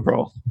tavern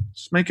brawl.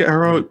 Just make it a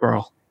heroic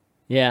brawl.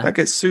 Yeah. That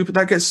gets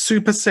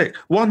super sick.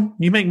 One,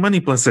 you make money,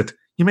 Blizzard.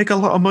 You make a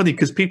lot of money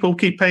because people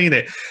keep paying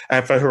it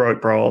for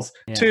heroic brawls.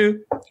 Yeah.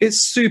 2, it's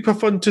super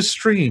fun to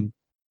stream.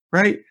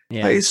 Right?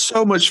 Yeah. Like, it's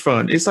so much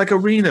fun. It's like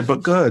Arena,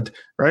 but good,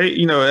 right?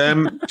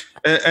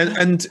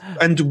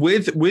 And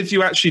with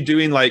you actually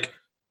doing like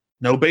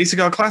no basic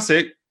or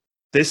classic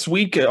this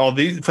week or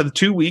for the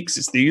 2 weeks,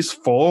 it's these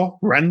 4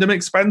 random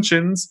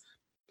expansions.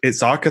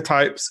 It's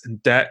archetypes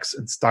and decks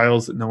and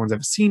styles that no one's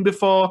ever seen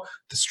before.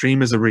 The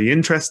streamers are really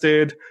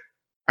interested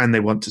and they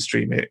want to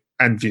stream it,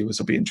 and viewers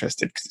will be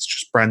interested because it's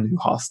just brand new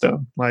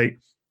Hearthstone. Like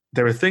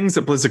there are things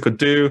that Blizzard could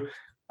do.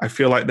 I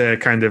feel like they're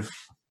kind of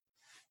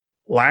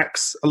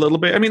lax a little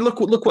bit. I mean, look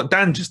what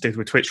Dan just did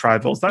with Twitch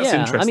Rivals. That's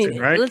interesting,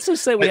 right? Let's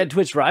just say we had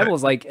Twitch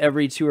Rivals like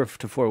every 2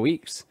 to 4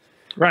 weeks.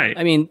 Right.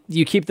 I mean,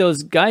 you keep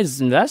those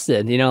guys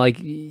invested, like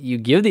you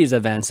give these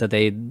events that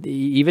they,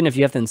 even if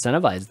you have to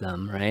incentivize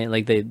them, right?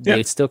 Like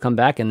they still come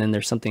back and then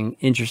there's something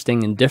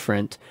interesting and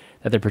different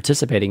that they're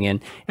participating in.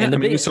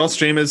 And you saw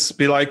streamers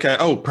be like,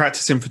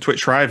 practicing for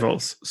Twitch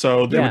Rivals.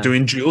 So they were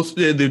doing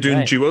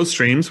duo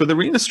streams with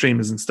Arena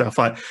streamers and stuff.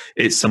 Like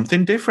it's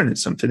something different.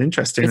 It's something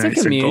interesting. It's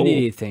a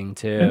community thing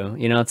too.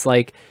 Yeah. It's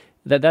like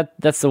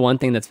that's the one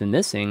thing that's been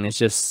missing. It's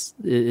just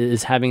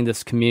is having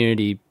this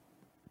community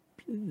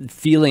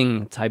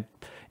feeling type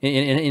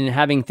in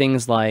having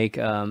things like,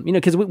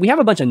 because we have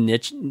a bunch of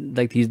niche,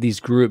 like these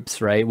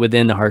groups, right,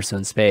 within the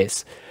Hearthstone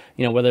space,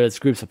 whether it's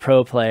groups of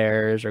pro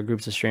players or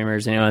groups of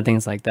streamers, and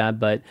things like that.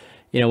 But,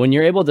 when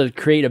you're able to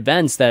create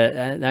events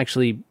that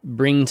actually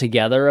bring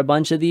together a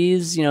bunch of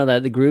these,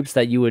 that the groups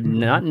that you would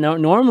not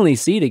normally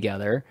see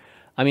together,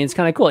 I mean, it's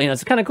kind of cool.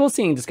 It's kind of cool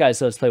seeing just guys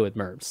play with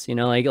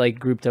MERPs, like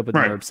grouped up with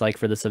MERPs, like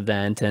for this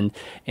event, and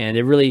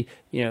it really,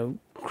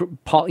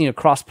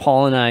 cross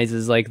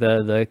pollinizes like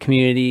the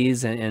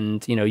communities,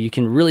 and you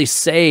can really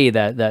say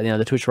that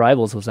the Twitch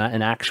Rivals was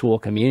an actual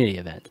community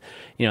event.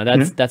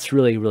 That's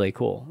really, really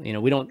cool.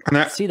 We don't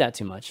see that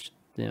too much.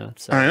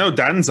 So. I know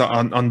Dan's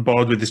on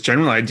board with this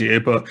general idea,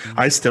 but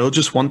I still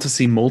just want to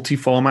see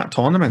multi-format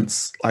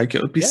tournaments. Like,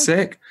 it would be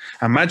sick.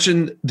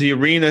 Imagine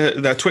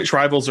the Twitch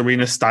Rivals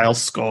arena style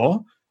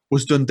score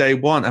was done day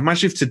one.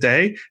 Imagine if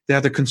today they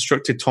had a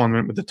constructed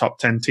tournament with the top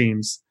 10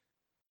 teams,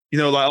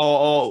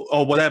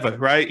 or whatever,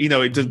 right?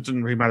 It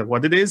doesn't really matter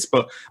what it is,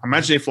 but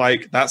imagine if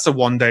that's a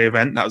 1-day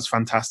event. That was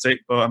fantastic.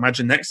 But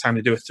imagine next time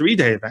they do a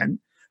 3-day event,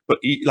 but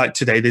like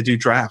today they do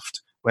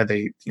draft, where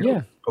they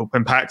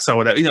open packs or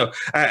whatever,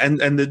 and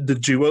the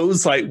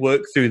duos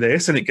work through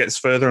this, and it gets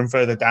further and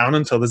further down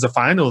until there's a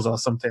finals or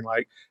something.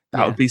 Like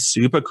that would be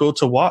super cool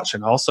to watch,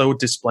 and also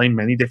display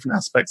many different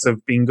aspects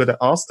of being good at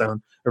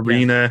Hearthstone: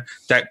 arena,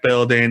 deck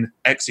building,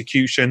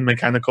 execution,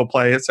 mechanical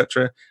play,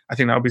 etc. I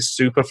think that would be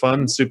super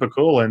fun, super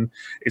cool, and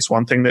it's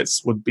one thing that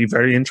would be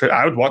very interesting.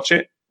 I would watch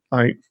it.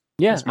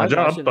 It's my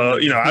job,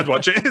 but I'd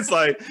watch it. It's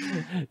like,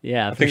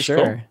 for sure.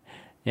 Cool.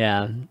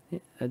 Yeah,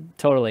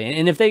 totally.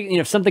 And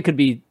if something could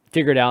be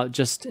figured out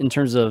just in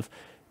terms of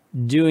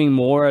doing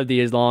more of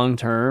these long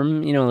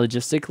term,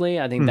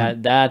 logistically, I think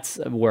that's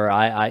where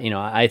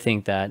I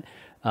think that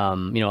a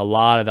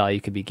lot of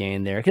value could be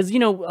gained there, because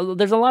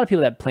there's a lot of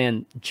people that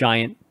plan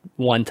giant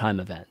one-time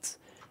events,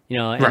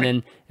 and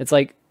then it's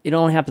like it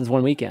only happens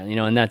one weekend,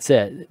 and that's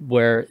it.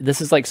 Where this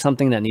is like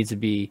something that needs to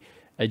be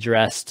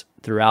addressed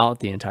throughout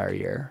the entire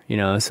year,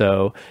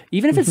 so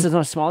even if it's on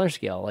a smaller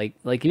scale,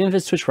 like even if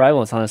it's Twitch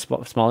Rival, it's on a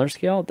smaller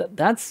scale,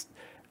 that's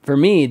for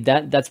me,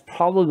 that's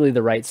probably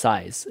the right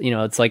size.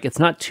 It's like, it's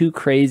not too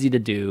crazy to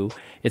do.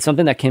 It's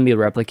something that can be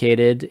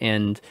replicated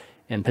and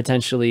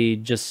potentially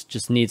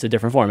just needs a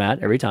different format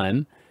every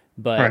time.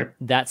 But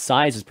that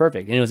size is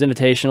perfect. And it was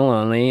invitational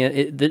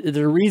only. There's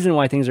a reason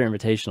why things are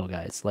invitational,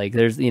 guys. Like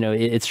there's,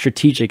 it's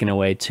strategic in a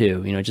way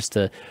too, just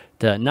to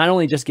not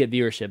only just get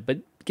viewership, but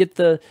get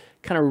the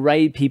kind of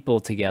right people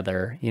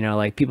together,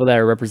 like people that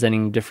are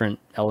representing different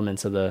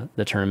elements of the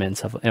tournament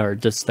stuff, or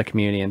just the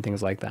community and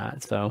things like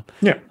that. So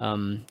we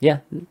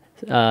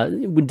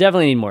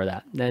definitely need more of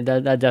that.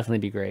 That'd definitely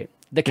be great.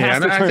 The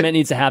caster tournament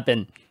needs to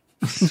happen.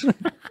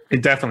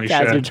 It definitely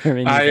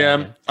should.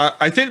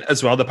 I think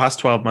as well, the past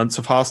 12 months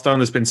of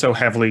Hearthstone has been so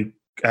heavily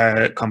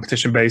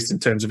competition based in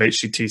terms of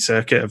HCT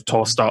circuit of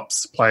tour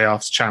stops,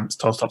 playoffs, champs,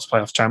 tour stops,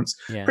 playoffs, champs.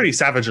 Pretty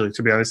savagely,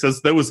 to be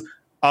honest. There was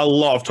a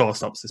lot of tour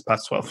stops this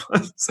past 12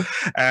 months.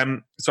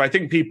 So I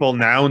think people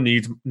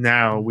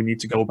we need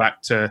to go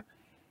back to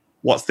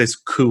what's this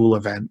cool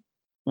event,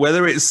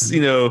 whether it's,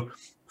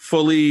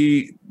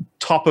 fully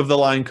top of the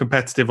line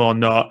competitive or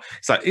not.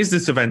 It's like, is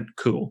this event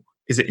cool?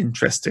 Is it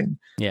interesting?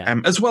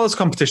 As well as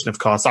competition, of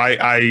course.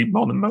 I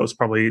more than most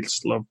probably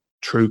just love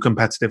true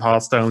competitive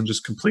Hearthstone,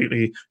 just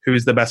completely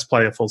who's the best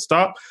player, full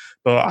stop.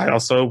 But I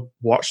also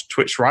watch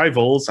Twitch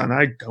Rivals, and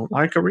I don't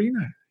like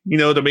Arena. You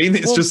know what I mean?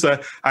 It's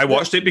I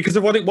watched it because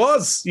of what it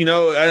was,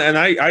 and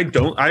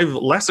I've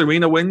less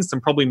Arena wins than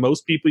probably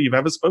most people you've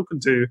ever spoken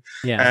to.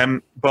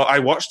 But I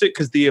watched it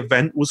because the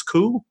event was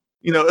cool,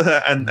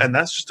 and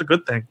that's just a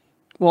good thing.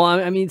 Well,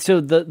 I mean, so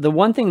the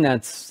one thing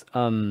that's,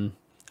 it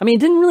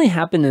didn't really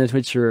happen in the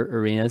Twitch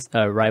Arenas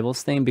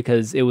Rivals thing,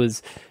 because it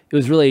was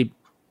really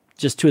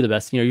just two of the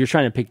best. You're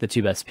trying to pick the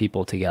two best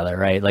people together,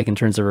 right? Like in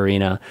terms of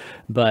Arena,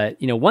 but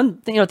one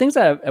thing, things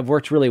that have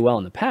worked really well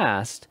in the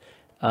past.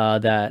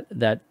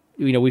 That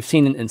we've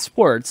seen in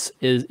sports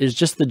is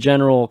just the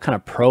general kind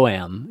of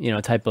pro-am,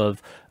 type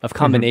of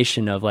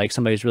combination of like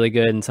somebody who's really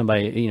good and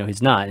somebody,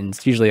 who's not. And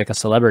it's usually like a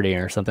celebrity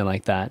or something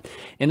like that.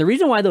 And the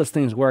reason why those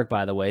things work,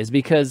 by the way, is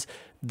because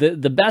the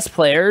best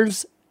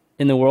players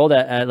in the world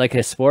at like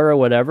a sport or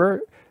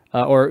whatever,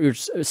 or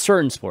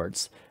certain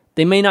sports,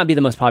 they may not be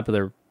the most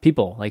popular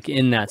people like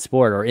in that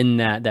sport or in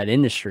that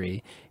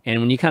industry. And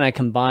when you kind of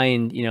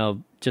combine,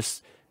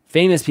 just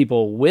famous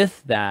people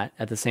with that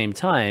at the same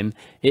time,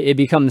 it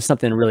becomes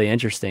something really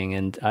interesting.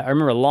 And I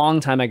remember a long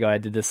time ago, I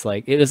did this,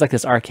 it was like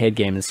this arcade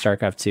game in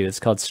StarCraft 2. It's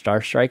called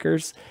Star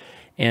Strikers.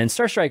 And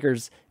Star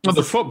Strikers... Oh,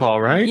 the football,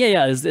 right?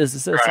 Yeah,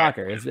 it's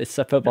soccer. It's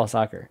a football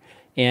soccer.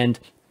 And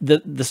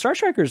the Star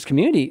Strikers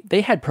community,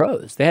 they had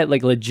pros. They had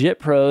like legit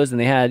pros, and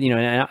they had,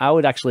 and I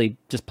would actually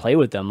just play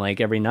with them like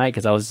every night,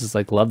 because I was just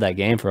like, loved that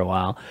game for a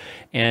while.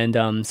 And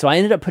so I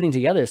ended up putting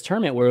together this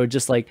tournament where it would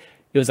just like,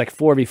 it was like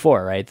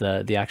 4v4, right?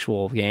 The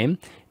actual game.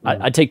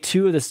 I'd take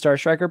two of the Star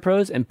Striker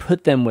pros and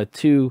put them with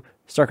two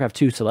StarCraft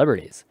 2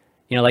 celebrities,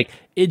 You know, like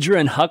Idra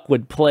and Huck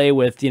would play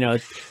with, you know,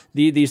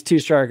 these two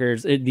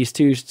strikers, these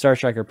two Star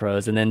Striker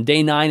pros, and then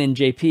Day 9 and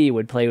JP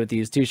would play with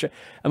these two.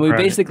 And we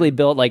basically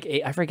built like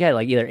I forget,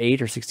 like either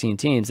 8 or 16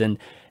 teams, and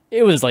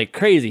it was like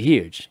crazy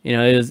huge. You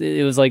know,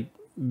 it was like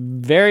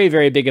very,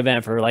 very big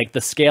event for like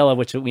the scale of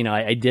which, you know,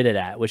 I did it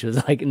at, which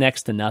was like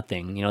next to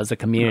nothing. You know, it's a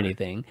community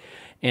thing.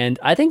 And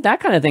I think that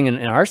kind of thing in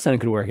Hearthstone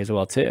could work as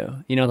well too.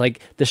 You know,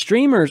 like the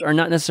streamers are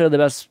not necessarily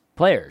the best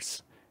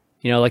players.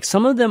 You know, like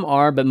some of them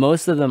are, but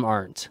most of them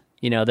aren't.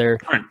 You know, they're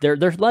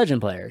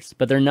legend players,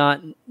 but they're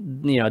not,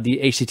 you know, the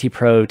HCT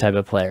Pro type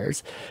of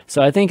players.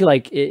 So I think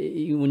like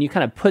when you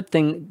kind of put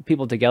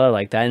people together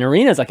like that, and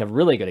Arena is like a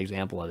really good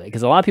example of it,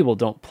 because a lot of people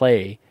don't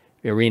play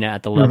Arena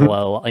at the level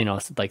of, you know,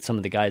 like some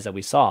of the guys that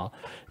we saw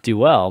do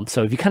well.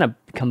 So if you kind of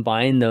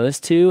combine those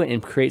two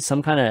and create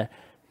some kind of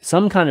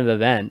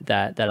event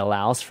that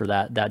allows for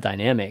that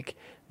dynamic,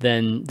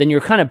 then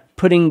you're kind of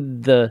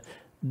putting the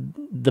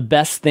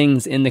best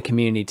things in the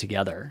community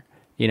together,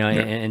 you know,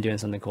 and doing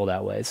something cool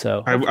that way.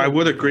 So I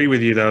would agree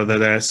with you though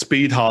that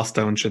Speed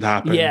Hearthstone should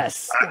happen.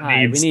 Yes,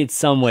 we need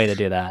some way to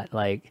do that.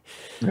 Like,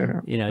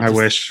 you know, I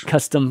wish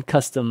custom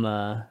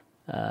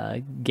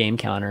game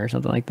counter or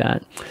something like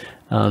that.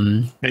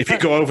 If you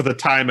go over the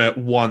timer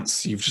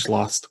once, you've just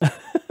lost.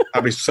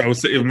 That'd be so.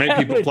 It would make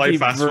people play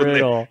fast.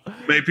 Brutal.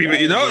 Make people,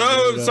 you know,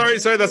 no, sorry,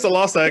 that's a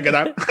loss there. Get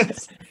out.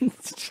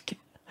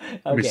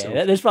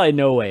 Okay, there's probably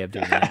no way of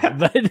doing that,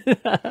 but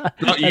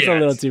that's a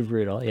little too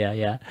brutal.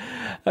 Yeah.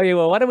 Okay,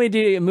 well, why don't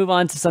we move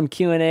on to some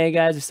Q&A,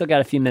 guys? We still got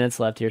a few minutes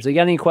left here, so you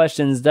got any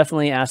questions?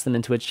 Definitely ask them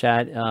in Twitch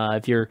chat.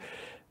 If you're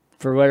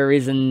for whatever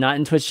reason not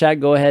in Twitch chat,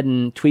 go ahead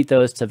and tweet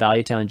those to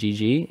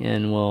ValueTownGG,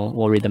 and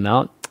we'll read them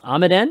out.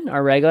 Ahmeden,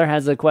 our regular,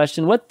 has a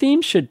question: what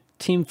theme should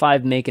Team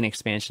 5 make an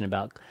expansion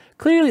about?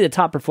 Clearly, the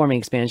top performing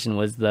expansion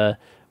was the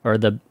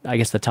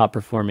top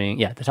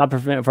performing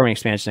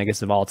expansion, I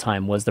guess, of all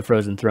time was the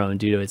Frozen Throne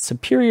due to its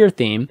superior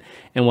theme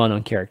and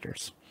well-known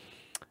characters.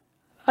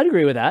 I'd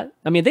agree with that.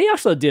 I mean, they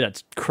also did a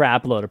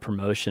crap load of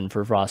promotion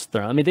for Frost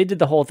Throne. I mean, they did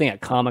the whole thing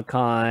at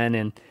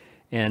Comic-Con,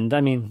 and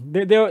I mean,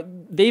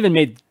 they even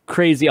made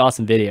crazy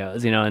awesome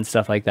videos, you know, and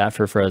stuff like that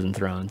for Frozen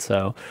Throne.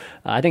 So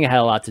I think it had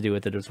a lot to do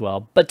with it as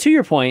well. But to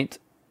your point,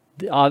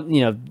 you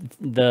know,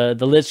 the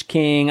Lich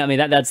King, I mean,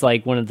 that's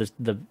like one of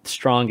the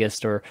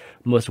strongest or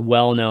most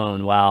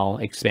well-known WoW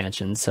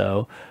expansions.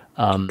 So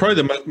probably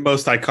the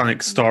most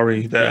iconic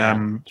story that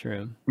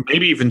true.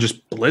 Maybe even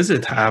just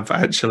Blizzard have,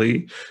 actually,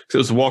 because it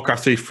was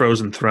Warcraft 3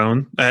 Frozen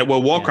Throne.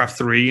 Warcraft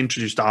 3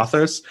 introduced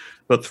Arthas,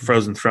 but the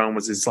Frozen Throne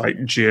was his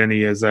like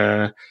journey as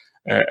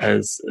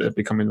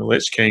becoming the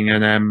Lich King.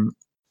 And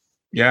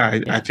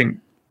I think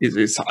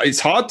it's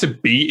hard to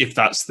beat if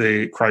that's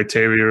the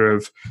criteria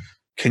of,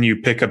 can you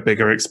pick a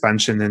bigger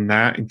expansion than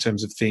that in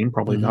terms of theme?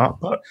 Probably not,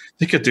 but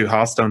they could do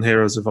Hearthstone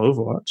Heroes of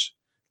Overwatch.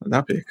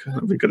 That'd be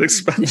a good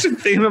expansion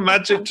theme.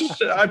 Imagine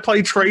I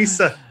play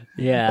Tracer.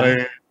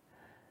 Yeah.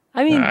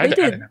 I mean,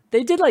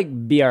 they did like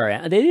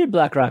BRN. They did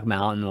Black Rock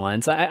Mountain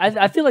once.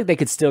 I feel like they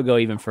could still go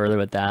even further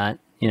with that,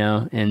 you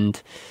know,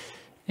 and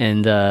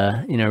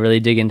you know, really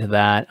dig into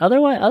that. Other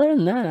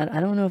than that, I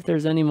don't know if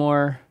there's any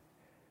more.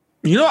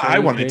 You know what I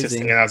wanted to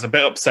see, and I was a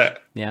bit upset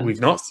we've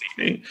not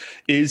seen it,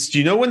 is, do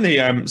you know when they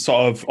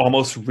sort of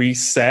almost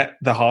reset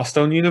the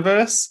Hearthstone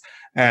universe?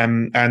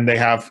 And they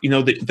have, you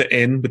know, the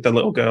inn with the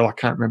little girl, I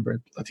can't remember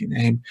her bloody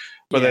name,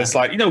 but there's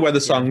like, you know, where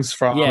the song's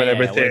from and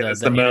everything.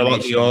 There's the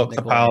Murloc, the Orc,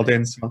 the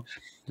Paladin. So,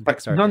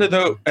 like, none of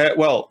those,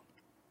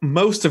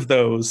 most of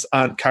those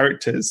aren't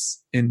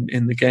characters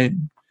in the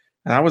game.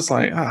 And I was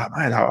like,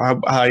 man,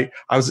 I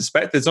was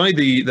expecting, there's only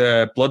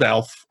the Blood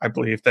Elf, I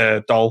believe,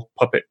 the doll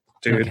puppet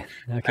dude,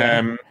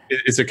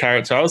 is a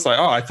character. I was like,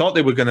 I thought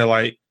they were going to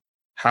like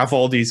have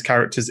all these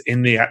characters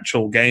in the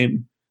actual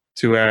game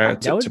to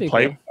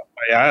play cool.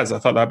 As. I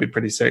thought that'd be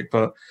pretty sick,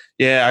 but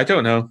yeah, I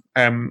don't know.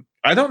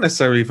 I don't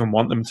necessarily even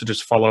want them to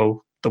just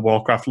follow the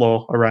Warcraft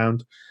lore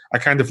around. I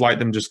kind of like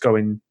them just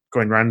going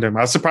random.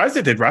 I was surprised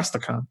they did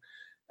Rastakhan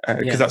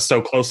because that's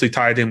so closely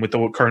tied in with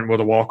the current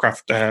World of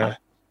Warcraft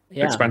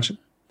expansion.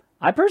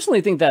 I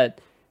personally think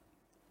that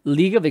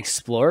League of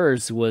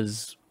Explorers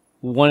was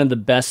one of the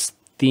best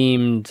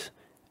themed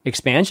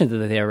expansions that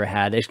they ever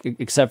had,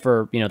 except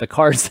for, you know, the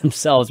cards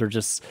themselves were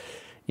just,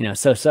 you know,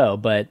 so.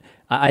 But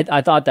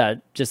I thought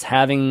that just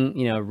having,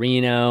 you know,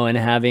 Reno and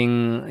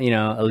having, you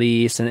know,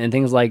 Elise and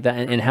things like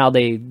that, and how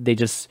they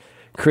just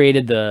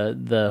created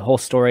the whole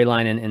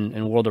storyline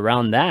and world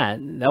around that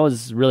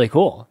was really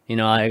cool. You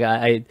know,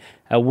 I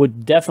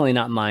would definitely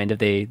not mind if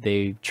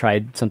they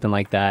tried something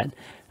like that.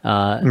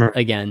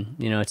 Again,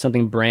 you know, it's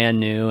something brand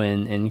new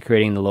and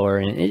creating the lore,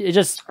 and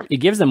it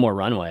gives them more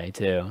runway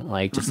too,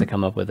 like just to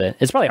come up with it.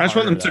 It's probably I just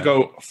want them to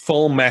go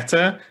full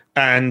meta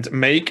and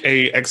make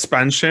a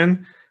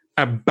expansion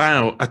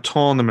about a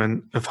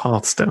tournament of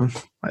Hearthstone.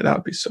 Like, that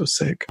would be so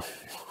sick.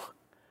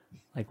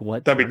 Like,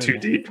 what? That'd be too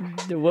deep.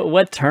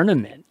 What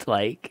tournament?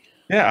 Like,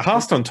 yeah, a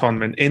Hearthstone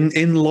tournament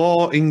in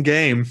lore, in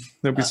game.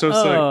 That'd be so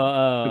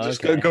sick.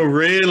 Just go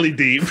really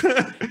deep.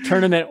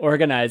 Tournament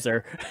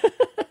organizer.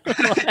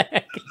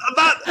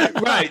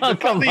 Right. The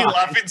fact that you're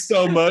laughing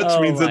so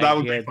much means that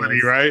would be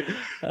funny, right?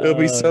 It'll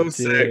be so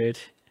sick.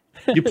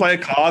 You play a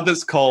card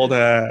that's called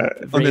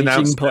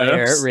Unannounced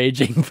Nerfs.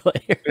 Raging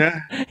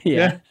Player.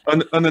 Yeah.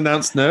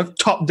 Unannounced Nerf.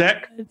 Top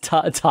Deck.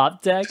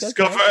 Top Deck.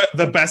 Discover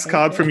the best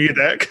card from your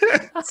deck.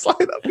 It's like,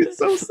 that'd be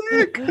so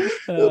sick.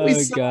 It'll be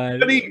so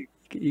funny.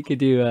 You could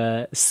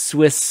do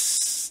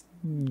Swiss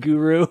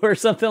Guru or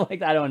something like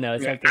that. I don't know.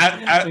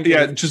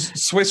 Just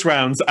Swiss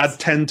rounds. Add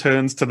 10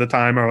 turns to the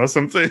timer or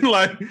something.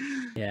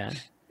 Yeah.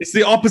 It's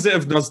the opposite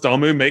of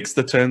Nosdomu, makes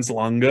the turns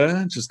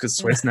longer, just because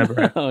Swiss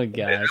never. Oh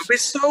gosh, it'd be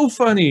so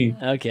funny.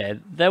 Okay,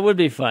 that would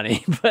be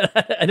funny, but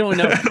I don't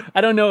know.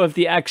 I don't know if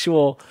the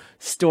actual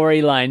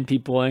storyline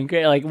people and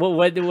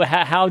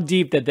how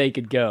deep that they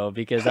could go,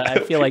 because I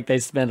feel like they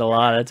spend a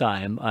lot of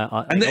time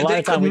on. And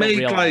they could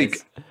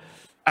make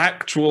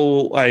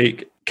actual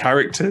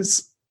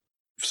characters.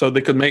 So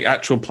they could make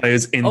actual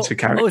players into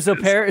characters.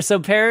 So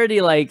parody,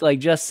 like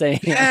just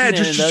saying,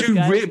 just do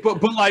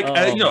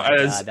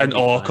as an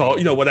orc or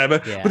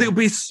whatever. Yeah. But it would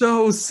be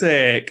so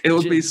sick. It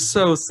would be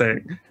so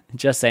sick.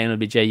 Just saying would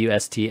be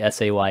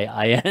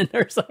JUSTSAYIN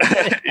or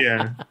something.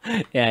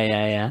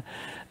 Yeah.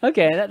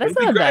 Okay, that's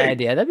not a bad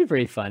idea. That'd be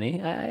pretty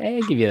funny.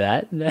 I give you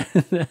that.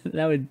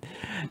 That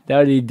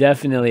would be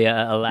definitely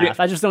a laugh.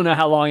 I just don't know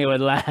how long it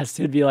would last.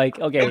 It'd be like,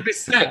 okay, it'd be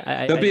sick.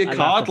 There'd be a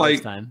card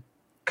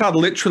card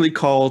literally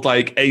called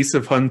Ace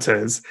of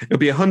Hunters. It'll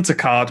be a hunter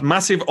card,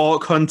 massive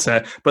orc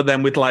hunter, but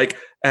then with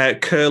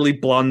curly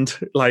blonde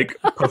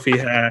puffy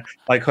hair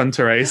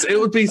Hunter Ace. It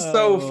would be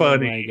so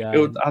funny. I'd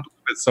love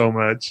it so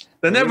much.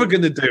 They're never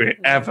going to do it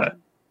ever.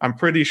 I'm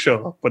pretty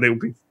sure, but it'll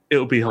be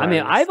hilarious. I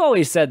mean, I've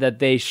always said that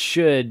they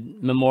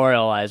should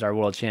memorialize our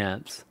world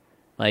champs.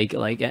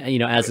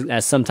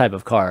 As some type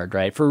of card,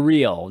 right? For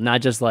real, not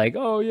just that's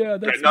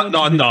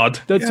not a nod.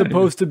 That's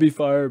supposed to be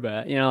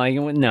Firebat. No,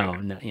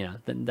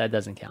 that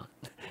doesn't count.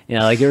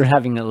 You're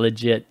having a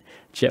legit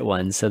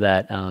one, so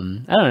that I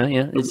don't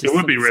know. It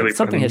would be really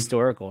something funny.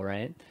 Historical,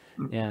 right?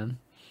 Yeah.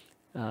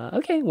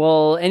 Okay.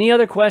 Well, any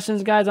other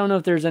questions, guys? I don't know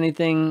if there's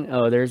anything.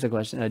 Oh, there's a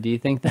question. Do you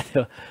think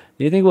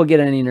we'll get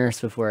any nerfs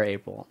before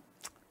April?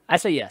 I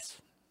say yes.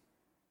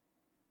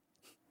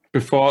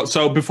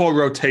 Before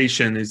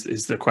rotation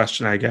is the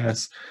question, I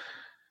guess.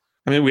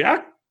 I mean, we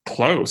are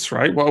close,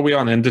 right? What are we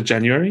on? End of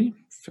January?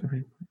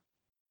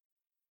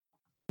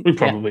 We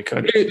probably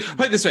could.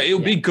 Put it this way, it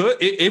would be good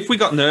if we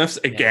got nerfs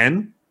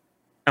again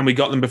and we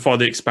got them before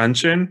the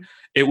expansion.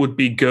 It would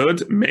be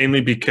good,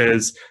 mainly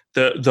because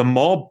the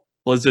more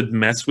Blizzard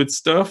mess with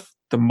stuff,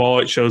 the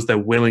more it shows they're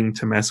willing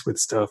to mess with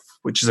stuff,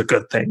 which is a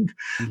good thing.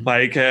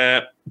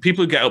 Mm-hmm.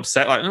 People get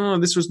upset, oh,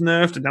 this was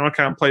nerfed and now I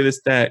can't play this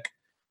deck.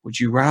 Would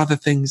you rather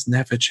things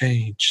never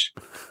change?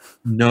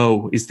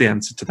 No is the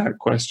answer to that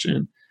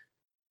question.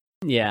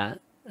 Yeah,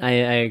 I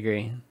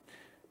agree.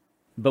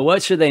 But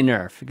what should they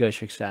nerf? Ghost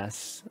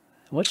Success.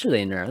 What should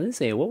they nerf? Let's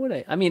see. What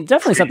would I mean,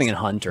 definitely something in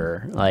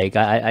Hunter.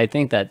 I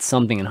think that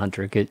something in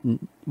Hunter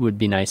would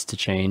be nice to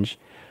change.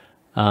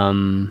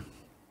 My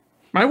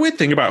weird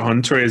thing about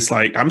Hunter is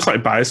I'm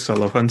slightly biased because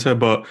I love Hunter,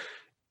 but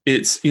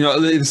it's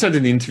they said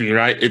in the interview,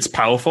 right? It's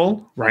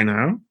powerful right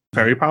now,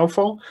 very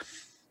powerful,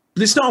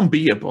 but it's not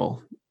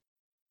unbeatable.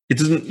 It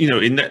doesn't,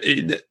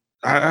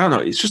 I don't know.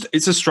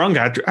 It's a strong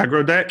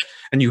aggro deck,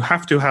 and you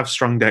have to have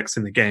strong decks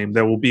in the game.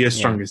 There will be a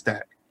strongest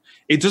deck.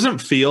 It doesn't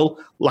feel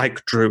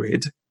like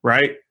Druid,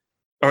 right?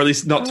 Or at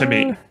least not to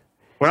me.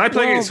 When I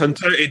play against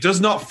Hunter, it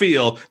does not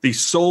feel the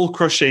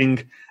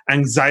soul-crushing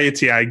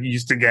anxiety I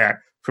used to get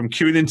from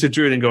queuing into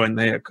Druid and going,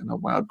 they are going to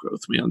wild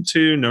growth me on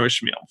 2,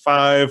 nourish me on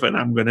 5, and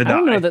I'm going to die. I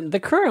don't know. The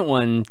current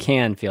one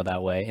can feel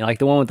that way.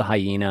 The one with the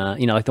hyena,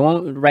 the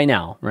one right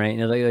now, right?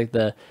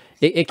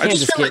 It can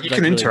just feel like you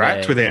can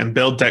interact with it and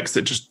build decks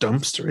that just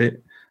dumpster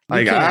it.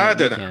 I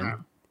don't know.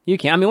 You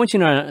can. I mean, once you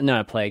know how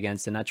to play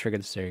against it, not trigger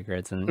the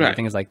secrets and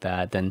things like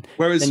that, then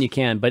you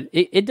can. But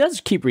it does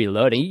keep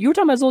reloading. You were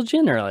talking about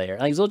Zul'jin earlier.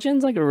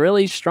 Zul'jin's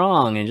really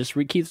strong and just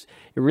it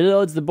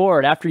reloads the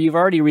board after you've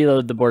already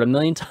reloaded the board a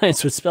million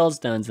times with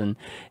spellstones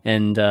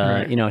and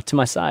to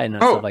my side and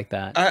stuff like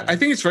that. I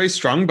think it's very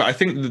strong, but I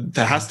think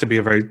there has to be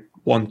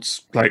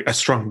a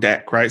strong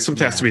deck, right?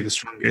 Something has to be the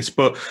strongest.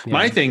 But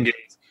my thing is,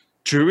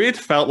 Druid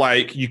felt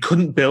like you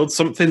couldn't build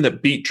something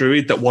that beat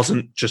Druid that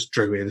wasn't just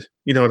Druid.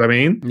 You know what I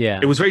mean?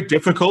 Yeah. It was very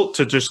difficult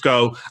to just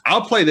go,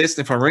 I'll play this,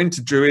 and if I run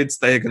into Druids,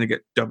 they're going to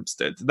get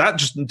dumpstered. That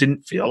just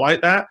didn't feel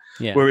like that.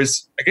 Yeah.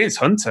 Whereas against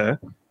Hunter,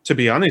 to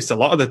be honest, a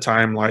lot of the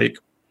time,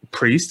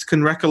 Priest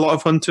can wreck a lot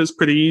of Hunters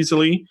pretty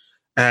easily.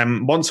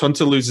 Once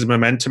Hunter loses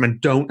momentum and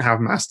don't have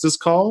Master's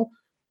Call,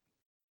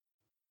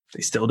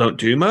 they still don't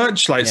do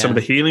much. Some of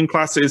the healing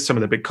classes, some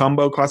of the big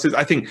combo classes.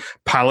 I think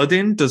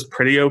Paladin does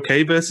pretty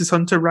okay versus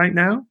Hunter right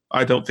now.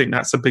 I don't think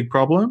that's a big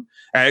problem.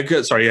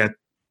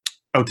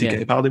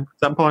 OTK Paladin, for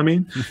example, I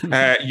mean.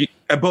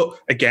 But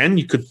again,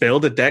 you could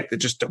build a deck that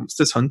just dumps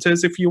this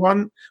Hunters if you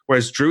want.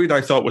 Whereas Druid,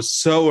 I thought, was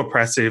so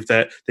oppressive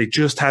that they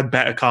just had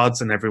better cards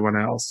than everyone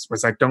else.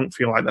 Whereas I don't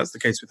feel like that's the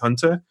case with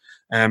Hunter.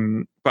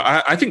 But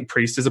I think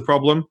Priest is a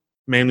problem,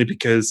 mainly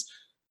because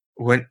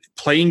when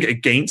playing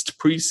against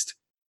Priest,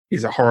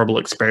 is a horrible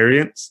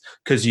experience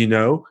because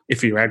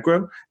if you're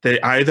aggro,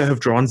 they either have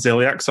drawn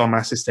Ziliax or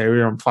Mass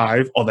Hysteria on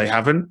 5 or they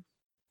haven't.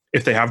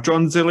 If they have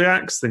drawn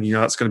Ziliax, then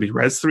that's going to be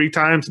res 3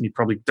 times and you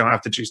probably don't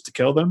have to choose to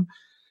kill them.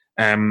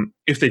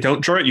 If they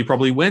don't draw it, you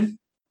probably win,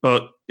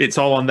 but it's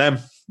all on them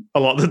a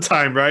lot of the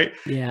time, right?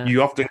 Yeah.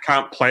 You often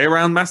can't play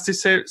around Mass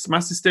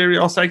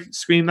Hysteria or Psychic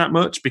Scream that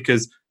much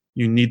because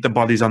you need the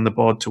bodies on the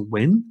board to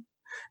win.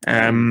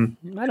 I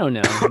don't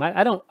know.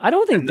 I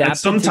don't think that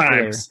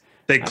sometimes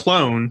they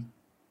clone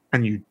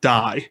and you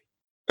die.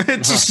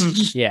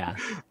 Yeah,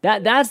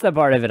 that's the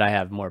part of it I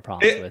have more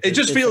problems with. It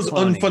just feels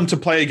unfun to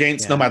play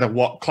against, no matter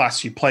what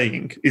class you're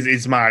playing.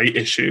 Is my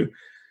issue.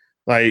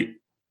 Like,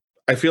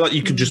 I feel like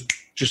you can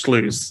just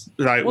lose.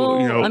 Like,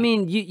 I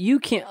mean, you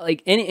can't,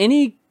 like,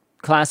 any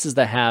classes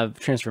that have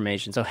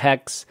transformation. So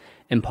Hex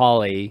and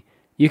Poly,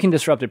 you can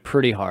disrupt it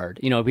pretty hard.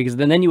 Because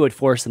then you would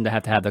force them to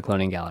have the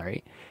cloning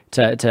gallery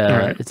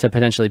to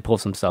potentially pull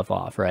some stuff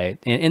off, right?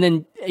 And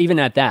then even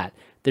at that,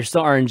 there's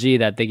still RNG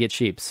that they get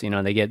sheeps,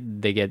 they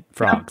get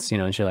frogs,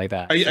 and shit like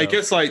that. I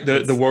guess like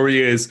the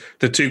worry is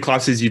the 2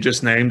 classes you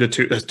just named are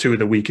two of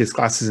the weakest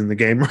classes in the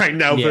game right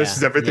now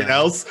versus everything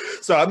else.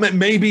 So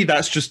maybe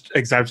that's just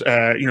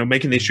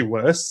making the issue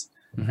worse.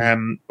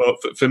 Mm-hmm.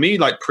 But for me,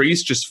 like,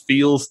 Priest just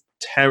feels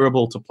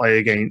terrible to play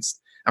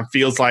against and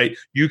feels like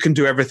you can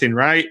do everything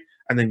right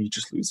and then you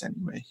just lose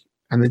anyway.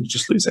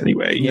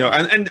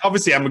 And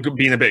obviously I'm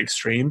being a bit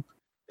extreme.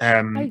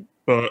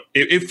 But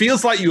it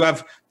feels like you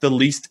have the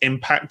least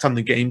impact on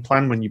the game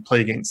plan when you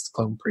play against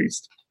Clone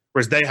Priest,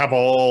 whereas they have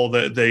all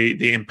the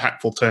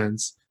impactful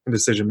turns in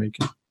decision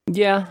making.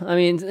 Yeah, I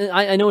mean,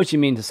 I know what you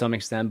mean to some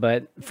extent,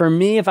 but for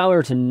me, if I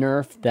were to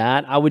nerf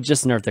that, I would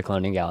just nerf the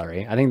cloning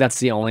gallery. I think that's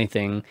the only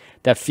thing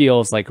that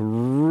feels like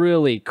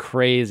really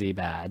crazy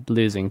bad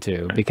losing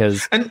to,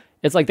 because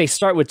it's like they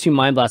start with 2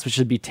 Mind Blasts, which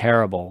should be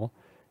terrible,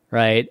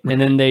 right? And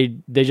then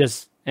they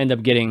just end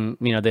up getting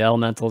the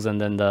elementals and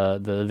then the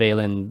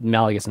Valen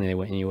Malagus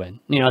and you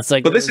win. It's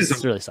like, but this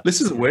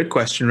is a weird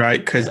question,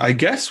 right? Because I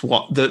guess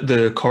what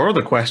the core of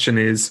the question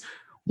is,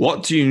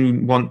 what do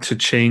you want to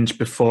change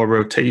before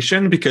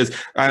rotation? Because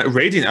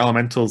Radiant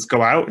Elementals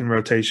go out in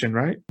rotation,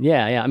 right?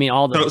 Yeah. I mean,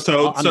 all the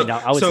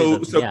I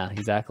would say yeah,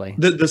 exactly.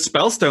 The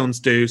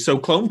Spellstones do. So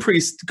Clone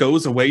Priest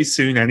goes away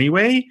soon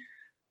anyway.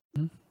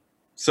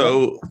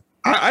 So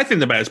I think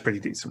the meta is pretty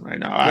decent right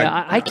now.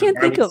 Yeah, I can't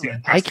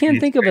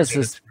think of a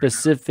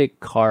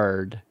specific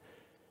card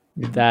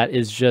that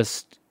is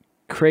just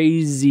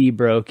crazy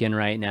broken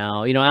right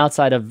now.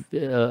 Outside of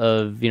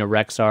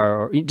Rexar,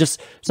 or just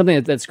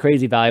something that's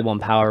crazy valuable and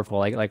powerful,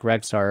 like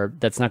Rexar,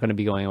 that's not going to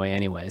be going away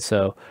anyway.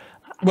 So,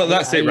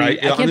 that's it, right?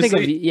 I can't think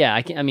of. Yeah,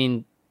 I can't. I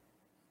mean,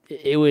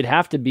 it would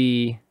have to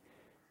be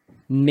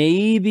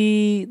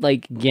maybe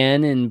like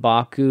Gen and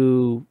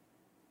Baku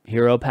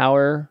hero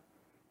power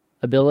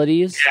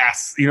abilities.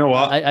 Yes, you know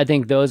what? I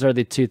think those are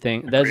the 2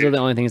 things. Those are the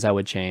only things I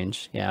would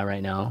change. Yeah,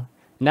 right now,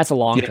 and that's a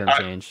long-term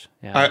change.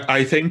 Yeah,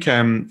 I think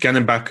Gen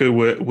and Baku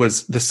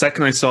was the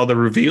second I saw the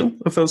reveal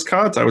of those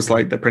cards. I was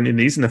like, they're printing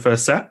these in the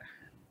first set.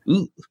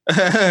 Because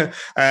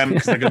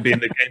they're going to be in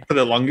the game for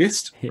the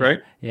longest, right?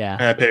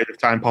 Yeah, period of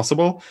time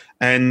possible.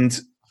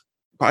 But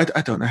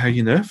I don't know how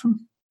you nerf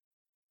them.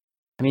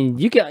 I mean,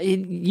 you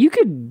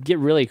could get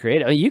really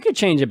creative. I mean, you could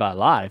change it by a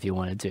lot if you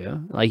wanted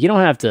to. Like, you don't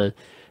have to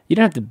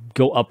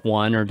go up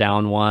 1 or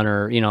down 1,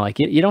 or you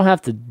don't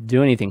have to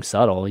do anything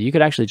subtle. You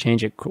could actually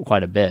change it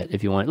quite a bit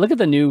if you want. Look at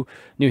the new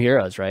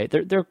heroes, right?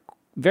 They're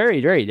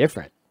very, very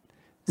different.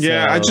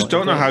 Yeah, so, I just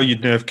don't know how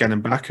you'd nerf Gen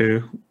and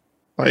Baku.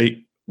 Like,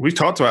 we've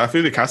talked about, I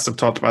feel the cast have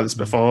talked about this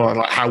before.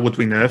 Like, how would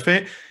we nerf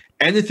it?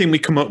 Anything we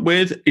come up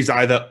with is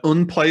either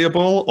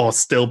unplayable or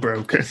still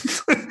broken.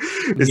 Is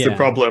the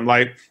problem.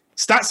 Like,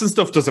 stats and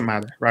stuff doesn't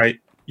matter, right?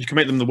 You can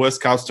make them the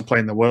worst cards to play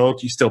in the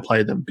world. You still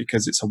play them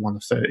because it's a 1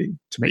 of 30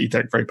 to make your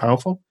deck very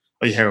powerful,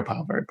 or your hero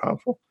power very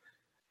powerful.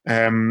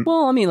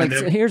 Well, I mean, like,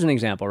 so here's an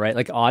example, right?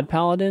 Like Odd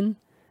Paladin,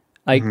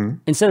 like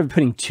instead of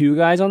putting 2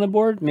 guys on the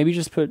board, maybe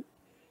just put,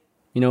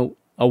 a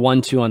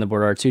 1/2 on the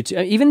board, or a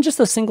 2/2, even just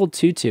a single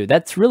 2/2.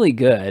 That's really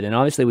good, and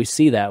obviously we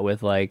see that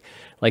with like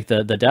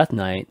the Death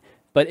Knight,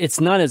 but it's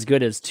not as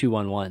good as 2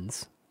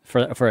 1/1s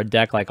for a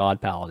deck like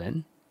Odd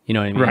Paladin. You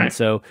know what I mean? Right.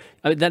 So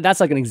that's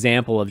like an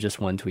example of just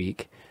one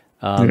tweak.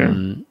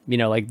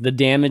 Like the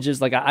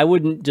damages, like I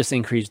wouldn't just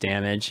increase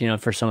damage,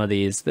 for some of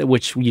these,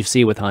 which you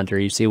see with Hunter,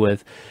 you see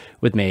with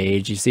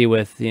Mage, you see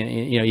with,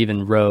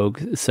 even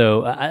Rogue.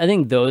 So I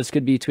think those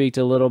could be tweaked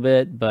a little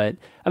bit, but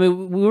I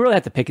mean, we really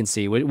have to pick and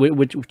see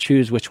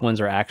choose which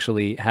ones are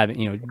actually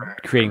having,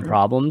 creating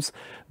problems.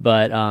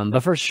 But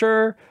for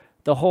sure,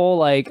 the whole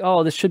like,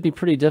 oh, this should be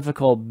pretty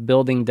difficult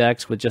building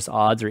decks with just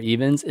odds or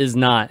evens is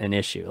not an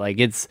issue. Like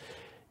it's,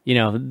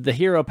 the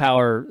hero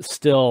power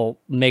still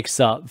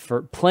makes up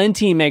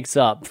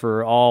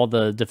for all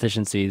the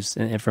deficiencies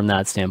from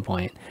that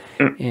standpoint.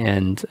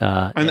 And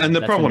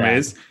the problem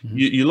is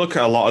you look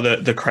at a lot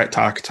of the correct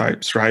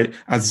archetypes, right?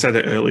 As I said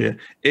it earlier,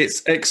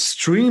 it's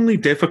extremely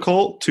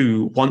difficult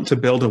to want to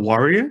build a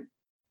warrior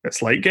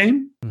that's late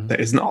game that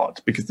isn't odd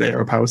because the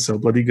hero power is so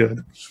bloody good.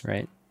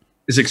 Right.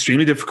 is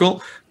extremely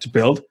difficult to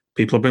build.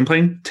 People have been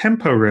playing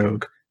Tempo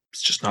Rogue.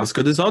 It's just not as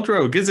good as Odd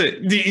Rogue, is it?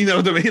 You know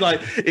what I mean?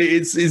 Like,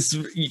 it's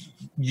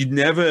you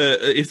never,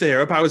 if the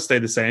hero powers stay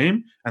the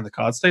same and the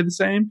cards stay the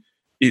same,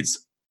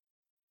 it's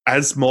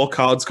as more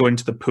cards go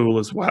into the pool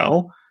as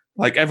well.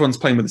 Like, everyone's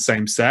playing with the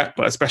same set,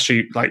 but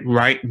especially like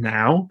right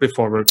now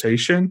before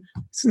rotation,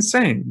 it's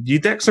insane. Your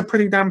decks are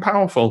pretty damn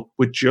powerful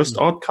with just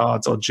odd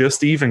cards or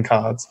just even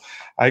cards.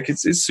 Like,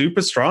 it's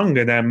super strong.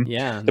 And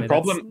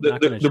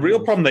the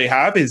real problem they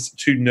have is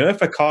to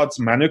nerf a card's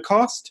mana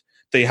cost.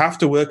 They have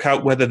to work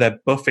out whether they're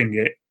buffing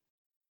it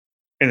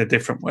in a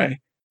different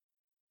way,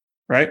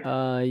 right?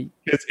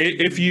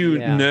 If you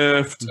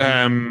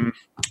nerfed,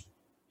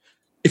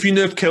 if you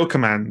nerfed Kill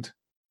Command,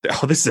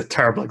 this is a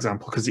terrible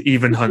example because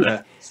Even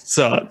Hunter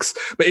sucks.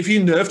 But if you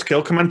nerfed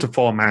Kill Command to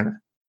 4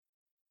 mana,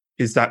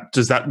 does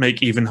that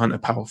make Even Hunter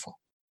powerful?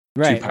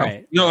 Right.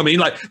 You know what I mean?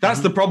 Like,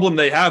 that's the problem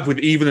they have with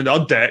even and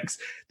odd decks.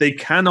 They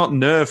cannot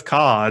nerf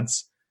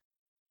cards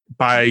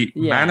by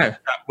mana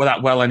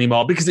that well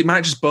anymore because it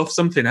might just buff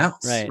something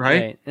else,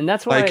 right? And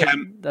that's why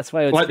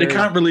they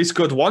can't release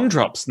good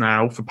 1-drops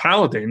now for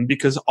Paladin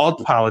because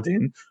odd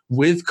Paladin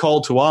with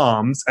Call to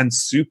Arms and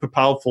super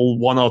powerful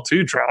 1 or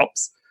 2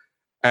 drops,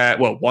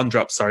 1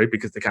 drop, sorry,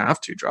 because they can't have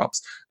 2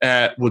 drops,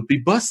 would be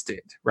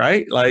busted,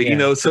 right? Like, you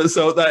know, so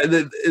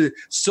that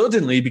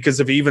suddenly, because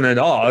of even and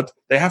odd,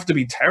 they have to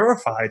be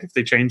terrified if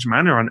they change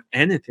mana on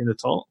anything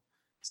at all.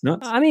 It's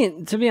nuts. I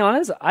mean, to be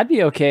honest, I'd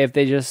be okay if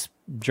they just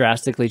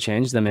drastically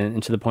change them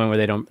into the point where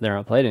they're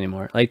not played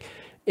anymore. Like,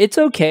 it's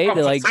okay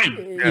to like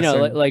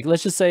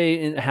let's just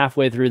say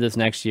halfway through this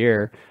next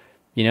year,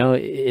 you know,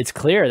 it's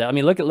clear that, I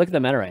mean, look at the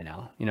meta right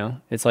now. You know,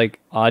 it's like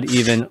odd,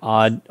 even,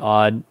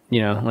 odd,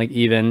 you know, like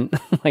even,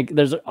 like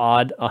there's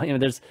odd, you know,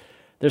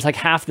 there's like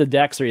half the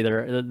decks are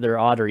either they're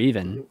odd or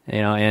even,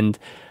 you know, and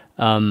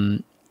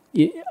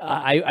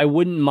I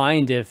wouldn't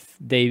mind if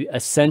they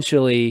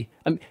essentially,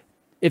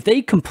 if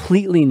they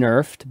completely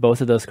nerfed both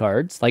of those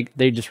cards, like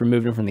they just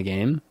removed them from the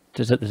game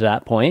to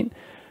that point,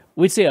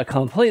 we'd see a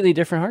completely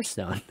different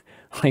Hearthstone.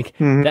 Like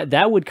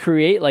that would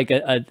create like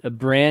a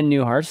brand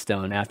new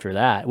Hearthstone after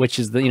that, which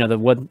is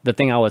the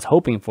thing I was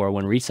hoping for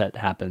when reset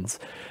happens.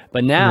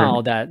 But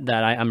now that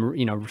I'm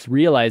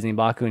realizing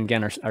Baku and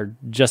Gen are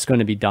just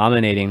going to be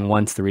dominating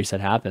once the reset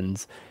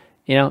happens.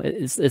 You know,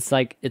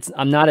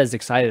 I'm not as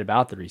excited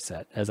about the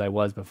reset as I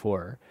was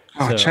before.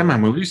 Oh,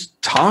 Chairman, we'll use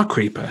Tar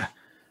Creeper.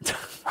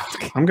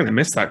 I'm going to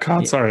miss that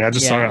card. Sorry, I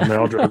just saw it on the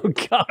Eldred. Oh,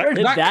 God, where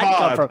did that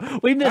come from?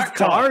 We missed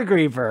Tar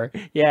Creeper.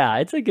 Yeah,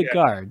 it's a good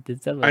card.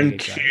 It's and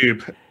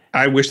Cube. Card.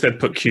 I wish they'd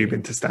put Cube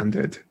into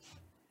Standard.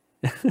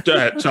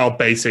 Or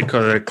basic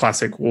or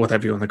classic,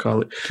 whatever you want to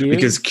call it. Cube?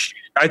 Because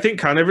I think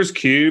Carnivor's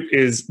Cube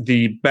is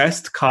the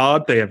best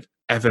card they have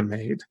ever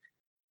made.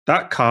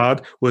 That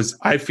card was,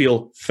 I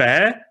feel,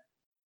 fair,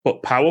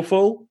 but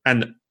powerful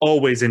and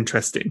always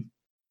interesting.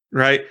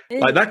 Right?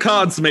 Like, that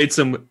card's made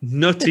some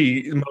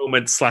nutty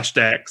moments /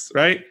 decks,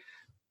 right?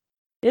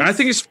 And I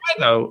think it's fair,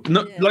 though.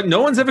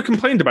 No one's ever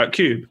complained about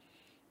Cube.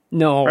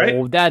 No,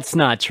 right? That's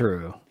not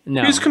true.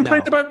 No, who's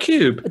complained about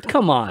Cube?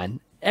 Come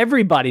on.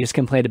 Everybody's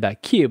complained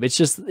about Cube. It's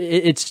just,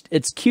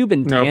 it's Cube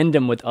in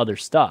tandem with other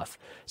stuff.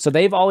 So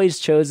they've always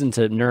chosen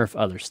to nerf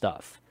other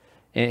stuff.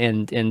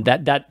 And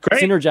that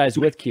synergized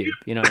with Cube.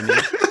 You know what I mean?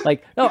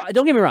 Like, no,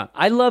 don't get me wrong.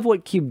 I love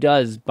what Cube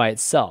does by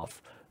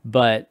itself,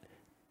 but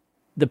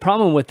the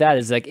problem with that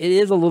is, like, it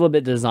is a little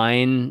bit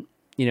design,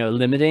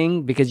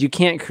 limiting, because you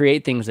can't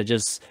create things that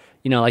just,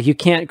 like, you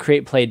can't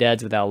create play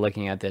deads without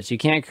looking at this. You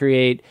can't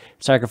create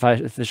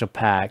Sacrificial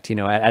Pact,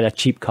 at a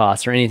cheap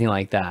cost or anything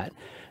like that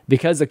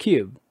because of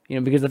Cube.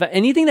 Because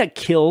anything that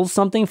kills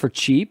something for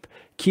cheap,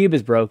 Cube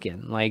is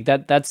broken. Like,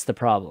 that's the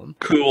problem.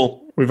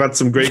 Cool. We've had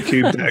some great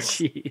Cube decks.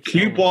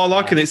 Cube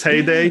Warlock in its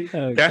heyday.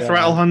 Death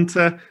Rattle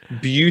Hunter.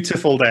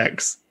 Beautiful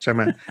decks.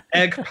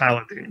 Egg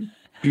Paladin.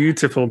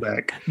 Beautiful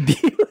deck.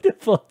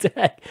 Beautiful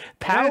deck.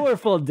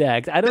 Powerful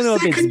deck. I don't know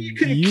if it's you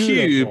can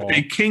cube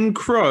a King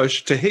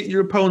Crush to hit your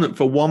opponent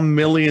for 1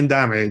 million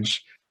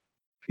damage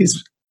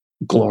is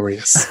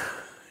glorious.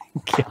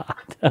 God.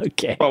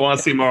 Okay. I want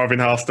to see more of in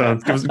Hearthstone.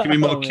 Give me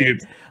more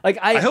cubes. Like,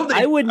 I hope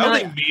they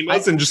meme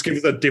us and just give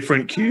us a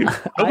different cube.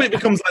 I hope it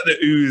becomes like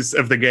the ooze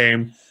of the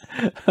game.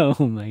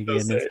 Oh my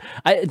goodness.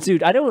 I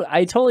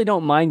totally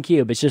don't mind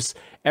cube. It's just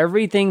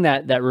everything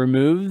that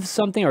removes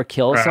something or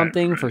kills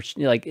something for,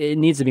 like, it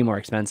needs to be more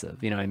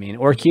expensive, you know what I mean?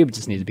 Or cube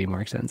just needs to be more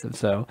expensive.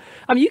 So,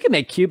 I mean, you can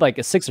make cube like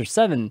a 6 or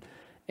 7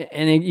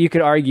 and you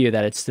could argue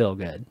that it's still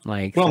good.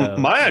 Like, well,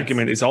 my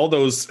argument is all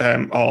those,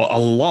 or a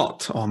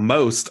lot or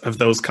most of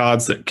those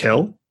cards that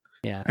kill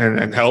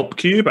and help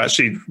cube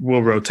actually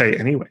will rotate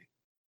anyway.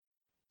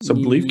 So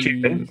leave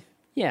cube in.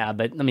 Yeah,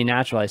 but I mean,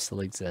 Naturalize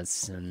still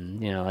exists, and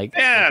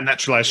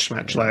Naturalize,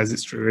 Schmatchalize,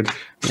 it's Druid.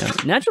 Yeah,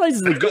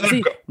 Naturalize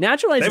is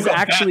Naturalize is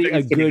actually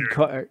a good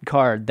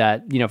card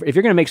that, if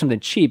you're going to make something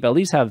cheap, at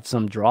least have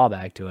some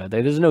drawback to it.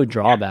 There's no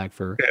drawback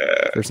for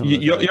some.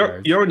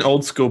 You're an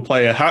old school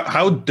player.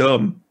 How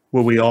dumb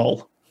were we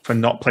all for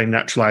not playing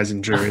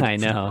naturalizing druid. I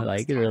know,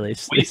 like really,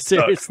 We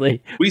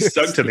seriously, We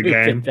stuck to the stupid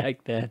game.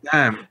 back then.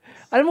 Damn.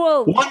 I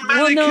well, One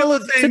mana no, killer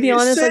to thing be is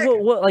honest, sick.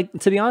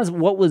 to be honest,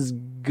 what was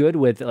good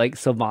with it? Like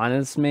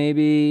Sylvanas,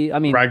 maybe. I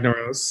mean,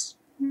 Ragnaros.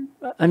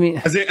 I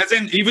mean, As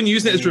in even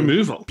using it as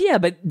removal. yeah,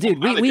 but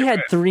dude, we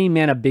had Good. 3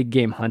 mana big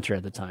game hunter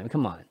at the time.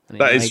 Come on, I mean,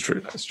 That is like,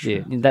 true. That's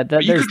true. Dude, But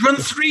you there's could run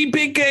 3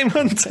 big game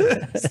hunters.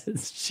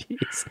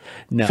 jeez.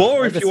 No,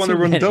 4 if that's you want to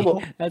too run many.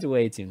 double. That's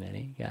way too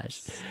many.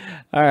 Gosh.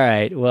 All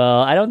right.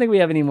 Well, I don't think we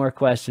have any more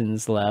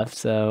questions left.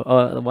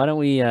 So why don't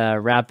we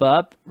wrap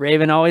up?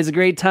 Raven, always a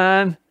great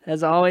time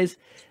as always.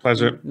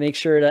 Pleasure. Make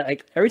sure to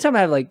like every time I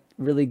have like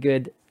really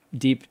good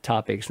deep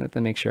topics, I have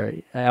to make sure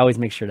I always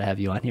make sure to have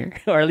you on here,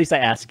 or at least I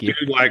ask you.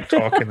 You like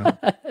talking.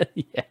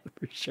 Yeah,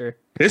 for sure.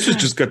 This was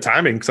just good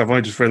timing because I've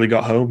only just really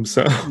got home.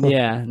 So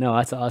Yeah, no,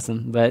 that's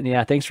awesome. But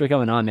yeah, thanks for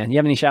coming on, man. You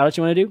have any shout outs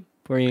you want to do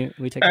before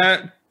we take?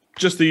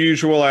 just the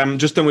usual. I'm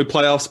just done with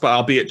playoffs, but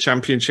I'll be at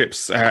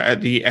championships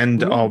at the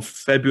end of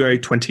February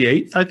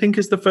 28th. I think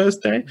is the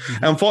first day.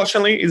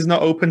 Unfortunately, it's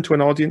not open to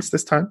an audience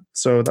this time,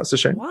 so that's a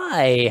shame.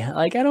 Why?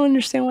 Like, I don't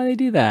understand why they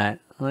do that.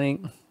 Like,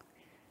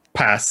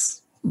 Pass.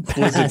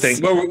 Blizzard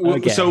thing. Well,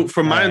 Okay. so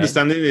from my All right.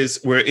 understanding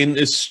is we're in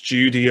the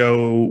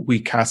studio we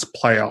cast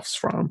playoffs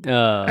from.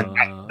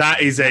 And that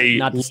is a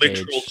not the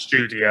literal stage.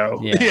 studio.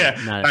 Yeah,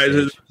 not a That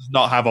does stage.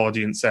 not have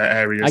audience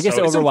areas. I guess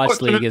so it's Overwatch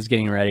unfortunate. League is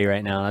getting ready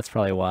right now. That's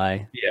probably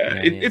why. Yeah,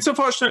 it's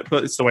unfortunate,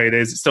 but it's the way it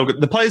is. It's still good.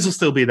 The players will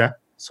still be there.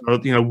 So,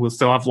 we'll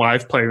still have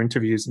live player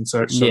interviews and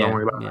such. So don't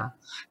worry about that.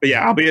 But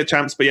yeah, I'll be at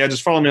champs. But yeah,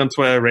 just follow me on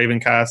Twitter,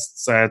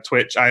 Ravencasts,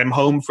 Twitch. I am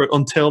home for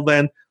until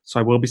then. So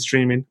I will be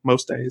streaming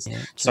most days.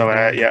 That's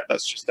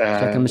just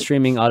I'm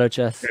streaming auto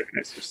chess.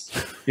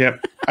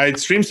 I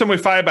stream some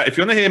with Firebat. If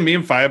you want to hear me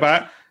and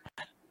Firebat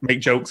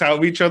make jokes out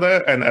of each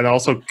other and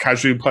also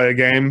casually play a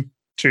game,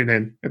 tune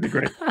in. It'd be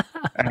great.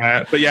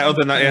 But yeah, other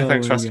than that,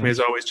 thanks for asking me as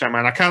always, chat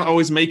man. I can't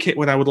always make it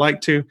when I would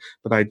like to,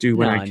 but I do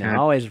when I can. I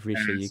always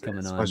appreciate you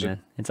coming on, pleasure.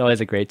 man. It's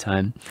always a great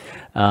time.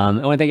 I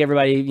want to thank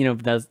everybody,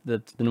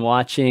 that's been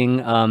watching.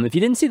 If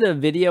you didn't see the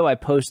video I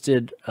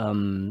posted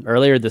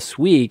earlier this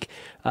week,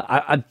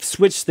 I've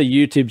switched the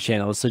YouTube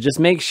channel. So just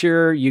make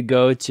sure you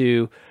go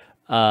to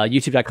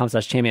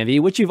youtube.com/ChampionV,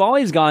 which you've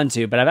always gone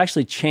to, but I've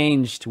actually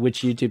changed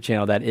which YouTube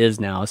channel that is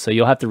now. So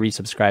you'll have to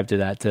resubscribe to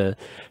that to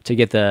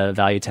get the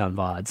Value Town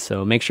VODs.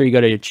 So make sure you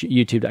go to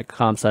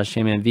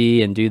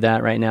youtube.com/ChampionV and do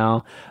that right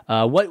now.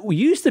 What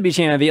used to be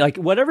ChampionV, like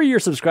whatever you're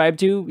subscribed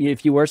to,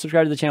 if you were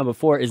subscribed to the channel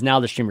before, is now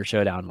the Streamer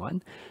Showdown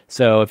one.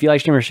 So if you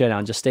like Streamer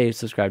Showdown, just stay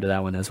subscribed to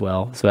that one as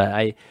well. So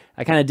I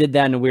kind of did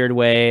that in a weird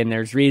way, and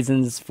there's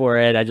reasons for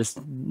it. I just,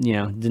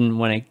 didn't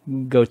want to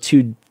go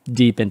too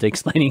deep into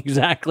explaining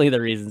exactly the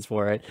reasons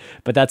for it,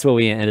 but that's what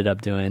we ended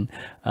up doing.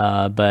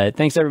 But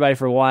thanks everybody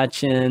for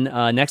watching.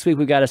 Next week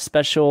we got a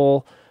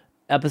special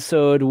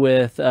episode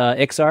with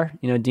Ixar.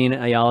 Dean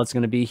Ayala is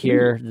going to be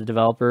here, the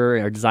developer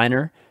or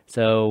designer.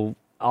 So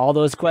all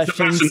those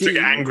questions It's to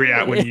get angry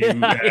at when you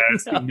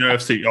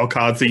nerfs your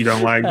cards that you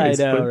don't like.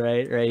 Basically. I know,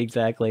 right,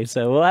 exactly.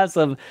 So we'll have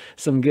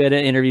some good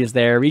interviews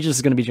there. Regis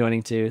is going to be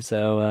joining too.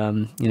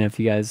 So if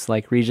you guys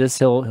like Regis,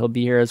 he'll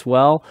be here as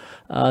well.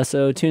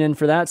 So tune in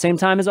for that. Same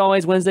time as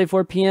always, Wednesday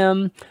 4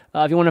 p.m.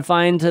 If you want to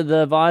find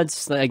the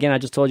VODs, again, I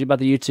just told you about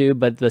the YouTube,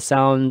 but the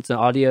sounds and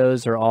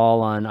audios are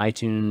all on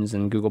iTunes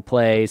and Google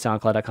Play,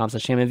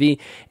 SoundCloud.com/ChampionV,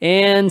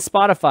 and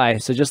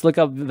Spotify. So just look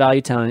up Value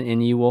Town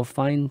and you will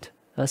find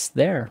us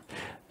there.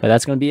 But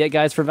that's going to be it,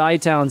 guys, for Value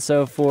Town.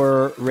 So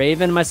for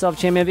Raven and myself,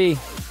 Champion V,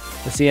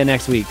 we'll see you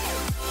next week.